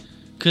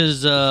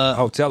 Because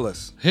Tell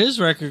us.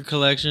 his record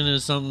collection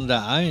is something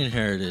that I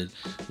inherited,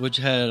 which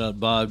had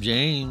Bob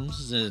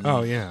James and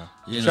Oh yeah.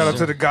 Shout out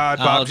to the God,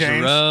 Al Bob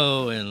James.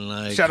 Jarreau and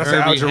like Shout out to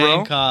Al Herbie Jarreau.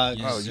 Hancock.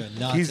 He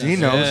knows.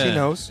 He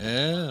knows.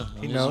 Yeah,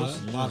 He knows.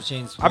 Bob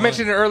James. I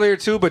mentioned it earlier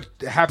too, but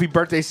happy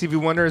birthday, Stevie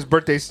Wonder. His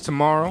birthday's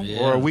tomorrow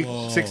or a week,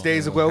 6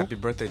 days ago. Happy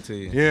birthday to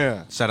you.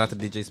 Yeah. Shout out to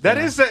DJ Spinner. That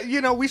is,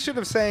 we should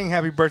have sang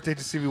 "Happy Birthday"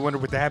 to Stevie Wonder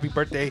with the "Happy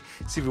Birthday"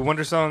 Stevie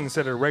Wonder song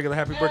instead of a regular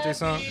 "Happy Birthday"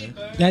 song.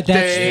 That's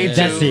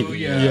it.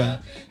 Yeah.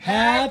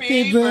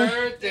 Happy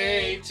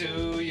birthday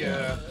to you.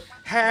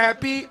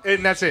 Happy,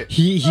 and that's it.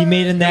 He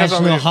made a That's all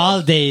we national have.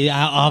 holiday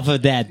off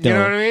of that, though. You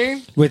know what I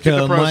mean? With Get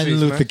the Martin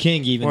proceeds, Luther man.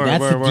 King, even. Word, That's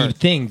word, a deep word.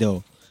 thing,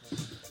 though.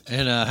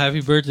 And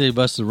happy birthday,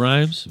 Busta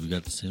Rhymes. We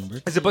got the same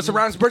birthday. Is it Busta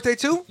Rhymes' birthday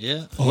too?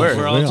 Yeah. Oh, We're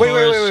for all real?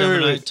 Taurus, Wait.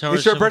 Gemini, It's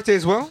Taurus, your Gemini. birthday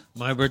as well?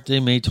 My birthday,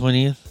 May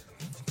 20th.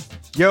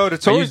 Yo, the Are you,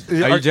 Taurus.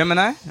 are you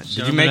Gemini?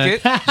 Did you make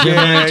it? Gemini,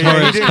 Yeah, he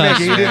Taurus, didn't make it.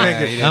 He cusp. didn't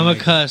make it. I'm a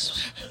cusp.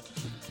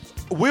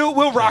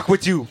 We'll rock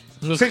with you.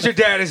 Since your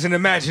dad is an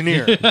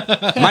Imagineer.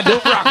 My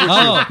dad, rock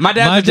with you. my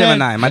dad's a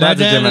Gemini. My dad's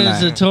a Gemini.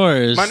 is a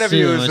Taurus. My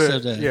nephew too, is my a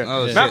stepdad. yeah.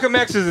 Oh, shit. Malcolm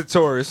X is a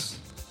Taurus.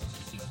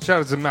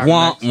 Shout out to Malcolm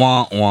Wah, X.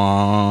 wah,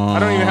 wah. I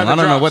don't even have the I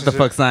don't know drops what the and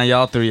fuck sign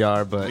y'all three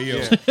are, but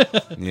Yeah.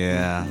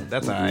 yeah,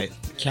 that's all right.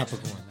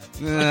 Capricorn.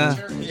 Yeah,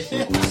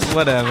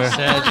 whatever.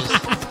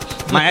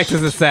 Sagittarius. My ex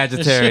is a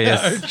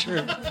Sagittarius. Yeah,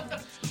 true.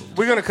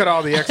 We're gonna cut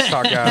all the X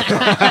talk out.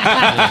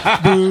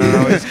 No,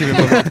 let's keep it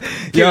moving.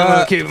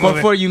 Keep it moving.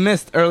 Before you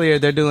missed earlier,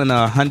 they're doing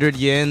a 100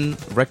 yen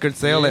record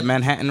sale at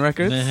Manhattan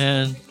Records.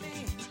 Manhattan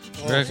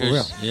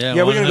Records. Yeah,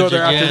 Yeah, we're gonna go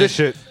there 100 after yen. this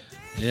shit.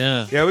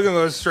 Yeah. Yeah, we're gonna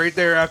go straight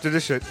there after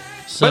this shit.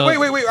 So, But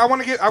wait. I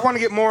want to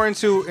get more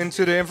into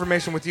the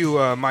information with you,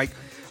 Mike.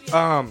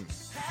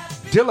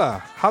 Dilla,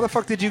 how the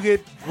fuck did you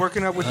get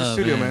working up with the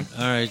studio, man?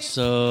 All right,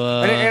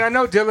 so And I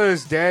know Dilla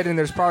is dead, and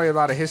there's probably a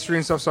lot of history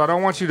and stuff. So I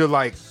don't want you to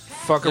like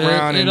fuck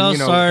around it and all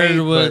started hate,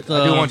 with,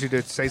 but I do want you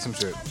to say some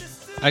shit.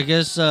 I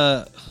guess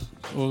well,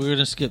 we're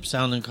gonna skip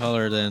Sound and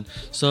Color then.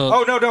 So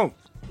Oh no, don't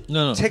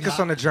no. take us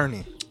on a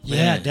journey. Yeah,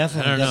 Man, I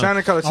definitely. don't know. Sound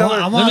and color. Tell I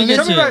her. wanna Let me get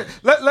tell me to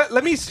about- it.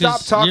 let me stop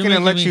 'Cause talking you're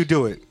and let making you me-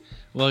 do it.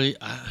 Well,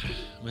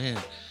 man,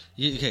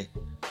 okay.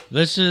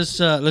 Let's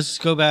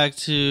just go back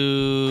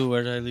to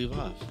where did I leave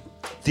off?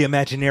 The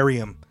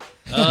Imaginarium.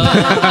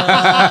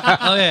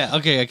 Oh yeah,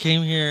 okay. I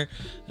came here.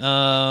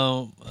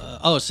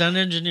 Sound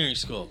engineering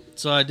school.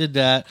 So I did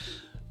that.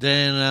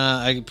 Then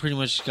I pretty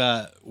much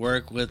got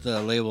work with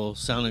the label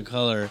Sound and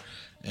Color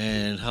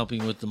and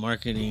helping with the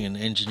marketing and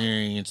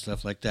engineering and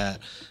stuff like that.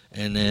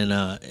 And then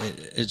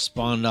it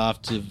spawned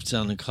off to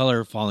Sound and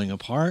Color falling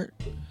apart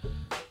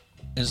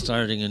and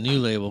starting a new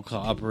label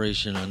called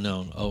Operation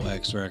Unknown,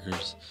 OX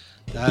Records.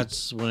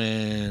 That's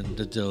when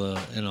the Dilla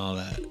and all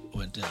that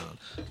went down.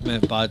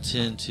 Met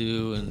Botin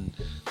too, and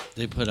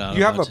they put out.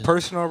 You have a Botin.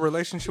 personal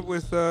relationship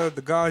with the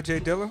god Jay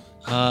Dilla?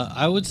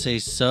 I would say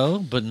so,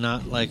 but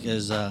not like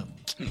as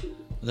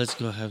let's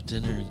go have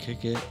dinner and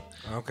kick it.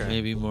 Okay.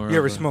 Maybe more. You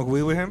ever of a- smoke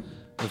weed with him?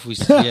 If we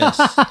yes.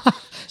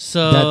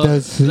 So That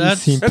does seem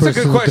That's a good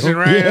personal, question, though.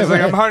 right? Yeah, It's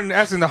like I'm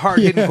asking the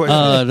hard-hitting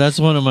question. that's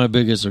one of my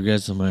biggest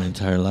regrets of my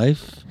entire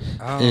life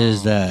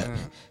is that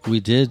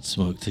we did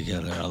smoke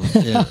together.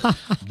 Yeah.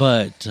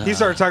 But He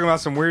started talking about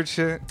some weird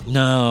shit.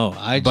 no,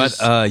 I But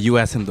just you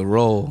asked him to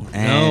roll,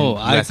 and no, you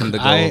I asked him to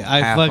go I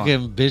half on-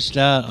 fucking bitched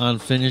out on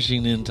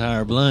finishing the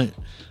entire blunt.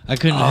 I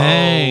couldn't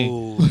hang.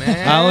 Oh,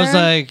 man. I was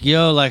like,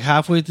 yo, like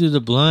halfway through the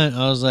blunt,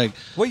 I was like,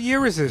 What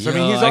year is this? I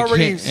mean, yo, he's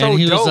already can't- so and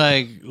he dope. was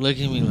like,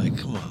 looking at me like,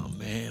 come on,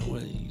 man,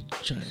 what are you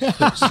trying to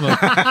quit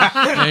smoking?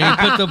 And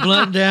he put the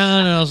blunt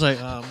down, and I was like,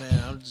 oh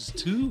man, I'm just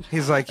too.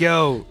 He's like,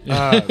 yo,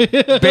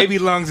 Baby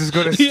Lungs is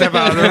going to step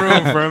out of the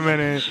room for a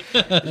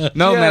minute.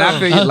 No, man, I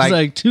feel I was like,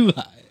 like too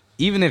high.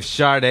 even if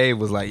Sade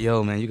was like,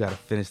 yo, man, you got to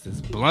finish this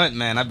blunt,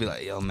 man, I'd be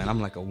like, yo, man,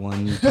 I'm like a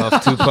 1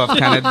 puff, 2 puff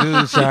kind of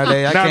dude, Sade.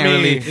 I Not can't me.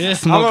 really Yeah.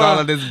 smoke I'm a- all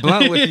of this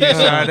blunt with you,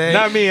 Sade.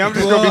 Not me. I'm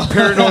just going to be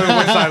paranoid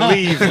once I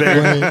leave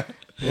there.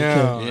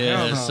 Yeah.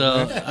 Yeah,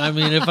 so I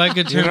mean, if I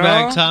could turn You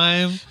back know?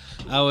 time,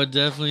 I would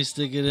definitely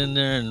stick it in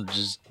there and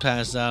just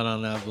pass out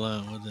on that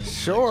blunt with it.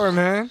 Sure,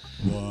 man.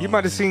 You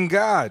might have seen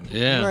God.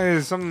 Yeah. You might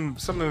have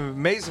something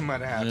amazing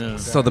might have happened. Yeah.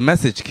 with So that. the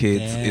message,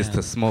 kids, Yeah. is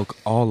to smoke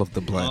all of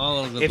the blunt.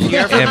 All of the If blunt. you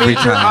ever Every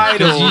meet your time.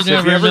 'Cause idols, you if you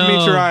never ever meet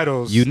know. your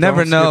idols, You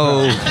never don't skip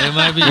know out. It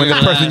might be when the your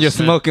person you're last,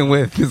 man. smoking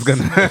with is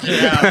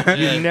gonna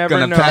You never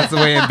gonna know. pass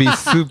away and be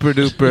super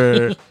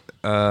duper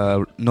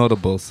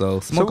notable. So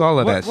smoke all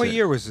of that what shit.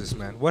 year was this,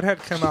 man? What had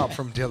come out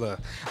from Dilla?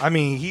 I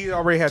mean, he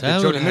already had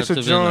That the would Joni have Mitchell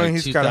to been joint.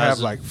 like He's got to have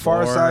like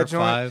Far 2004 Side or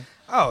joint.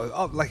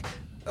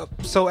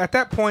 5. So at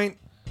that point,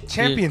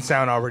 Champion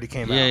Sound already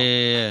came Yeah, out.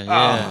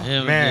 yeah, Oh,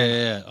 him, man.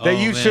 yeah. That Oh,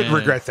 you should man.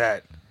 regret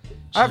that.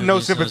 I have no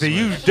Champion sympathy. Sound's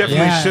You my- definitely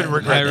Yeah, should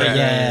regret I that.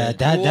 Yeah,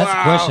 that's the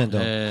Wow. question,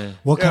 though. Yeah.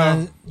 What Yeah.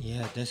 kind?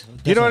 Yeah, that's.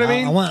 You know what I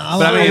mean? I want.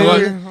 But I mean, I what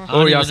don't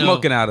were y'all even know.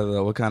 smoking out of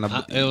though? What kind of?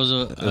 It was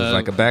a. It was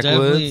like a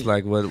definitely- backwoods.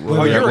 Like what?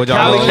 Oh, you're a what y'all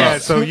Cali roll cat,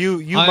 up? so you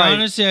I might.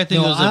 honestly, I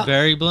think No, it was I- a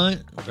very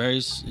blunt,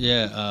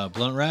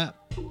 blunt wrap.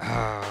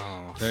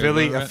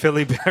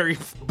 Philly Berry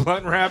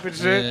blunt rap and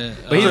shit. Yeah.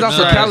 But he's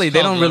also Cali.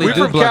 They don't really We're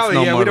do from blunts Cali.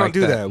 no Yeah, more we don't like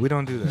do that. that. We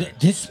don't do that.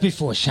 This is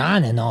before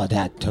Sean and all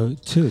that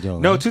too, though.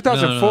 No, right?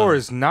 2004 No.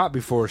 is not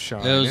before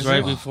Sean. It was is right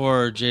it?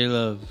 before J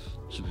Love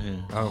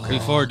Japan. Okay.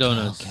 Before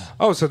Donuts. Okay.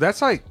 Oh, so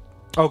that's like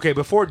okay.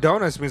 Before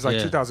Donuts means like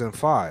Yeah.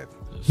 2005.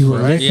 You were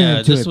listening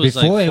Yeah, to this it was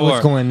before like it was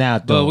 4. going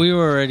out, though. But we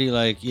were already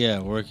like,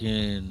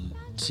 working,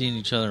 seeing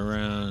each other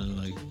around,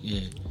 like,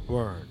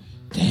 Word.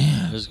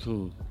 it was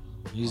cool.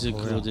 He's a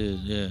cool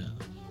dude, yeah.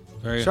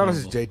 Very Shout out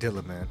to humble. Jay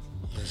Dilla, man.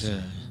 Yeah.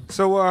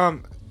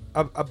 So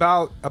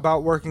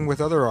about working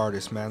with other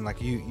artists, man.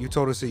 Like you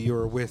told us that you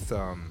were with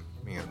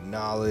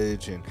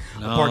Knowledge and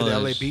a part of the LA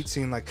Knowledge. beat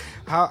scene. Like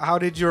how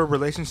did your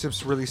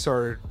relationships really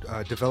start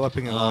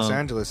developing in Los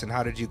Angeles, and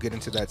how did you get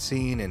into that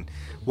scene, and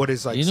what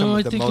is like some I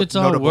of the think most it's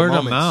all notable word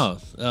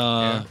moments? of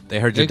mouth. They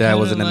heard your They dad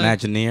was an kinda like-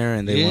 Imagineer,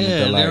 and they wanted to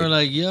and like they were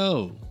like,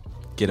 yo,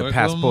 get a work with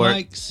passport.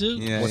 Mike Soup.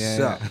 Yeah, What's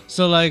yeah, up? yeah.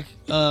 So like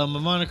my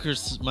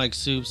moniker's Mike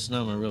Soups,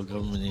 not my real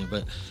government name,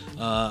 but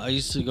I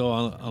used to go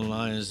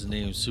online as the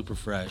name Super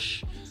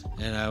Fresh,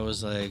 and I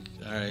was like,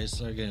 all right, it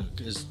started getting,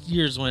 as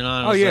years went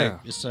on,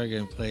 it started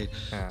getting played.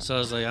 Yeah. So I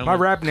was like, My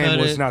rap name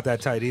was not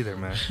that tight either,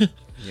 man.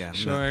 Yeah,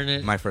 Shorten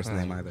it. my first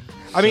name either.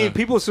 I mean,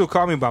 people still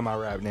call me by my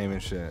rap name and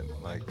shit.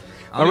 Like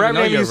I my don't rap even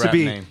know name your used to rap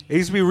be name. it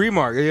used to be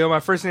Remark. You know, my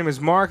first name is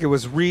Mark. It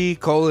was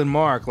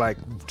Mark, like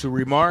to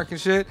remark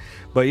and shit.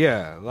 But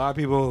yeah, a lot of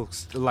people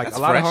like That's a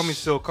lot of fresh. homies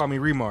still call me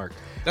Remark.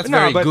 That's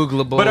But very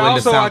Googleable But in the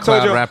also, I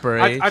told SoundCloud you, rapper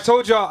age. I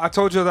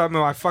told you that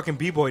my fucking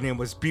b-boy name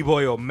was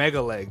B-boy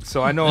Omega Leg.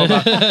 So I know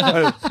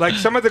about like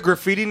some of the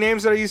graffiti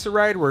names that I used to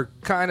write were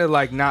kind of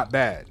like not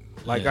bad.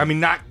 Like I mean,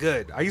 not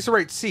good. I used to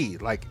write C,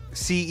 like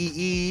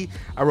CEE.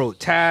 I wrote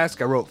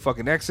Task. I wrote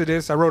fucking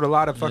Exodus. I wrote a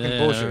lot of fucking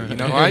bullshit. You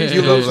know, I used to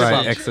You go lose by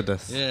yourself.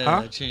 Exodus. Yeah,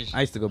 Huh? I changed.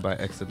 I used to go by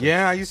Exodus.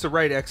 Yeah, I used to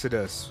write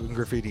Exodus in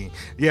graffiti.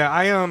 Yeah,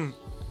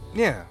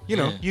 yeah, you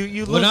know, Yeah.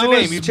 you When lose I the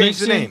name, was you change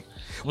the mixing- name.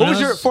 when What was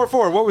I your was-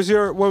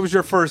 4-4? What was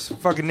your first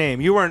fucking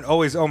name? You weren't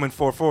always Omen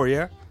 4-4,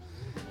 yeah?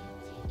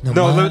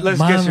 No, mine, let's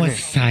mine guess your was name.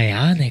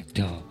 Psionic,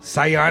 though.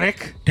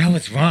 Psionic? That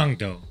was wrong,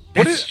 though.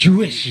 What That's is-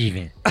 Jewish,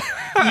 even.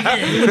 No,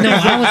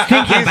 I was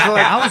thinking about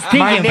that. I was thinking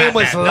My name about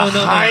was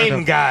that.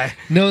 L'Chaim guy.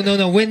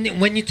 No.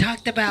 When you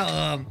talked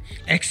about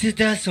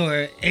Exodus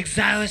or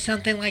Exile or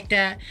something like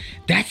that,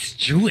 that's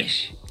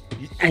Jewish.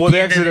 Well, At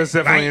the end of Exodus it,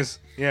 definitely right? is.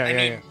 Yeah, I yeah,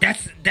 mean,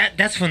 yeah.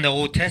 that's from the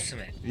Old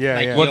Testament. Yeah,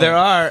 yeah. Well, yo, there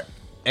are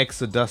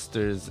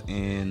Exodusters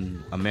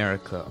in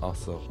America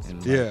also in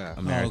like, Yeah.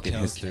 American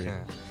Okay, history. okay.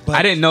 But-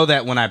 I didn't know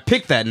that when I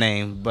picked that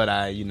name, but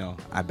I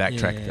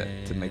backtracked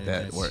that to make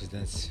that that's work.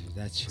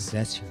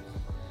 That's true.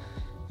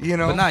 You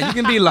know? But nah, you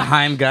can be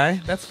L'Chaim guy.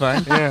 That's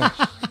fine. Yeah.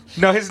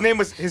 No, his name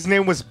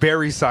was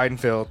Barry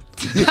Seinfeld.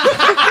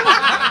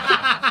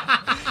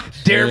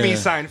 Dare me,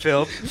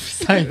 Seinfeld.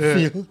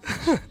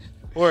 Seinfeld.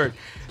 Word.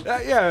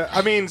 Yeah,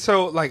 I mean,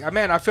 so like,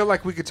 man, I feel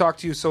like we could talk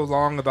to you so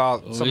long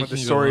about some we of the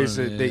can go stories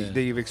on,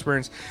 that you've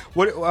experienced.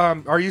 What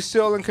are you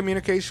still in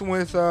communication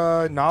with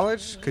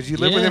Knowledge? Because you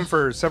lived with Yeah. him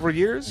for several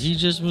years. He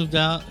just moved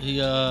out. He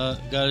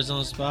got his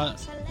own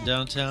spot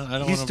downtown. I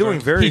don't. He's wanna doing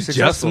burn- very He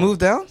successful. just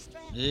moved out?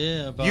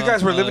 Yeah. About, You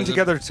guys were living the-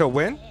 together till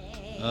when?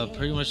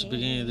 Pretty much the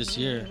beginning of this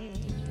year.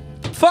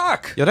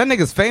 Fuck! Yo, that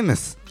nigga's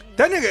famous.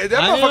 That nigga, that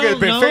I motherfucker has don't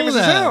been know famous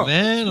as that, hell.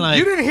 man. Like,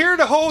 You didn't hear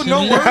the whole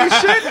no worry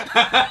shit?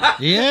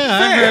 yeah,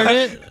 I heard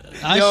it.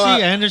 I Yo,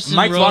 see Anderson.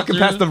 Mike's roll walking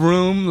through. past the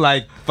room,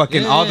 like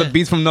fucking Yeah, all the yeah.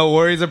 beats from No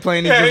Worries are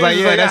playing. He's just like,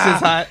 he's yeah, that's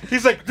just hot.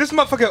 He's like, this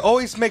motherfucker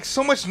always makes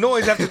so much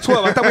noise after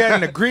 12. I thought we had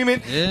an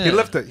agreement. Yeah.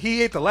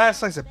 He ate the last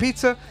slice of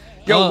pizza.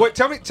 Yo, Oh, what?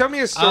 Tell me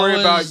a story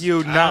about you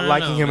I not don't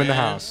liking know, him in the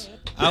man. house.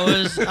 I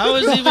was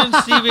even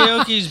Steve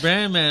Aoki's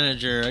brand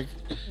manager.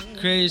 I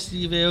created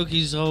Steve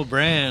Aoki's whole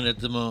brand at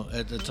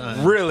the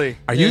time. Really?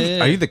 Are you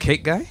Yeah. are you the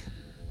cake guy?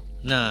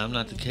 Nah, I'm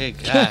not the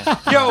cake guy.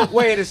 Yo,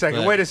 wait a second.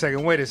 But- Wait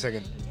a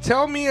second.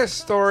 Tell me a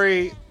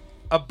story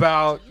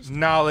about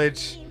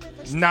Knowledge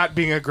not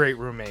being a great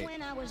roommate.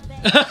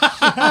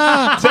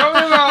 Tell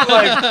me about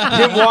like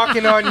him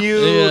walking on you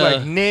Yeah.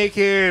 like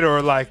naked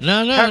or like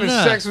No, having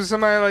no. sex with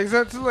somebody like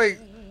that's like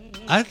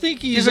I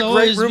think he's He's a great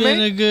always been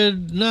roommate? a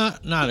good,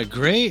 not a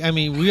great. I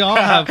mean, we all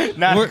have.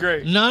 Not we're-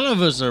 great. None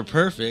of us are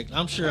perfect.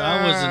 I'm sure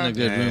I wasn't a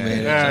good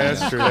roommate. Yeah, at that's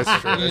times. true.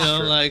 That's true. You That's know,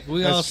 true. like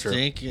we That's all true.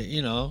 stink.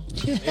 You know.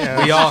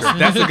 Yeah, We all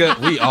that's a good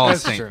we all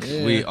That's stink.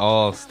 true. We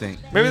all stink.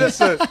 Maybe that's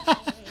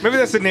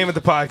the name of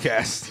the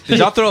podcast. Did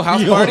y'all throw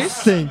house parties?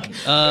 Stink.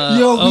 Yo,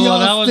 Yo, we all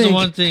that was the stink.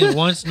 one thing.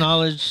 Once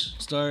Knowledge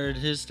started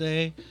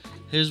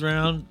his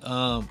round,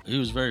 he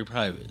was very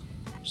private,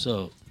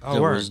 so Oh,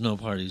 there word. was no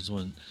parties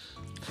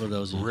for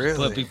those years. Really?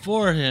 But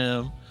before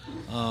him,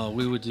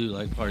 we would do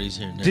like parties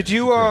here and there. Did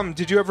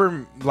you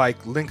ever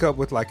like link up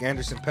with like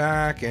Anderson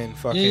 .Paak and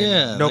fucking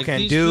Yeah, No like, Can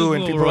these Do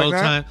and were people like all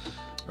that? time.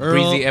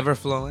 Breezy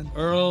Everflowing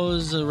Earl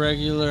is a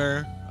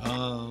regular.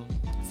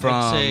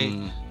 I'd say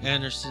from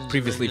Anderson's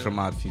previously regular. from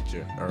Odd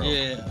Future. Earl.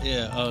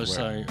 Yeah. Oh,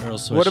 sorry, Earl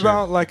Sweatshirt. What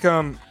about like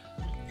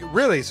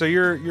really? So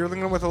you're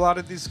linking up with a lot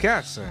of these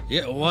cats then?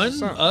 Yeah, one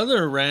What's up?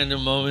 other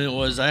random moment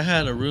was I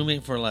had a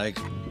roommate for like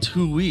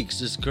 2 weeks.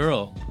 This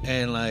girl,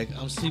 and like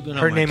I'm sleeping.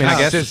 Her on my name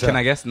couch. is SZA. Can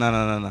I guess?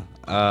 No.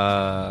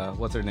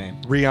 What's her name?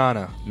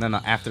 Rihanna. No.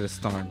 After the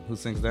Storm. Who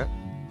sings that?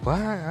 What?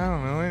 I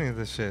don't know any of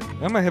this shit.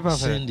 I'm a hip hop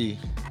fan. Cindy.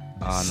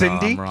 Oh, no,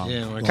 Cindy? I'm wrong.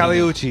 Yeah, we're Kali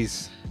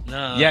Uchis.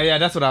 No. Yeah,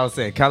 that's what I was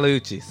saying.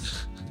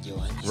 Caliuchis.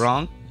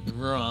 Wrong?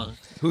 Wrong.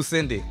 Who's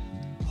Cindy?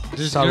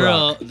 This Saw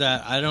girl Rock.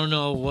 that I don't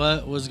know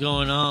what was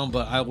going on,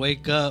 but I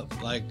wake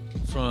up like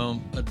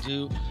from a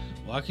dude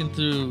walking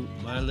through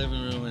my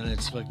living room, and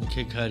it's fucking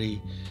Kid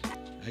Cudi.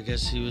 I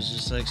guess he was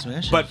just like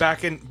smashing. But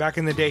back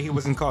in the day, he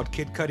wasn't called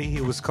Kid Cudi.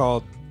 He was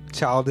called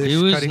Childish he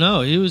was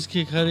Cudi. he was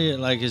Kid Cudi at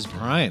like his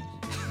prime.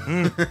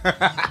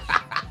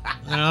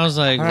 And I was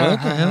like,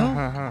 what the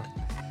hell?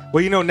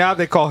 Well, you know, now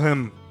they call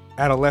him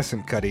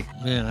Adolescent Cudi.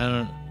 Man, I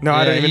don't. No,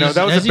 I don't even know.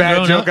 That was a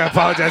bad joke. I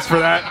apologize for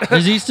that.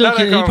 Is he still? Now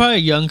they He call him- probably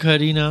young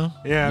Cudi now.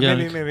 Yeah, Young,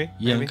 maybe.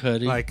 Young maybe.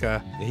 Cudi. Like,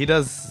 He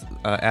does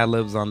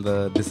ad-libs on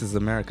the This Is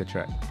America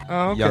track.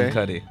 oh, okay. Young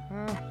Cudi.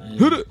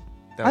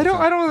 That I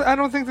was him.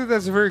 don't think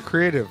that's very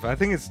creative. I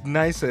think it's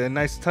nice, a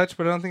nice touch,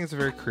 but I don't think it's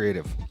very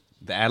creative.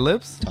 The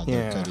ad-libs? Toddler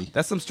Yeah. Cudi.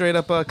 That's some straight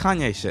up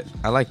Kanye shit.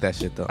 I like that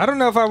shit though. I don't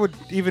know if I would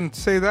even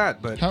say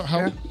that, but How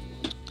yeah.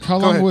 how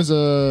Go long ahead.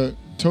 was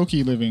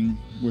Toki living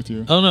with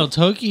you? Oh no,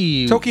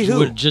 Toki. Toki who?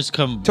 would just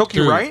come. Toki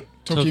through. Wright?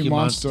 Toki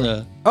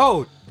Monster.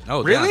 Oh,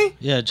 Oh, really?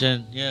 Yeah,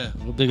 Jen. Yeah,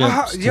 well, big Well,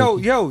 ups, yo,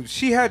 Toki.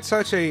 she had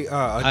such a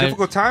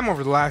difficult time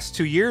over the last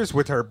 2 years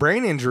with her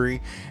brain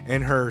injury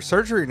and her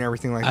surgery and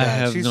everything like I that.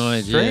 have She's no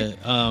idea.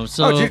 straight?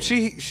 So Oh, dude,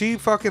 she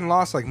fucking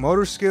lost like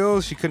motor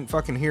skills. She couldn't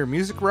fucking hear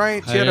music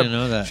right. She I had didn't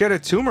know that. She had a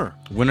tumor.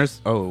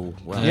 Winners. Oh,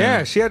 wow.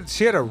 Yeah, she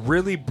had a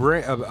really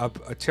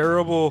a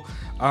terrible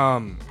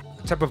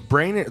type of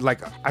brain.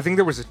 Like I think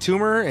there was a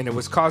tumor and it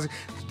was causing.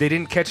 They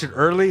didn't catch it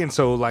early, and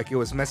so like it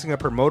was messing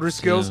up her motor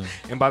skills. Yeah.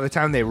 And by the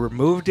time they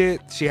removed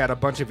it, she had a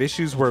bunch of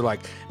issues where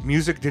like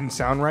music didn't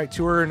sound right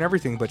to her and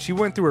everything. But she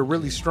went through a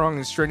really strong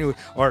and strenuous,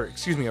 or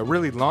excuse me, a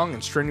really long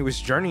and strenuous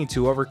journey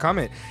to overcome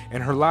it.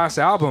 And her last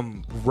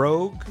album,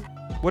 Rogue.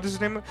 What is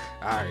the name of it?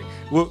 All right.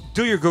 Well,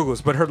 do your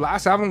Googles. But her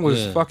last album was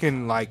Yeah.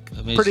 fucking like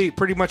Amazing.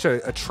 pretty much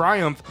a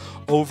triumph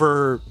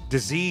over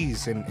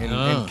disease and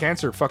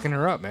cancer fucking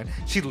her up, man.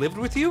 She lived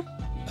with you?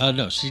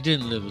 No, she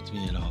didn't live with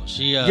me at all.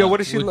 She. Yo, what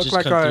does she would look just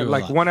like? come through a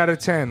Like lot. 1 out of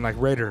 10, like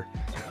rate her.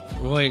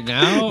 Wait,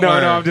 now? No, or-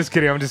 I'm just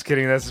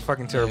kidding. That's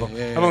fucking terrible.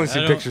 yeah, I've only I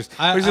seen don't- pictures.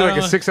 I- What is it, I like a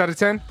don't- 6 out of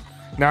 10?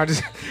 No,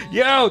 just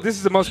this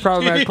is the most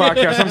problematic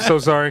podcast. I'm so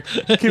sorry.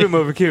 Keep it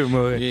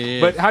moving. Yeah.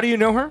 But how do you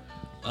know her?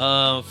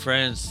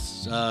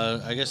 Friends.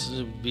 I guess it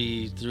would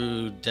be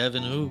through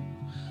Devin Who.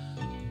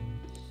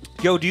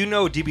 Yo, do you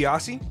know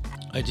DiBiase?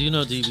 I do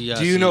know DiBiase.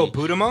 Do you know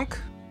Buddha Monk?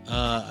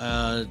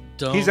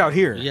 Don't. He's out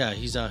here. Yeah,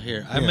 he's out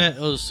here. I Yeah. met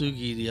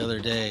Osugi the other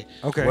day.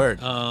 Okay. Word.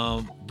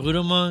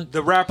 Buddha Monk.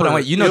 The rapper. Hold on,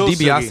 wait. You know Lil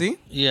DiBiase? Siggy.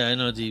 Yeah, I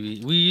know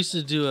DB. We used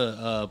to do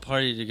a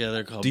party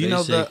together called Do you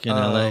know Basic the in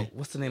LA.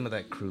 what's the name of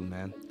that crew,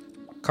 man?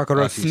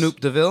 Kakarosis. Snoop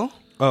DeVille.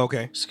 Oh,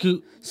 okay.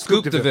 Scoop.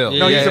 Scoop DeVille.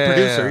 No, he's a Yeah.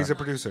 producer. He's a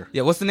producer.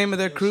 Yeah, what's the name of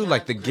their crew?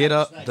 Like the Get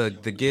Up, the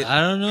Get. I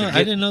don't know. the I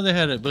Get- didn't know they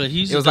had it, but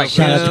he's. It was a like dope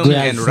Shout out to him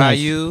Greg and Smith.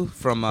 Ryu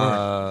from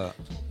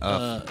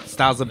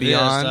Styles of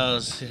Beyond.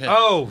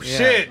 Oh Yeah,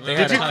 shit! they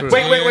Did had you a crew.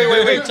 wait?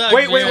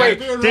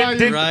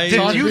 Right.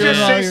 Did you just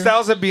say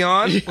Styles of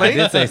Beyond? I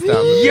did say Styles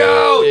of Beyond.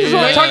 Yo, this is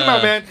what I'm Yeah. talking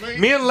about, man.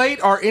 Me and Late,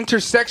 our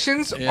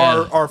intersections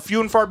Yeah. are few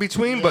and far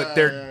between, but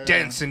they're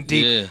dense and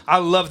deep. Yeah. I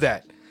love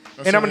that.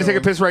 And I'm gonna take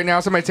a piss right now.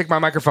 Somebody take my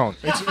microphone.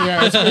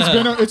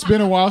 It's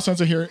been a while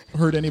since I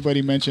heard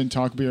anybody mention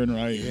Talk Beer and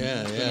Riot.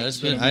 Yeah. It's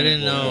been. I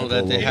didn't know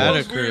that they had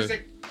a crew.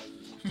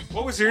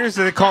 What was serious?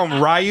 They call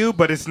him Ryu,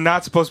 but it's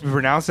not supposed to be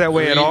pronounced that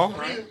way at all.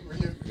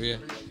 Yeah.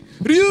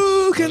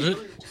 Ryuken.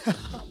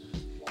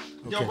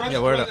 Yo, Yeah,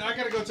 word up. I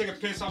gotta go take a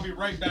piss. I'll be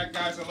right back,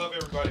 guys. I love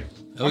everybody.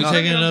 Are we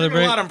taking another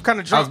break? I'm kind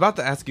of I was drunk. about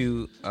to ask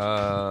you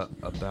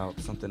about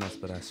something else,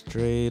 but I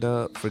straight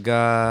up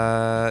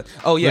forgot.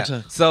 Oh yeah, Which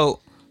one? so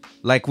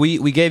like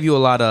we gave you a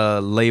lot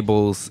of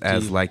labels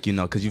as Deep. like, you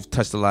know, because you've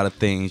touched a lot of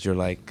things. You're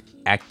like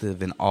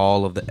active in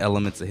all of the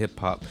elements of hip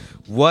hop.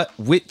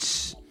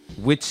 Which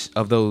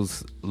of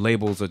those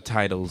labels or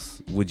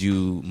titles would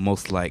you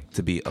most like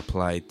to be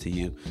applied to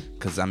you?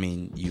 Because I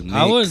mean, you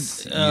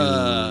mix,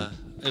 I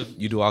would.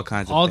 you do all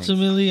kinds of things.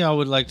 Ultimately, I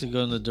would like to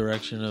go in the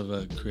direction of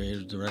a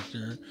creative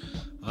director,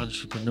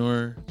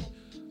 entrepreneur.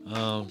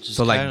 Just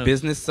So like kind of-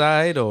 business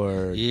side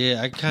or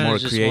Yeah, I kind more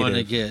of just want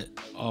to creative? get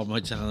all my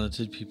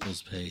talented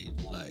people's paid,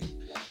 like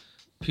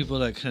people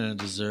that kind of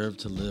deserve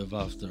to live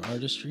off their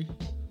artistry.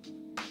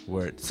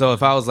 Word. So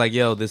if I was like,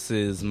 yo, this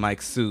is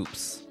Mike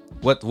Soups,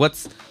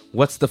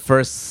 what's the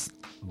first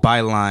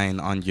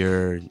byline on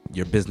your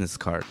business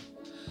card?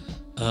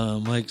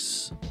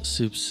 Mike's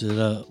soups it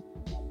up.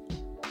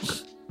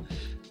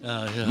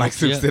 Mike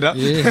Soups it up?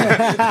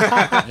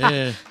 Yeah.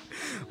 Yeah.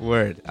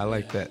 Word. I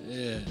like that.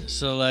 Yeah.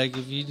 So like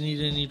if you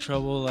need any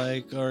trouble,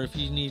 like, or if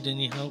you need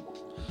any help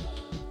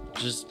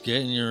just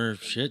getting your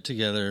shit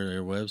together,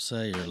 your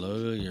website, your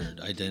logo, your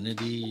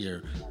identity,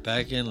 your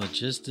back end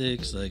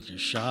logistics, like your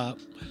shop,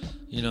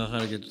 you know, how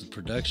to get the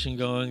production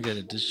going, get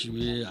it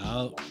distributed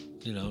out,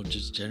 you know,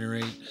 just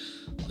generate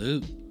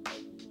loot.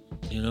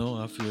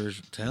 off your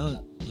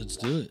talent. Let's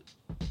do it.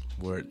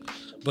 Word.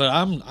 But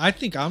I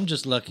think I'm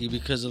just lucky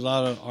because a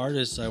lot of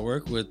artists I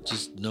work with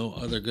just know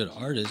other good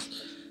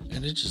artists,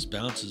 and it just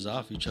bounces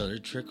off each other.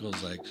 It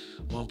trickles, like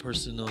one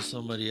person knows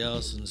somebody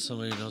else and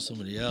somebody knows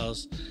somebody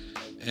else.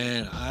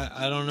 And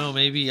I don't know,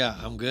 maybe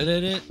I'm good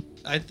at it.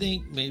 I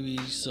think maybe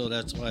so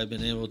that's why I've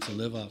been able to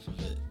live off of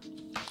it.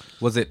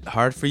 Was it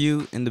hard for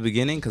you in the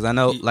beginning? Because I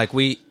know, like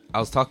I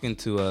was talking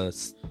to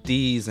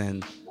Steez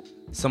and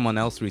someone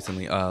else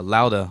recently,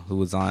 Lauda, who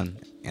was on,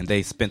 and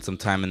they spent some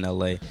time in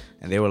LA,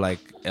 and they were like,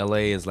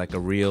 LA is like a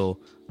real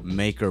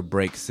make or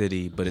break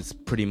city, but it's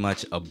pretty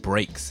much a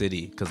break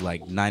city because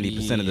like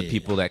 90% of the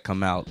people that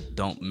come out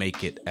don't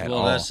make it at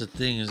all. Well, that's the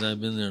thing is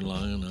I've been there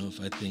long enough.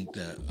 I think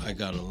that I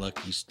got a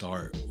lucky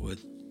start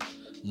with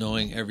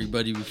knowing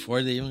everybody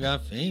before they even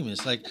got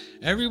famous. Like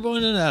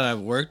everyone that I've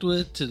worked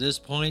with to this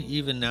point,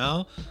 even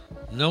now,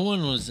 no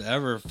one was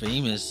ever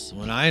famous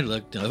when I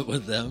looked up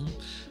with them,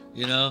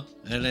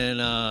 and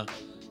then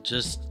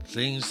just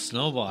things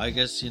snowball. I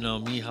guess,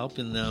 me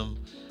helping them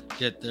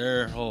get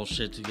their whole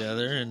shit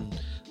together and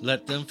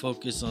let them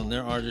focus on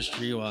their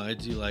artistry while I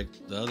do like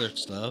the other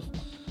stuff.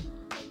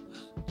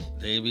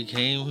 They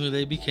became who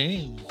they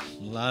became.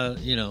 A lot of,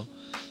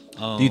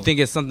 do you think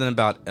it's something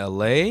about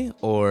LA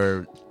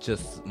or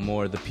just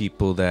more the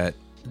people that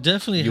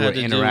definitely you had were to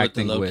do with the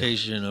interacting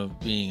location of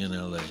being in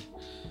LA?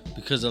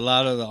 Because a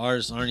lot of the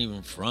artists aren't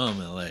even from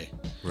LA.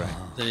 Right.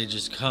 They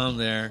just come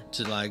there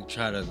to like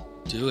try to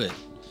do it.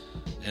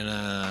 And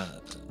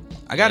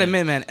I gotta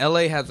admit, man,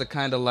 LA has a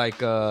kind of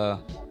like a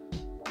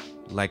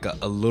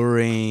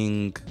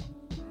alluring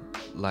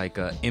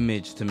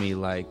image to me.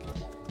 Like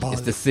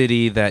it's the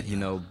city that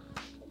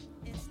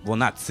well,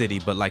 not city,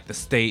 but like the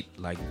state,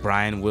 like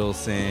Brian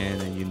Wilson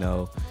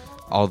and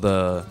all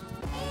the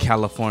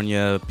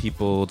California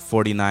people,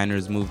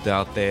 49ers moved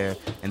out there,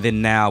 and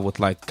then now with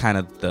like kind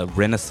of the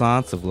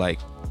renaissance of like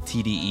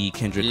TDE,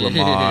 Kendrick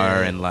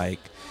Lamar, and like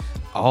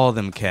all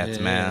them cats,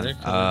 man.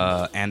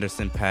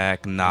 Anderson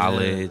 .Paak,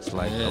 Knowledge,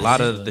 a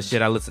lot of the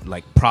shit I listen,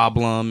 like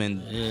Problem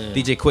and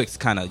DJ Quick's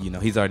kind of,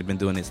 he's already been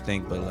doing his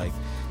thing, but like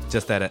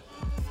just that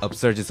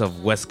upsurgence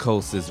of West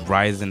Coast is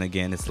rising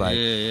again. It's like,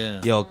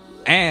 yo,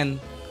 and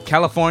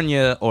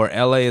California or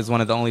LA is one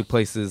of the only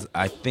places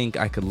I think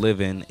I could live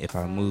in if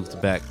I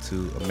moved back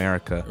to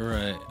America.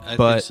 Right. I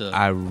but think so.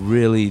 I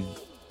really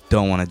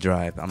don't want to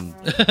drive. I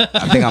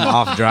think I'm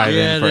off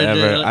driving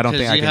forever. I don't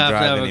think I can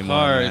drive anymore.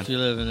 Car man. if you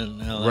live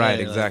in LA.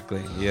 Right,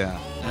 exactly. Yeah.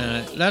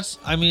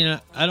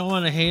 I don't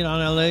want to hate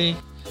on LA,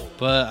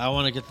 but I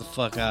want to get the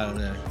fuck out of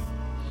there.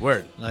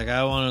 Word. Like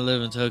I want to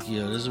live in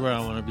Tokyo. This is where I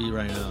want to be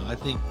right now. I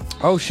think.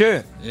 Oh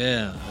shit.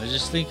 Yeah, I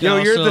just think. Yo,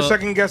 you're the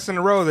second guest in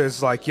a row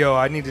that's like, yo,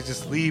 I need to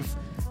just leave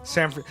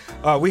San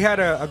Francisco. We had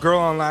a girl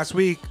on last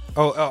week.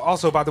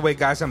 Also, by the way,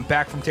 guys, I'm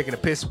back from taking a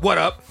piss. What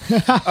up?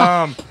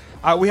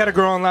 We had a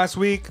girl on last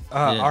week.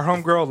 Our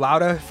homegirl,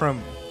 Lauda,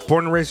 from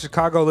born and raised in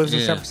Chicago, lives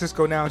in San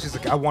Francisco now. And she's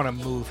like, I want to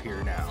move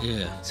here now.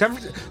 Yeah.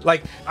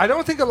 I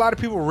don't think a lot of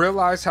people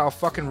realize how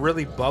fucking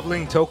really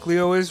bubbling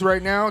Tokyo is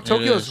right now.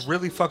 Tokyo is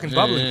really fucking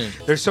bubbling.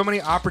 There's so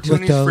many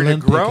opportunities for you to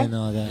grow. And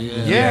all that.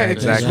 Yeah,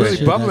 exactly. It's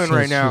really bubbling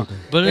right now.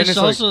 But it's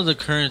also the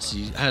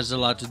currency has a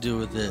lot to do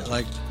with it.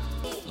 Like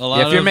a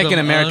lot if you're making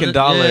American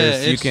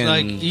dollars, you can.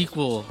 It's like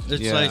equal.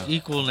 It's like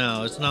equal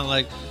now. It's not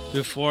like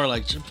before.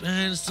 Like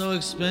Japan is so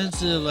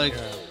expensive. Like.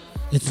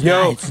 It's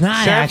not San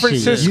actually.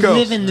 Francisco, You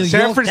live in New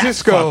San York,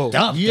 Francisco, that's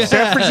fucked up. Yeah.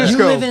 San Francisco,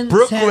 You live in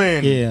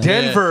Brooklyn, San-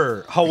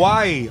 Denver,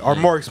 Hawaii are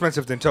more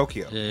expensive than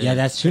Tokyo. Yeah,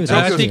 that's true.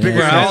 Tokyo's I think bigger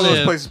where than I all those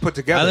live- places put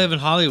together. I live in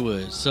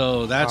Hollywood,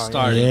 so that's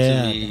starting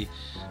to be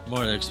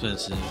more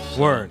expensive. So.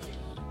 Word.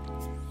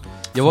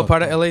 Yeah, what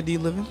part of LA do you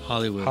live in?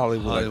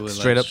 Hollywood.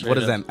 Straight up. What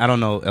is that? I don't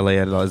know LA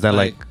at all. Is that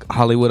like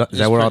Hollywood? Is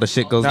that where all the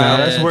shit goes down?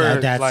 That's where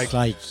That's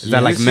like Is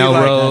that like see,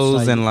 Melrose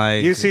like- and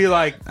like you see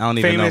like I don't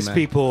even know, famous man.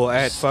 people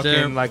at They're-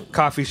 fucking like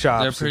coffee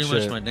shops. They're pretty and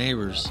much shit. my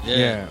neighbors.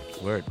 Yeah.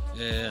 Word.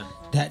 Yeah.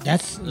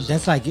 That's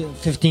like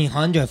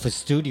 1,500 for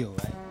studio,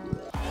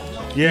 right?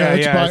 Yeah,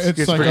 it's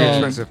it's like pretty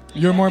expensive.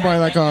 You're more by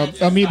like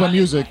Amoeba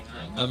Music.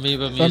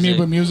 Amoeba Music.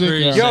 Amoeba Music,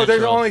 Pretty yeah. Yo,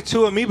 there's central. only 2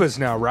 Amoebas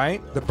now, right?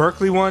 The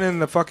Berkeley one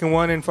and the fucking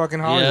one in fucking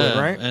Hollywood,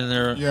 yeah, right?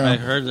 And Yeah, I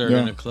heard they're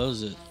yeah. gonna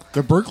close it.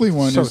 The Berkeley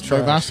one So is the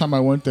trash. last time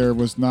I went there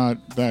was not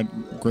that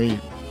great.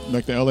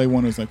 Like the LA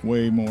one is like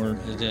way more.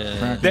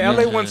 Yeah. The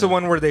LA one's the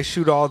one where they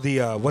shoot all the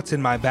What's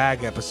in My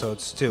Bag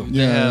episodes too. They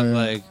have yeah.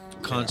 like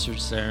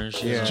concerts there and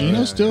shit. Yeah.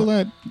 Gino's still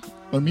at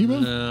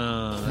Amoeba?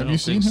 No, I Have don't you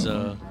seen think him?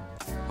 so.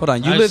 Hold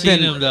on, you I've lived seen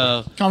in him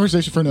though.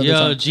 Conversation for another Yo,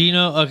 time.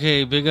 Gino.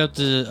 Okay, big up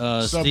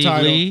to Steve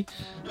Subtitle. Lee,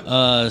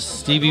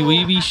 Stevie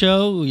Weeby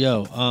show.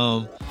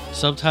 Yo,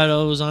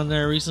 Subtitle was on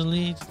there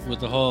recently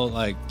with the whole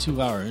like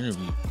 2-hour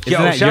interview. Yo,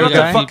 that shout your out to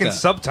guy? fucking Peep that.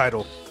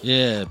 Subtitle.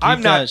 Yeah, peep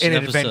I'm not that an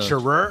episode.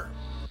 adventurer.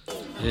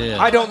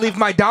 Yeah, I don't leave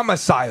my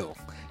domicile.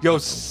 Yo,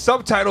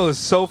 Subtitle is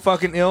so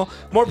fucking ill.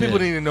 More people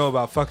need to know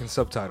about fucking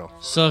Subtitle.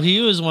 So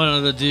he was one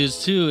of the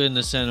dudes too in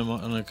the Santa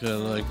Monica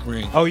like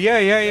ring. Oh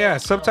yeah.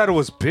 Subtitle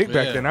was big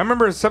back Yeah. then. I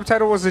remember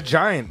Subtitle was a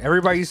giant.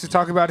 Everybody used to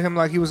talk about him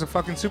like he was a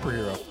fucking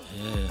superhero.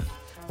 Yeah.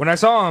 When I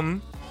saw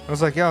him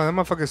was like, yo, that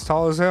motherfucker's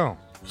tall as hell.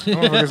 That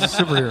motherfucker's a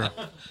superhero.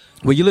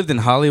 Well, you lived in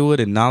Hollywood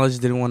and Knowledge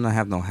didn't want to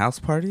have no house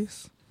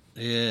parties?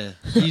 Yeah,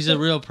 he's a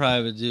real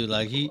private dude.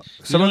 Like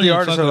Some of the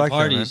artists are like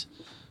parties.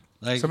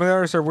 That, man. Some of the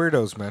artists are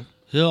weirdos, man.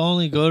 He'll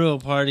only go to a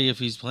party if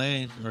he's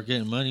playing or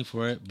getting money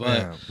for it,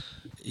 but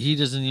he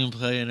doesn't even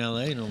play in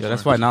L.A. no more. Yeah,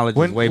 that's why Knowledge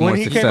is way more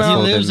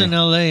successful. He lives in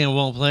L.A. and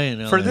won't play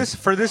in L.A. For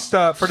this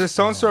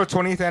Stones Throw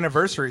 20th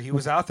anniversary, he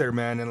was out there,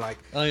 man, and like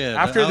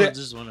after this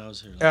is when I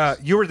was here.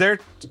 You were there.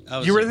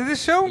 You were at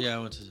this show? Yeah, I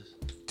went to this.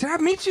 Did I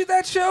meet you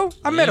that show?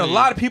 I met a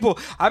lot of people.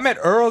 I met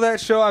Earl that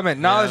show. I met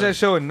Knowledge that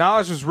show, and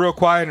Knowledge was real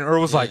quiet. And Earl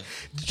was like,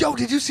 "Yo,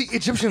 did you see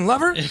Egyptian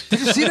Lover? Did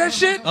you see that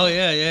shit? Oh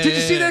yeah. Did you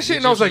see that shit?"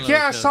 And I was like,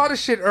 "Yeah, I saw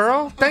this shit,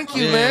 Earl. Thank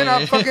you, man.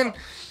 I fucking,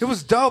 it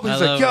was dope." And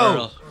he's like,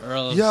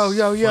 Earl,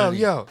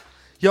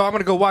 yo, I'm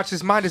gonna go watch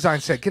this My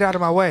Design set. Get out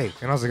of my way.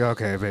 And I was like,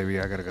 "Okay, baby,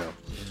 I gotta go."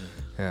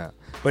 Yeah.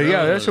 But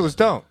yeah, that shit was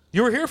dope.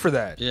 You were here for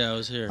that. Yeah, I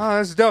was here. Oh,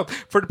 that's dope.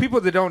 For the people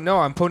that don't know,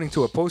 I'm pointing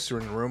to a poster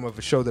in the room of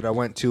a show that I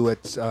went to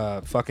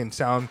at fucking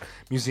Sound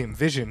Museum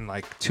Vision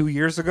like 2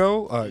 years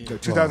ago,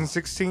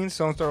 2016,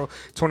 Stones Throw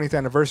 20th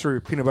anniversary,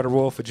 Peanut Butter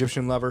Wolf,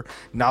 Egyptian Lover,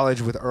 Knowledge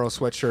with Earl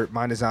Sweatshirt,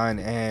 My Design,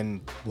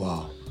 and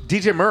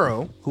DJ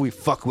Murrow, who we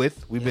fuck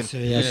with. We've been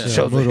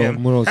shows with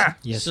him.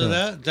 So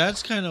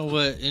that's kind of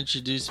what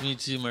introduced me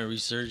to my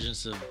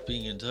resurgence of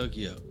being in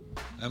Tokyo.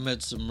 I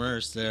met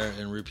Submerse there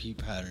and Repeat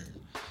Pattern.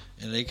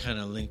 And they kind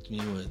of linked me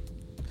with.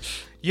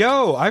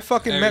 Yo, I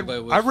fucking met.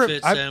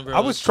 I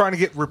was trying to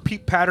get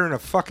Repeat Pattern a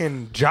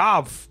fucking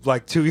job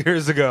like 2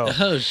 years ago.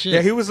 Oh shit!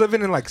 Yeah, he was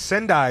living in like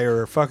Sendai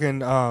or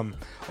fucking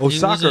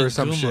Osaka or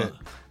some shit.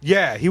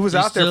 Yeah, he was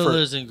out there for. He still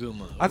lives in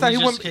Guma. I thought he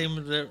went.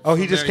 Came there. Oh,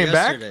 he just came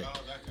back.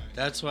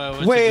 That's why I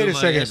went. Wait to Guma a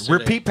second. yesterday.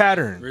 Repeat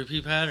Pattern.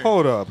 Repeat Pattern.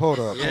 Hold up.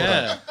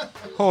 Yeah.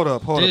 Hold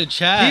up. Dude,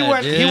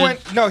 Chad. He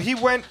went. No, he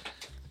went.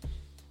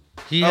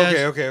 He has,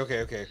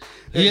 okay.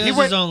 He has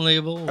his own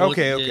label.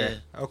 Okay.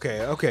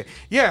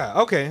 Yeah,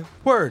 okay.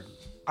 Word.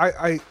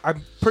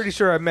 I'm pretty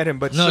sure I met him,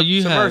 but no,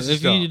 you have.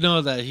 If you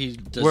know that he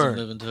doesn't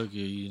live in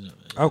Tokyo, you know.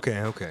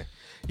 Okay.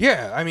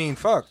 Yeah, I mean,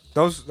 fuck.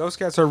 Those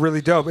cats are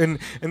really dope, and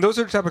those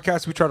are the type of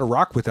cats we try to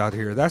rock with out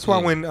here. That's why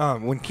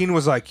when Keen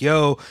was like,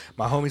 "Yo,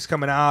 my homie's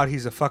coming out.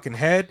 He's a fucking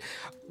head."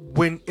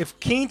 If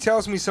Keen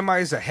tells me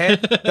somebody's a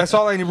head, that's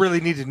all I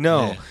really need to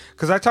know.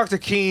 Because I talk to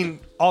Keen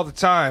all the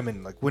time,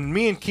 and like when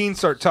me and Keen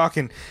start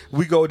talking,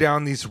 we go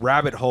down these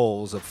rabbit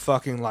holes of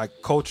fucking like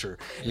culture.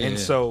 And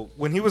so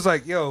when he was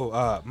like,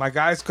 "Yo, my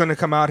guy's gonna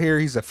come out here.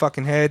 He's a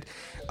fucking head."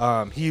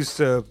 He used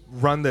to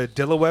run the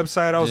Dilla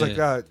website. I was like,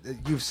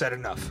 "You've said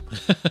enough.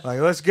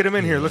 Like, let's get him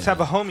in here. Let's have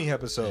a homie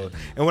episode."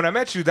 And when I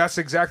met you, that's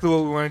exactly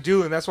what we want to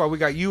do, and that's why we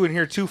got you in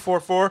here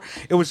 244.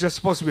 It was just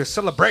supposed to be a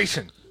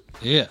celebration.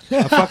 Yeah.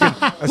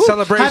 A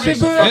celebration. Happy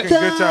it's a fucking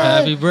good time.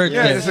 Happy birthday.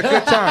 Yeah, it's a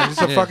good time.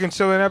 It's a fucking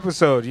chilling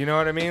episode. You know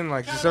what I mean?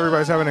 Like, just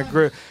everybody's having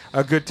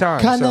a good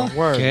time. So,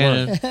 word.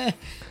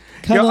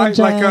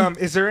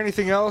 Is there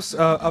anything else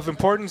of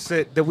importance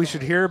that we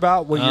should hear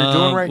about what you're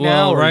doing right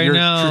now, or your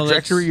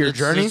trajectory, your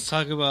journey? Let's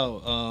talk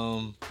about.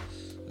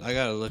 I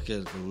gotta look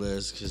at the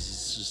list because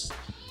it's just.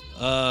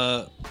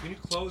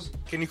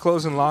 Can you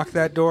close and lock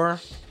that door?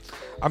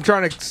 I'm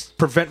trying to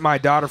prevent my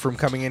daughter from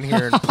coming in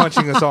here and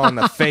punching us all in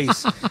the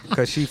face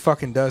because she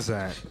fucking does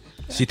that.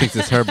 She thinks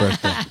it's her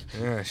birthday.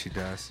 Yeah, she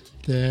does.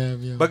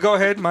 Damn, yo. But go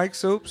ahead, Mike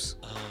Soups.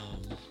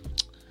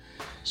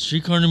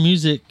 Street Corner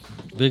Music.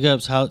 Big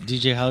ups,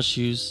 DJ House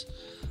Shoes.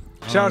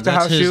 Shout out to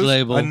House Shoes.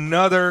 Label.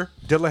 Another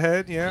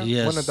Dillahead,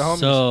 Yes. One of the homies.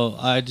 So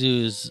I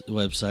do his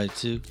website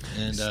too.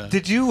 And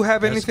did you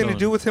have anything to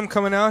do with him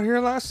coming out here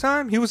last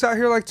time? He was out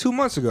here like 2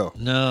 months ago.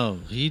 No,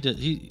 he did.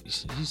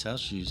 He's House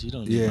Shoes. He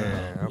don't.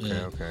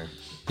 Okay.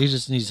 He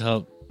just needs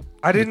help.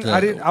 I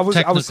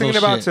was thinking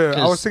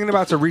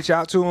about to reach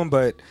out to him,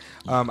 but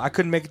I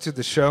couldn't make it to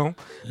the show.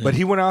 Yeah. But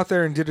he went out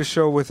there and did a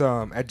show with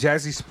at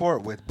Jazzy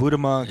Sport with Buddha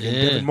Monk and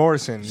Devin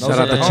Morrison. Shout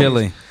out to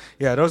Chili.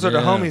 Yeah, those are the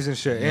homies and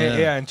shit.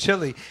 And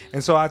Chili.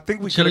 And so I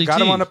think we could have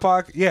got him on the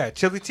podcast. Yeah,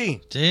 Chili T.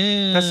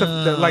 Damn. That's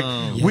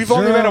we've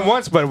only met him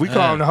once, but we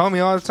call him the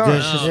homie all the time.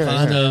 That's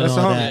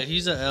the homie.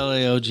 He's a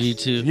LAOG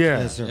too. Yeah.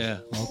 Yes, sir. Yeah.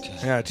 Okay.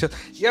 Yeah.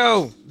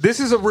 Yo, this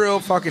is a real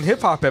fucking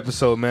hip hop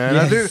episode, man.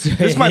 Yes,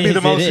 this might be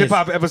the most hip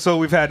hop episode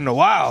we've had in a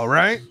while,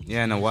 right?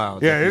 Yeah, in a while.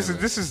 Yeah, this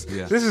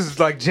is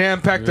like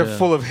jam packed up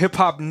full of hip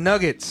hop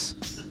nuggets.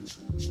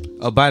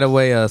 Oh, by the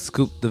way,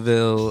 Scoop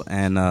DeVille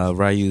and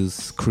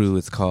Ryu's crew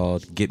is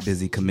called Get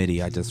Busy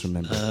Committee. I just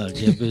remembered.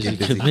 Get Busy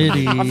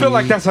Committee. I feel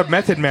like that's a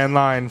Method Man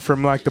line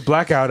from like the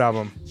Blackout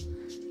album.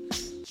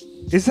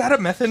 Is that a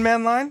Method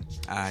Man line?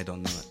 I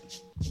don't know it.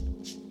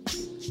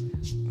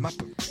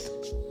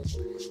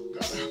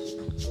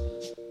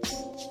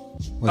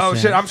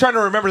 Shit! I'm trying to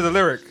remember the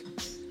lyric.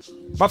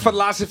 My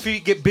philosophy,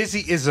 get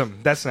busy-ism.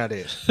 That's not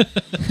it.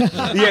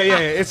 Yeah.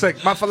 It's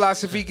like, my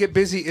philosophy, get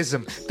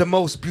busy-ism. The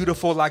most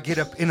beautiful, I get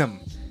up in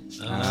them.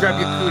 Grab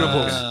your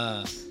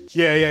cootables.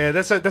 Yeah.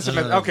 That's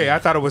a okay, I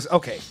thought it was,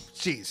 okay.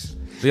 Jeez.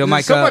 Yo,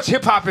 Mike, so much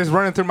hip hop is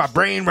running through my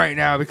brain right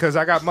now because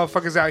I got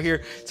motherfuckers out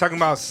here talking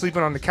about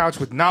sleeping on the couch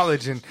with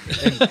knowledge and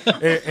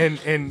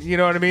you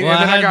know what I mean. Well,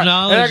 and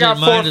then I got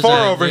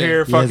 4-4 over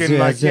here, fucking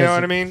like you know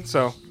what I mean.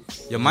 So,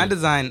 yo, Mind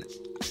Design.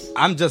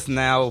 I'm just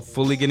now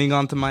fully getting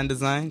onto Mind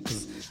Design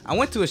because I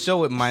went to a show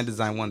with Mind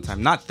Design one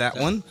time. Not that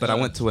one, but I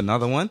went to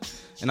another one.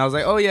 And I was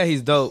like, oh, yeah,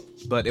 he's dope.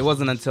 But it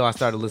wasn't until I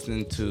started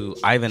listening to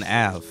Ivan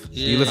Ave.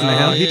 Do you listen to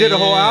him? He did a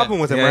whole album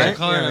with him, right?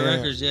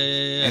 Records,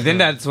 yeah. And then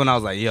that's when I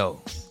was like,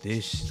 yo,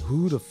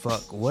 who the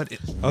fuck? What?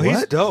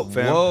 He's dope,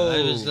 fam.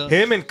 Whoa.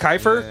 Him and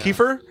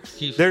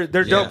Kiefer.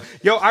 They're dope.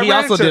 Yo, he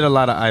also did a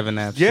lot of Ivan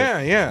Ave.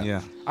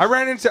 Yeah. I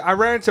ran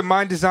into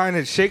Mind Design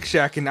at Shake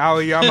Shack in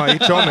Aoyama,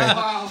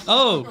 Ichome.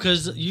 Oh,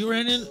 because you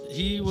ran in.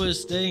 He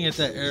was staying at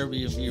that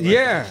Airbnb. Right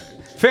Yeah,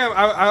 fam.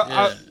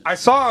 I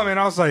saw him and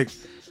I was like,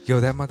 yo,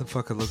 that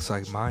motherfucker looks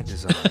like Mind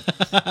Design.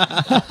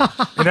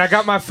 And I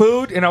got my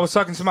food and I was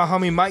talking to my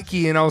homie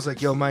Mikey and I was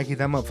like, yo, Mikey,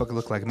 that motherfucker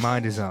look like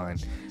Mind Design.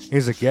 He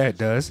was like, yeah, it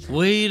does.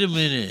 Wait a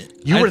minute.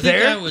 You were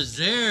there? I was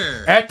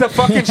there. At the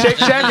fucking Shake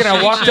Shack and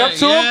I walked up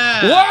to him?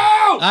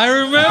 Whoa! I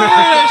remember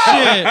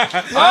that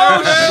shit.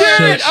 Oh,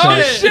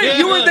 shit. Yeah,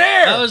 You were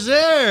there. I was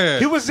there.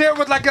 He was there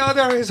with like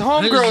his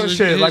homegirl and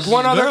shit. Like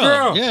one other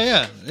girl.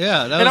 Yeah.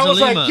 That And I was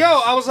Alima.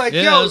 like,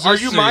 yo, are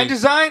you Mind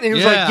Design? And he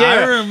was like, yeah.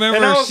 I remember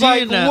and I was like,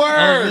 seeing that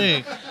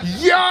word.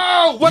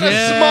 Yo, what a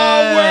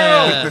small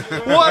world.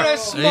 What a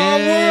small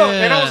world.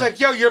 And I was like,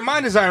 yo, you're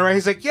Mind Design, right?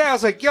 He's like, yeah. I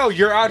was like, yo,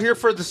 you're out here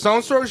for the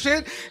Stones Throw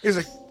shit? He's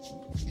like,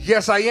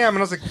 yes, I am. And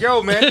I was like,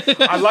 yo, man,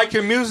 I like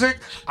your music.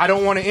 I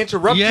don't want to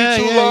interrupt you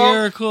too long.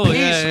 You're cool. Peace,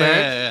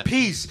 man.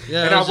 Peace.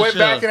 And I went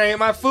back and I ate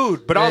my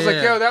food. But I was like,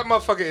 yo, that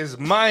motherfucker is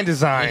Mind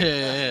Design.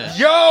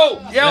 Yo,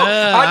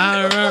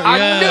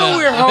 I knew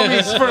we were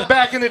homies from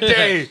back in the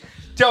day.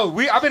 Yo,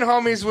 I've been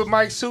homies with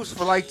Mike Seuss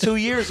for like 2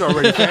 years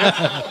already, man.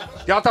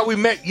 Y'all thought we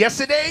met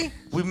yesterday?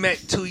 We met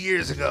 2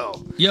 years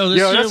ago. Yo,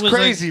 that's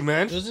crazy,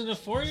 man. Wasn't it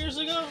 4 years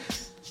ago?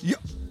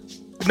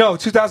 No,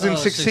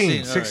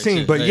 2016.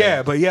 16.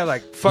 Right, but yeah,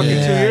 like fucking 2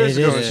 years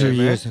ago. It is 2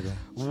 years ago.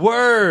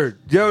 Word.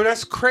 Yo,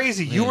 that's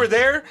crazy. You were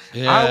there?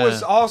 Yeah. I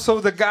was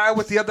also the guy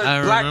with the other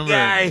black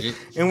guy,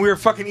 and we were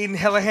fucking eating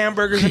hella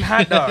hamburgers and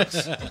hot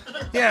dogs.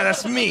 Yeah,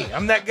 that's me.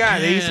 I'm that guy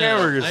that eats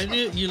hamburgers. I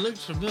knew you looked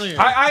familiar.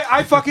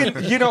 I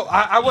fucking, you know,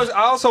 I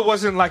also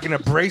wasn't like an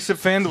abrasive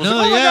fan that was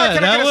like, oh my God,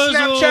 can I get a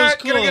Snapchat?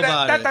 Can I get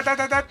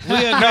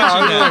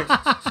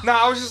a No,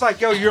 I was just like,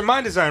 yo, you're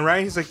Mind Design,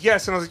 right? He's like,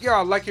 yes. And I was like, yo,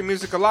 I like your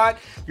music a lot.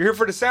 You're here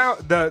for the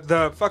sound,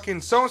 the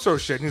fucking so-and-so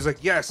shit. And he's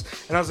like, yes.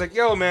 And I was like,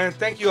 yo, man,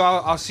 thank you.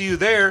 I'll see you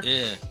there.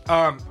 Yeah.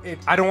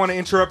 I don't want to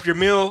interrupt your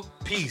meal.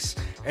 Peace.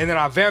 And then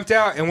I vamped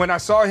out. And when I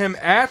saw him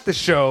at the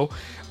show,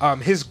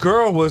 his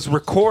girl was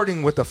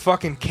recording with a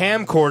fucking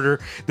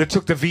camcorder that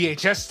took the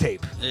VHS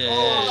tape.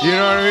 Yeah. You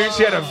know what I mean?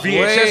 She had a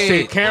VHS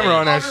tape camera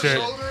on that shit.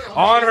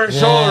 On her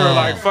shoulder,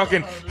 like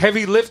fucking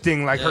heavy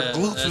lifting, like her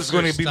glutes was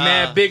going to be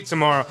mad big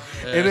tomorrow.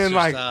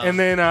 And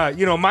then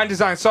you know, Mind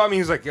Design saw me.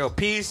 He was like, "Yo,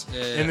 peace."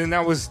 And then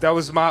that was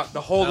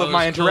the whole of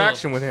my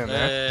interaction with him,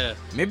 man.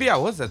 Maybe I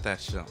was at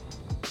that show.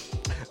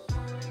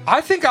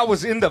 I think I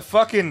was in the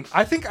fucking.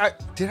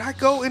 Did I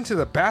go into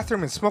the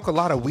bathroom and smoke a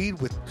lot of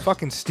weed with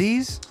fucking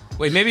Steez?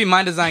 Wait, maybe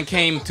Mind Design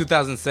came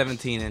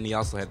 2017 and he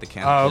also had the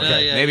camera. Oh,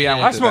 okay. Maybe I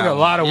went I smoked a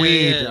lot of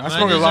weed. Yeah, I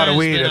smoked a lot of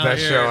weed at that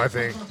here show, I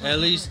think. At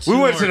least we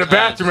went to the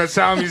bathroom at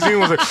Sound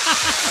Museum. Was like,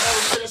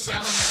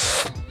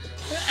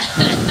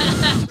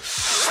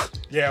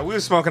 yeah, we were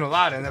smoking a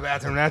lot in the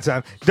bathroom that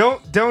time.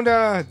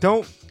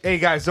 Don't. Hey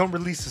guys, don't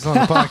release this on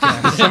the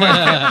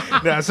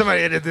podcast.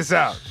 Somebody edit this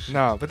out.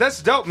 No, but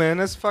that's dope, man.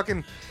 That's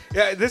fucking.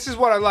 Yeah, this is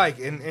what I like.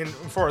 And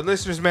for our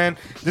listeners, man,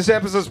 this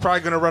episode's probably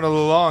going to run a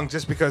little long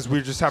just because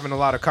we're just having a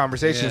lot of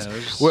conversations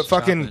with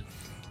fucking,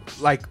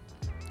 like,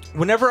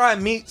 whenever I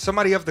meet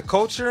somebody of the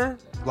culture,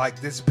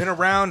 like, that's been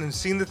around and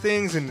seen the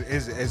things and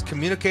is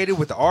communicated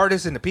with the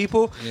artists and the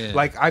people,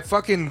 like, I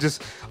fucking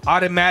just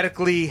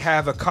automatically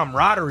have a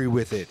camaraderie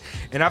with it.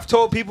 And I've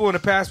told people in the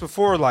past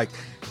before, like,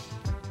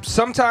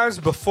 sometimes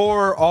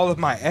before all of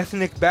my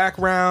ethnic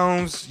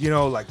backgrounds, you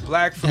know, like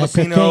black,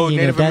 Filipino,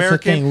 Native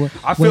American,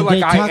 I feel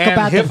like I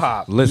am hip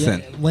hop.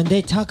 Listen, when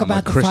they talk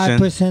about the Christian,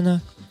 5%er,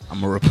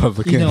 I'm a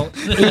Republican. You know,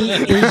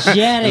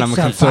 Asiatics I'm a are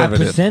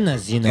conservative.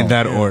 5%ers, you know. In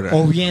that order.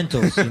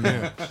 Orientals, you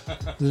know.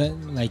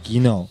 Like, you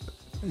know,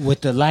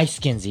 with the light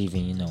skins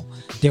even, you know.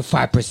 They're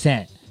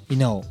 5%, you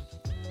know.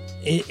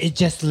 It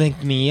just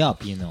linked me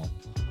up, you know.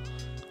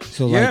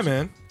 So yeah, like,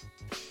 man.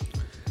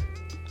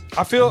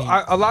 I feel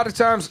a lot of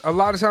times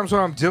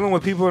when I'm dealing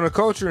with people in the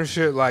culture and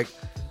shit, like,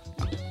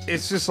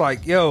 it's just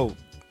like, yo,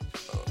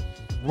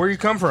 where you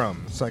come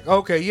from? It's like,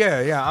 okay,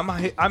 yeah,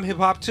 I'm hip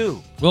hop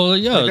too. Well,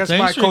 yo, like, that's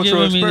thanks my for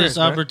giving me this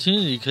man.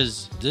 opportunity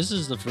because this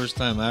is the first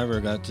time I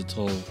ever got to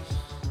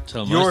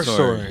tell my your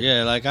story.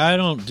 Yeah, like I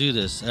don't do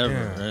this ever,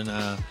 and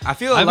I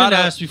feel I've been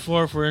asked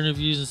before for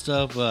interviews and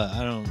stuff, but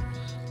I don't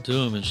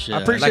do them and shit.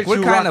 I appreciate like we're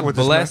you kind of with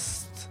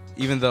blessed,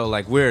 even though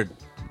like we're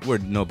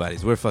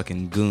nobodies. We're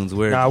fucking goons.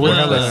 We're we're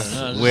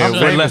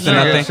less than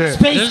nothing.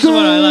 Space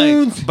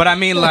goons. But I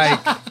mean, like,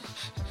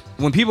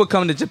 when people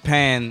come to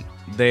Japan,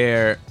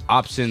 their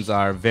options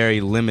are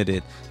very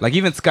limited. Like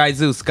even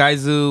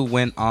Skyzoo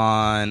went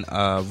on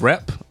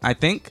Rep, I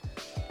think.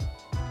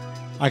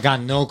 I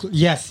got no.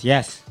 Yes.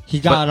 He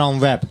got on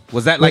Rep.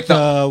 Was that like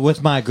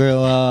with my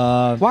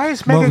girl? Why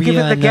is Mega Maria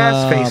giving the and,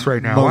 gas face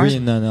right now? Why is-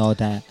 Marina and all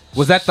that.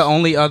 Was that the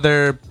only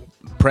other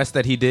press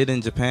that he did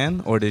in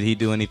Japan, or did he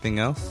do anything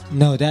else?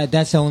 No,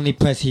 that's the only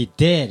press he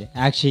did.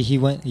 Actually, he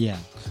went. Yeah.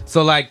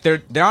 So like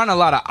there aren't a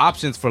lot of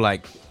options for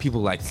like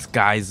people like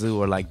Skyzoo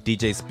or like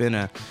DJ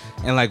Spinner,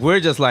 and like we're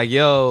just like,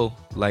 yo,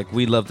 like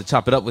we love to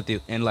chop it up with you.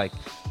 And like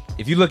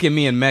if you look at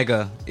me and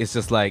Mega, it's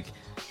just like,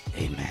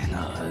 hey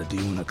man, do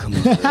you want to come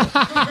up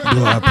to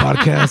do our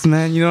podcast,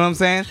 man? You know what I'm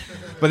saying?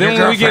 But then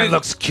Your when we get girlfriend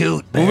looks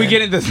cute, man. when we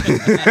get into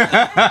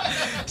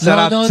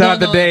shout out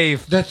to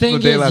Dave. The thing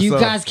De La is, you Soul.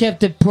 guys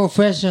kept it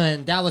professional,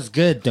 and that was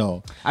good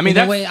though. I mean, in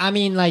a that's- way, I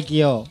mean, like,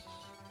 yo,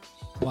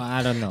 well,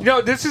 I don't know. You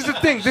know, this is the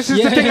thing. This is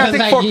Yeah, the thing. I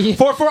like, think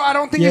for I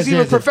don't think yes, it's even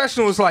yes, yes.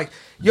 professional. It's like,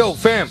 yo,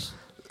 fam.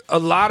 A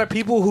lot of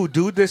people who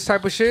do this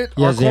type of shit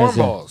are Yes, yes,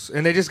 cornballs,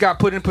 and they just got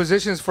put in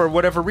positions for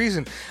whatever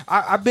reason.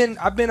 I've been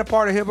a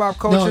part of hip hop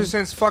culture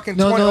since fucking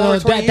 20 over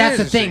 20 years. That's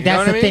the and thing. shit, you know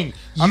That's what the I mean?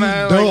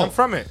 thing. I'm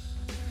from it.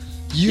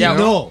 You Yeah,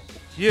 know.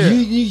 Yeah.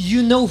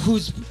 You know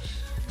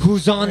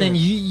who's on, and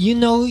you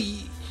know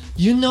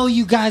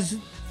you guys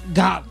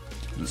got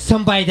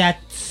somebody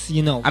that's,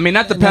 you know. I mean,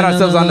 not to pat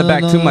ourselves on the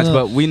back too much,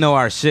 but we know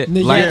our shit.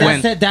 Like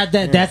when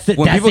that's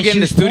when people the get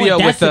in the huge point. studio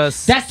That's with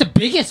us, that's the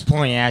biggest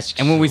point,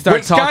 actually. and when we start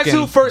When talking,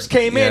 Skyzoo first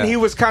came in, Yeah. he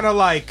was kind of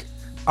like,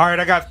 all right,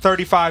 I got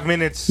 35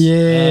 minutes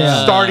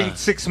Yeah. starting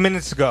 6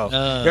 minutes ago.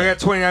 I got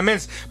 29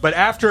 minutes. But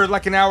after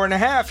like an hour and a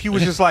half, he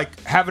was just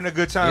like having a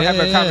good time,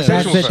 having a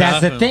conversation with us.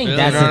 That's the thing. You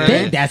That's know the what I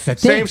thing. mean? That's the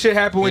thing. Same shit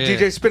happened with Yeah.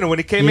 DJ Spinner. When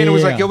he came in, it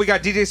was like, Yeah. yo, we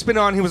got DJ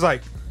Spinner on. He was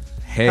like,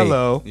 hey,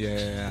 hello.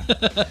 Yeah.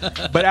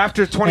 But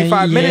after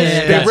 25 Yeah, minutes,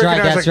 they that's right,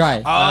 recognized that's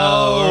like, right.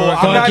 oh, I'm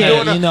Fuck not it,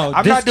 doing you know,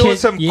 I'm this not doing kid-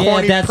 some yeah,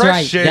 corny that's press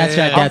right, shit. that's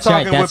right, I'm that's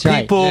right, talking that's with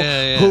right. people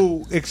Yeah.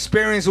 who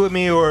experience with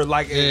me or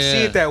like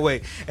see it that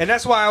way. And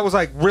that's why I was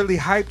like really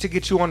hyped to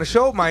get you on the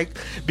show, Mike,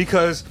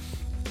 because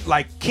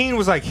like Keen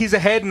was like, he's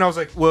ahead, and I was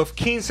like, well, if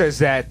Keen says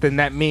that, then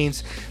that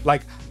means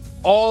like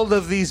all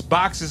of these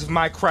boxes of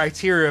my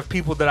criteria of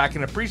people that I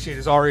can appreciate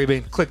has already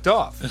been clicked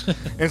off.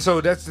 And so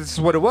this is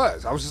what it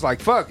was. I was just like,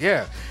 fuck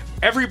yeah,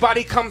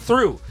 everybody come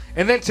through.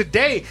 And then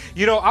today,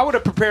 you know, I would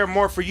have prepared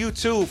more for you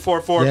too,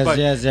 4-4. Yes, but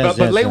yes,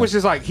 Lay yes. was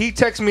just like, he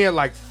texted me at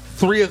like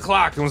 3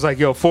 o'clock and was like,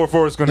 yo,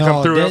 4-4 is going to No,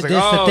 come through. I was like,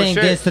 this the oh thing,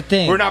 shit, this the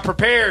thing. we're not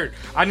prepared.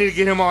 I need to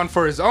get him on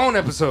for his own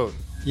episode.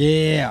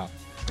 Yeah.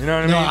 You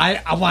know what No, I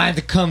mean? I wanted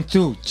to come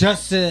through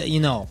just to, you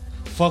know,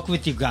 fuck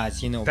with you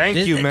guys, you know. Thank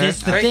This- you, man. This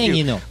is the Thank thing, you.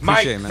 you know. Mike,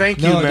 Appreciate it, man.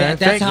 thank you, No, man.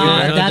 that's Thank how you,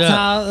 man. No that's doubt.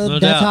 how No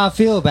that's doubt. how I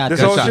feel about This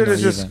that whole shit, shit is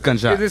even. just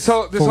Gunshot. This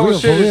whole For whole real,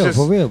 shit for is real, just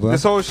for real, bro.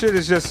 This whole shit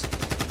is just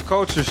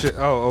culture shit.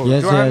 Oh,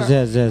 Yes, do I have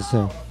yes, yes,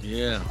 sir.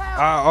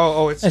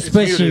 Yeah. It's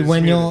Especially muted,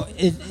 when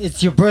it's muted.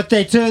 it's your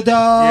birthday too, though.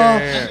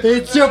 Yeah.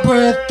 It's your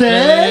birthday.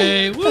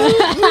 Hey, woo,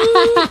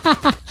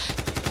 woo.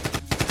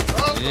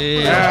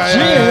 Yeah.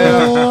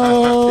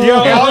 Yo,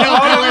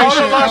 all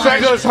the Los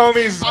Angeles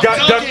homies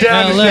got ducked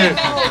down and LA.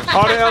 shit.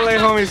 All the LA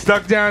homies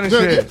ducked down and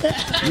shit.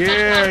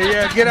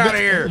 Yeah, get out of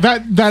here.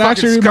 That Fucking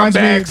actually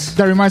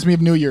scumbags. reminds me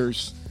of New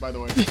Year's, by the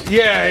way.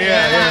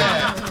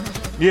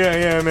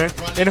 Yeah, man.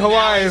 In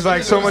Hawaii, it's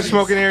like so much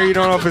smoke in the air, you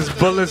don't know if it's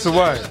bullets or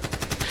what.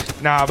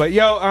 Nah, but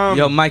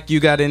yo, Mike, you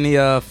got any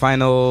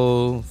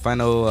final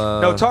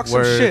no, talk some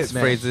words, shit,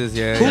 man. phrases?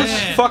 Yeah.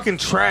 Who's fucking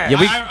trash? Yeah,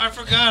 we- I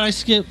forgot. I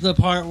skipped the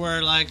part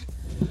where like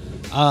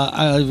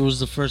I was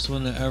the first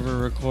one to ever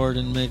record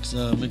and mix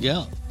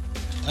Miguel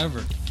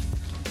ever.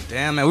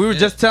 Damn, man. We were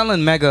just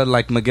telling Mega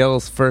like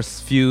Miguel's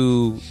first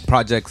few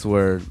projects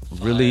were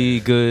really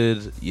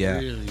good. Yeah.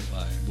 Really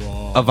fire.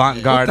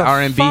 Avant-garde What the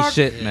R&B fuck?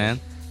 shit, man.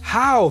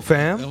 How,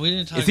 fam? And we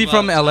didn't talk Is he about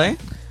from LA?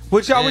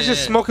 Which y'all was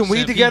just smoking weed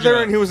San together,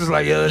 Pedro. and he was just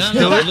like, "Yeah, let's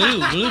No,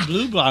 do it."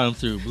 Blue brought him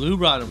through. Blue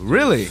brought him through.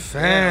 Really? Yeah, I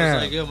Fam.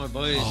 was like, yo, my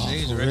boy, his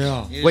name's for Rick.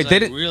 real? He was Wait, like they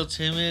didn't- real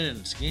timid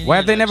and skinny. Why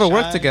have they and, never like,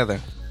 worked shy. together?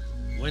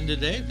 When did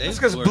they? It's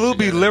because worked Blue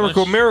be together.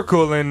 lyrical Much-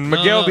 miracle, and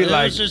Miguel be it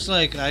like, was just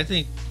like I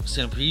think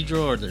San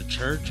Pedro or their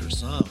church or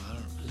something. I don't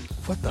know.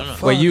 "What the I don't know.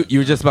 fuck?" Wait, you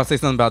were just about to say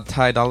something about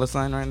Ty Dolla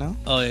 $ign right now?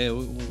 Oh yeah,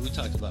 we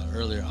talked about it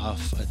earlier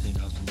off. I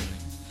think off the mic.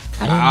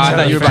 I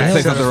thought you were about to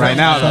say something right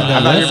now. though.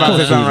 I thought you were about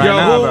to say something right Yo,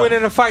 now. who though. win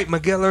in a fight,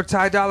 Miguel or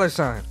Ty Dolla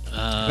 $ign?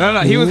 No,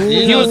 he was. You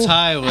He know was.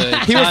 Ty would.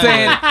 He was Ty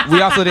saying would.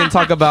 we also didn't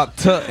talk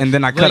about and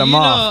then I cut But him you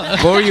off.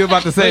 know- What were you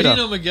about to say But you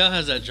though? know Miguel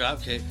has that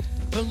drop kick.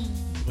 Boom.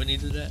 When he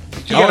did that.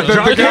 Oh, the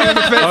drop kick kick? in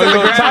the face Oh, of the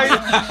little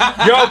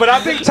Ty- Yo, but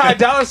I think Ty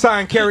Dolla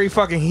 $ign carry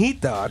fucking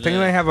heat though. I think he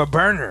might have a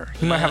burner.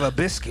 He might have a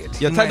biscuit.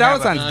 Yo, He Ty might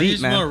Dolla have a- $ign's deep,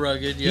 he's man. more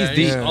rugged. Yeah, He's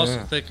he's deep. also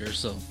Yeah. thicker.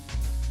 So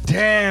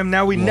Damn,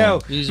 now we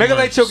know. He's Mega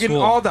more Lecho getting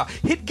swole. all the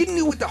getting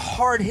you with the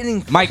hard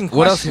hitting. Mike,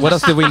 what else? What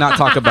else did we not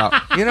talk about?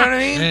 You know what I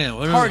mean? Man,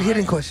 what Hard else?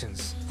 hitting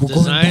questions.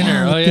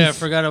 Designer. Oh yeah, I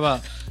forgot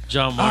about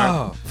John Mark.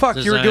 Oh fuck,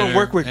 you were doing Designer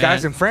work with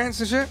guys in and- France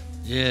and shit.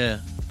 Yeah,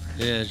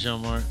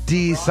 John Mark.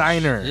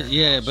 Designer.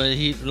 Yeah, but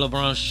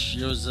LeBron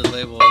it was the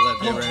label that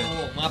they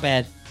ran. My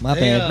bad. My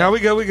They, bad. Now we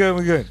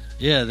good.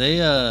 Yeah,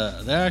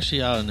 they're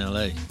actually out in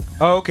LA.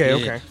 Oh, okay, Yeah.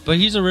 okay. But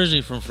he's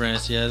originally from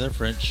France. Yeah, they're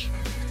French.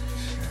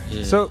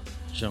 Yeah. So,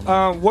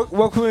 Jean-Marc.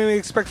 what can we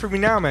expect from you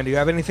now, man? Do you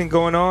have anything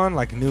going on,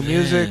 like new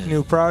music, Man.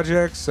 new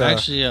projects?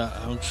 Actually,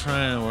 I'm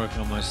trying to work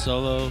on my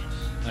solo,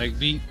 like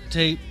beat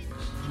tape,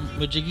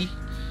 majiggy,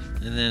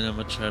 and then I'm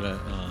gonna try to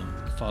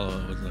follow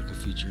it with like a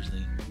feature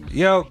thing.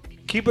 Yo,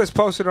 keep us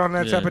posted on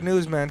that Yeah. type of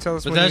news, man. Tell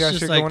us But when you that's got just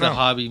shit like going the on.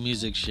 hobby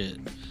music shit.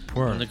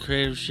 Word. On the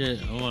creative shit,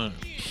 I want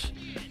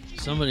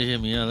somebody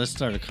hit me up. Let's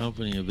start a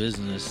company, a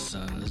business.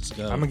 Let's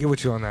go. I'm gonna get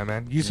with you on that,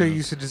 man. You say you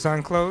used to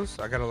design clothes.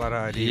 I got a lot of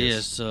ideas.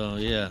 Yeah, so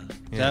yeah.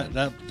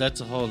 Yeah.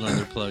 That's a whole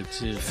nother plug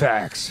too.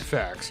 Facts.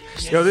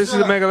 Yo, this is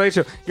the Mega Late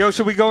Show. Yo,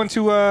 should we go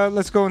into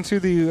let's go into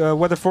the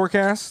weather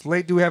forecast.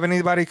 Late, do we have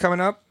anybody coming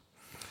up?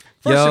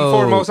 First and Yo.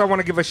 foremost, I want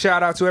to give a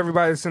shout out to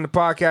everybody that's in the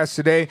podcast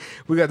today.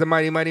 We got the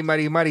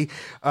mighty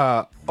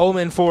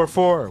Omen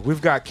 44.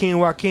 We've got King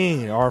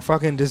Joaquin, our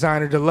fucking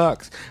designer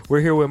deluxe. We're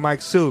here with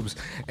Mike Subs.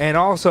 And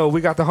also,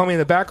 we got the homie in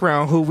the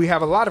background who we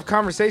have a lot of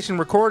conversation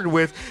recorded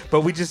with,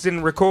 but we just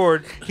didn't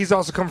record. He's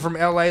also coming from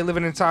LA,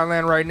 living in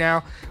Thailand right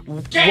now.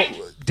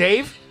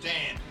 Dave?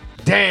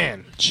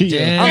 Dan.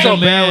 Cheating. I'm so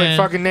bad man. with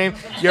fucking name.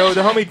 Yo,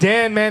 the homie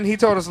Dan, man, he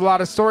told us a lot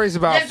of stories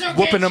about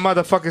whooping a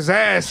motherfucker's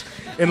ass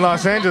in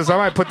Los Angeles. I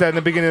might put that in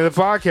the beginning of the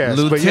podcast.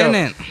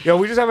 Lieutenant. But yo,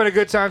 we're just having a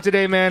good time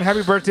today, man.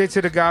 Happy birthday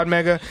to the God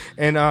Mega.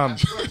 And yo.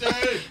 Straight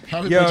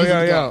up and Yeah,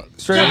 down.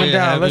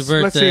 happy Let's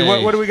see.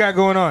 birthday. What do we got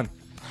going on?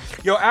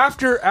 Yo,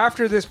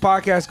 after this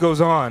podcast goes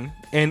on,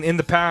 and in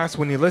the past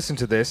when you listen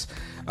to this,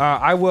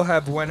 I will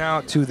have went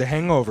out to the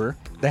Hangover,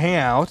 the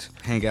Hangout.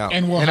 Hang out.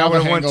 And we'll And I have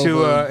would a have went to,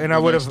 hangover and I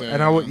would have, the next and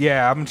day. I would,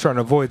 yeah, I'm trying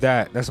to avoid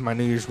that. That's my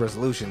New Year's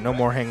resolution. No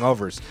more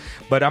hangovers.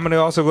 But I'm gonna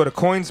also go to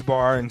Coins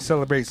Bar and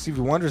celebrate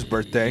Stevie Wonder's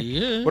birthday.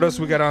 Yeah. What else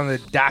we got on the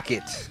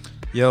docket?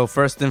 Yo,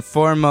 first and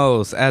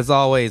foremost, as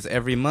always,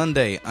 every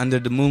Monday, Under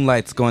the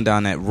Moonlight's going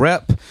down at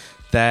Rep.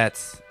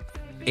 That's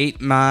 8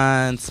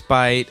 Man,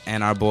 Spite,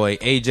 and our boy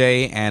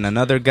AJ, and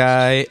another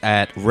guy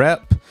at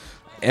Rep.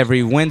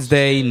 Every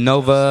Wednesday,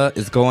 Nova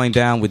is going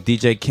down with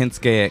DJ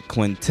Kinsuke at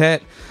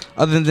Quintet.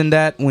 Other than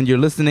that, when you're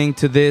listening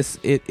to this,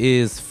 it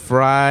is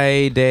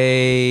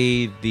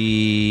Friday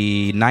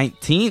the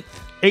 19th.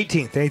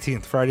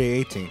 18th,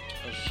 Friday 18th.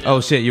 Oh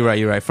shit, you're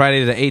right.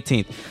 Friday the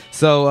 18th.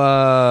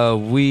 So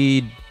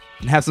we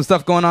have some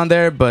stuff going on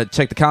there, but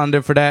check the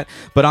calendar for that.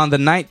 But on the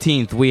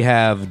 19th, we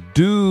have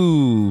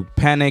Do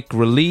Panic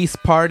Release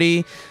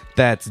Party.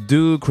 That's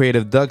Do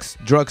Creative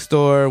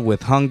Drugstore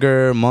with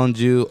Hunger,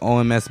 Monju,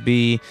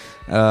 OMSB,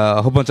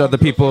 a whole bunch of other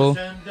people.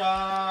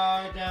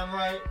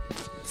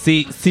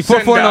 See,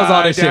 4-4 knows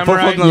all this shit. Damn 4-4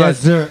 right. knows all Yes,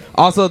 this. sir.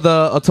 Also,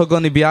 the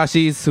Otogoni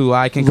Biashis, who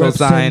I can Rep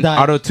co-sign.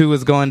 Sendai. Auto 2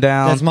 is going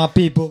down. That's my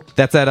people.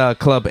 That's at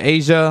Club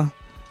Asia.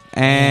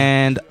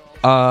 And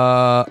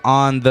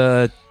on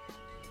the...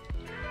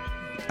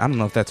 I don't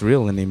know if that's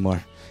real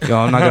anymore. Yo,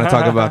 I'm not going to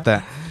talk about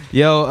that.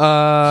 Yo,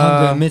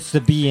 Hunger,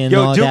 Mr. B, and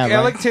Yo, all Duke that, right?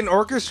 Ellington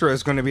Orchestra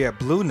is going to be at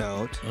Blue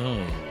Note.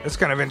 Oh. That's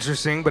kind of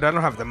interesting, but I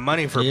don't have the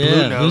money for Blue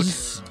Yeah, Note.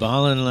 who's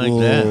balling like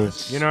Whoa.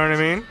 that? You know what I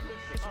mean?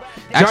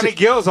 Actually- Johnny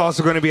Gill's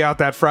also going to be out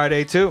that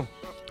Friday too.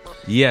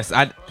 yes,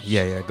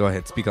 yeah, go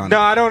ahead. Speak on No,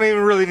 it. I don't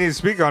even really need to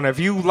speak on it. If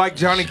you like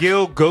Johnny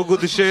Gill, Google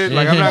the shit.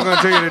 Like, I'm not going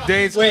to tell you the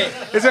dates. Wait.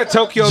 It's at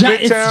Tokyo It's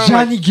Midtown.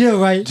 Johnny Like, Gill,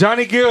 right?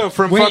 Johnny Gill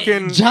from Wait,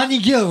 fucking... Johnny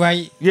Gill,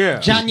 right? yeah,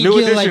 Johnny New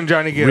Gill, edition like-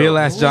 Johnny Gill. Real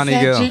ass What's Johnny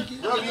that Gill. chick?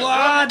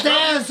 Wow,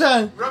 damn,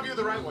 son. Rub you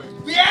the right way.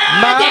 Yeah,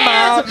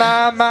 damn,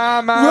 son.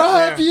 My.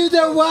 Rub you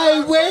the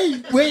right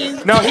way.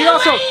 Wait. No, he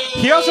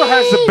also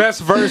has the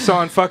best verse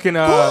on fucking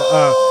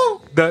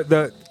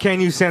the Can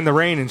You Send the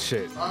Rain and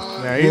shit.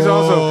 Yeah, he's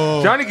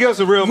also Johnny Gill's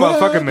a real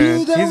motherfucker, man.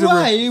 You the He's a real,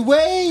 right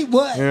way.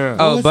 What? yeah.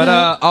 Oh, What's but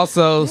that?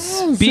 also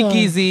son.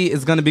 Speakeasy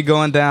is going to be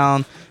going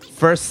down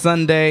first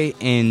Sunday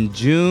in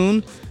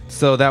June.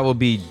 So that will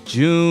be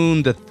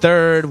June the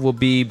 3rd. We'll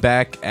be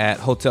back at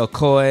Hotel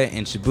Koi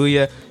in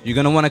Shibuya. You're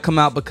going to want to come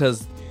out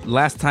because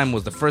last time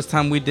was the first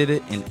time we did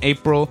it in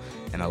April,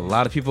 and a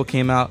lot of people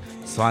came out.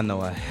 So I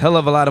know a hell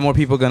of a lot of more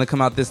people are going to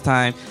come out this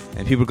time,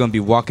 and people are going to be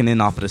walking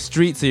in off of the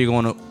street. So you're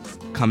going to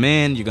come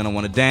in. You're going to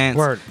want to dance.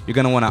 Word. You're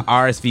going to want to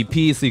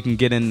RSVP so you can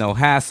get in no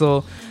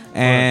hassle.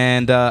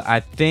 And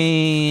I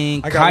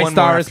think I got one more Kai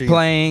Star is after you.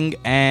 playing,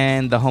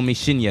 and the homie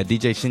Shinya,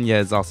 DJ Shinya,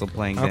 is also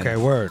playing. then. Okay,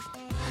 word.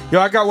 Yo,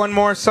 I got one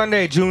more.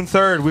 Sunday, June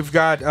 3rd, we've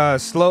got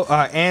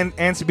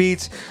Ansi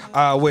Beats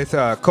with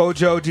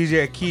Kojo,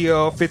 DJ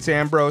Akio, Fitz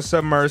Ambrose,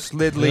 Submerged,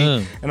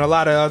 Lidley, and a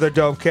lot of other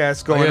dope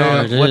cats going yeah,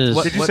 on. There it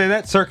is. Did you say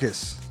that?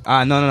 Circus.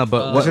 No.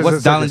 But This is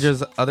what's a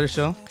Dallinger's other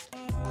show?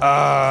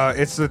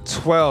 It's the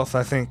 12th,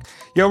 I think.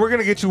 Yo, we're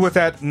gonna get you with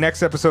that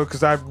next episode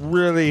because I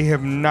really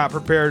have not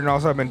prepared, and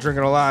also I've been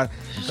drinking a lot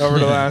over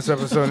the last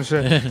episode and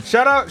shit.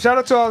 Shout out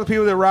to all the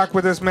people that rock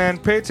with us, man.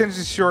 Pay attention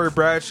to Shori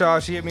Bradshaw.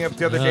 She hit me up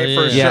the other day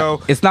for a Yeah,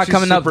 show. it's not She's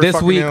coming up super this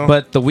fucking week, ill.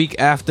 but the week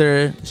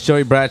after,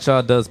 Shoei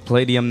Bradshaw does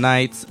Palladium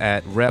Nights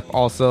at Rep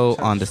also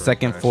on the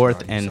 2nd,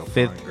 4th, and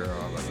 5th.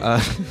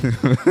 I'm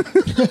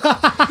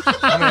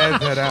gonna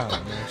edit that out,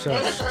 man.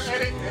 Shout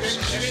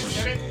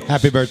out.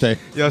 Happy birthday.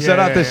 Yo, shout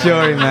out to Yeah.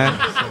 Shoei, man.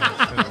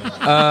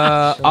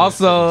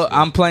 Also,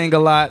 I'm playing a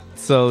lot,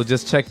 so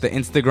just check the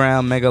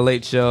Instagram Mega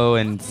Late Show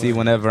and see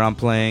whenever I'm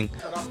playing.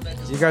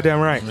 You goddamn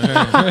right.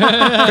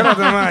 Cut off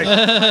the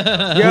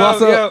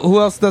mic. Who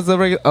else does the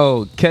regular?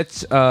 Oh,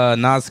 catch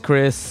Nas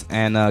Chris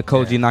and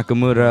Koji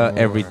Nakamura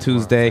every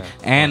Tuesday,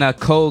 and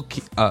Ko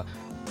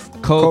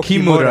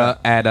Kimura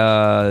at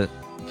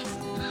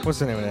what's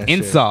the name of that?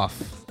 Insoft.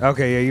 Shit?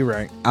 Okay, yeah, you're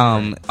right.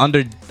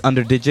 Under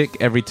Digic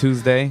every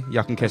Tuesday.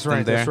 Y'all can catch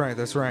them there.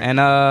 That's right. And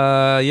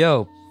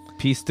yo,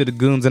 peace to the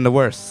goons and the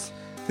worst.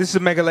 This is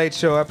a Mega Late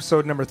Show,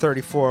 episode number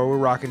 34. We're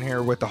rocking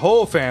here with the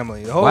whole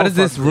family. The whole Why does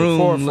this fucking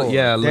room look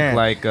Damn.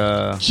 like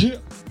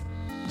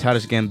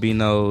Childish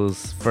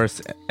Gambino's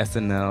first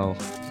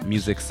SNL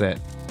music set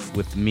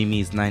with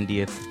Mimi's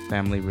 90th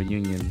family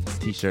reunion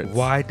t-shirts?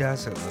 Why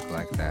does it look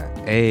like that?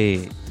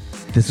 Hey,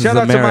 this Shout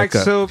is out to Mike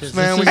America. Soups,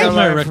 man. We got a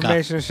lot of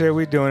information and shit.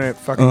 We doing it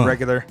fucking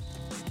regular.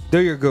 Do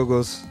your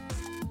Googles.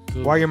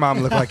 Why your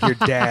mom look like your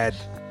dad?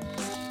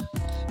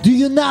 Do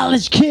your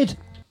knowledge, kid.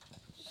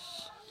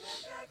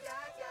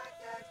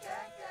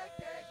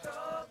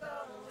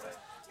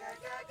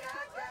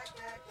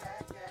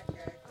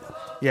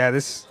 Yeah,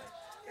 this.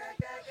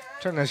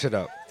 Turn that shit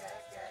up.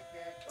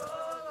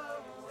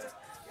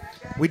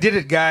 We did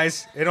it,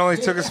 guys. It only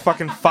took us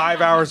fucking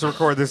 5 hours to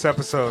record this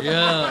episode.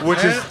 Yeah.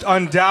 Which is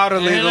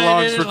undoubtedly the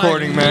longest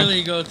recording, man.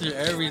 Really go through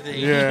everything.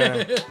 Yeah.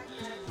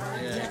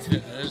 Yeah,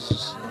 it's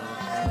just,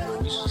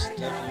 we should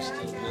definitely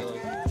still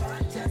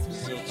build,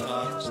 still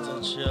talk,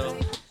 still chill.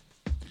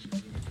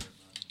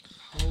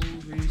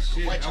 Holy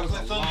shit. That was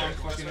a long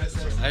fucking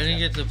episode. I didn't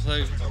get to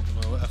plug.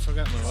 I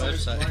forgot my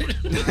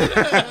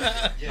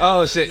website.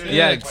 Oh shit!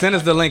 Yeah, send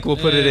us the link. We'll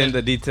put it in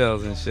the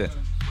details and shit.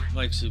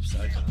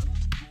 MikeSoups.com.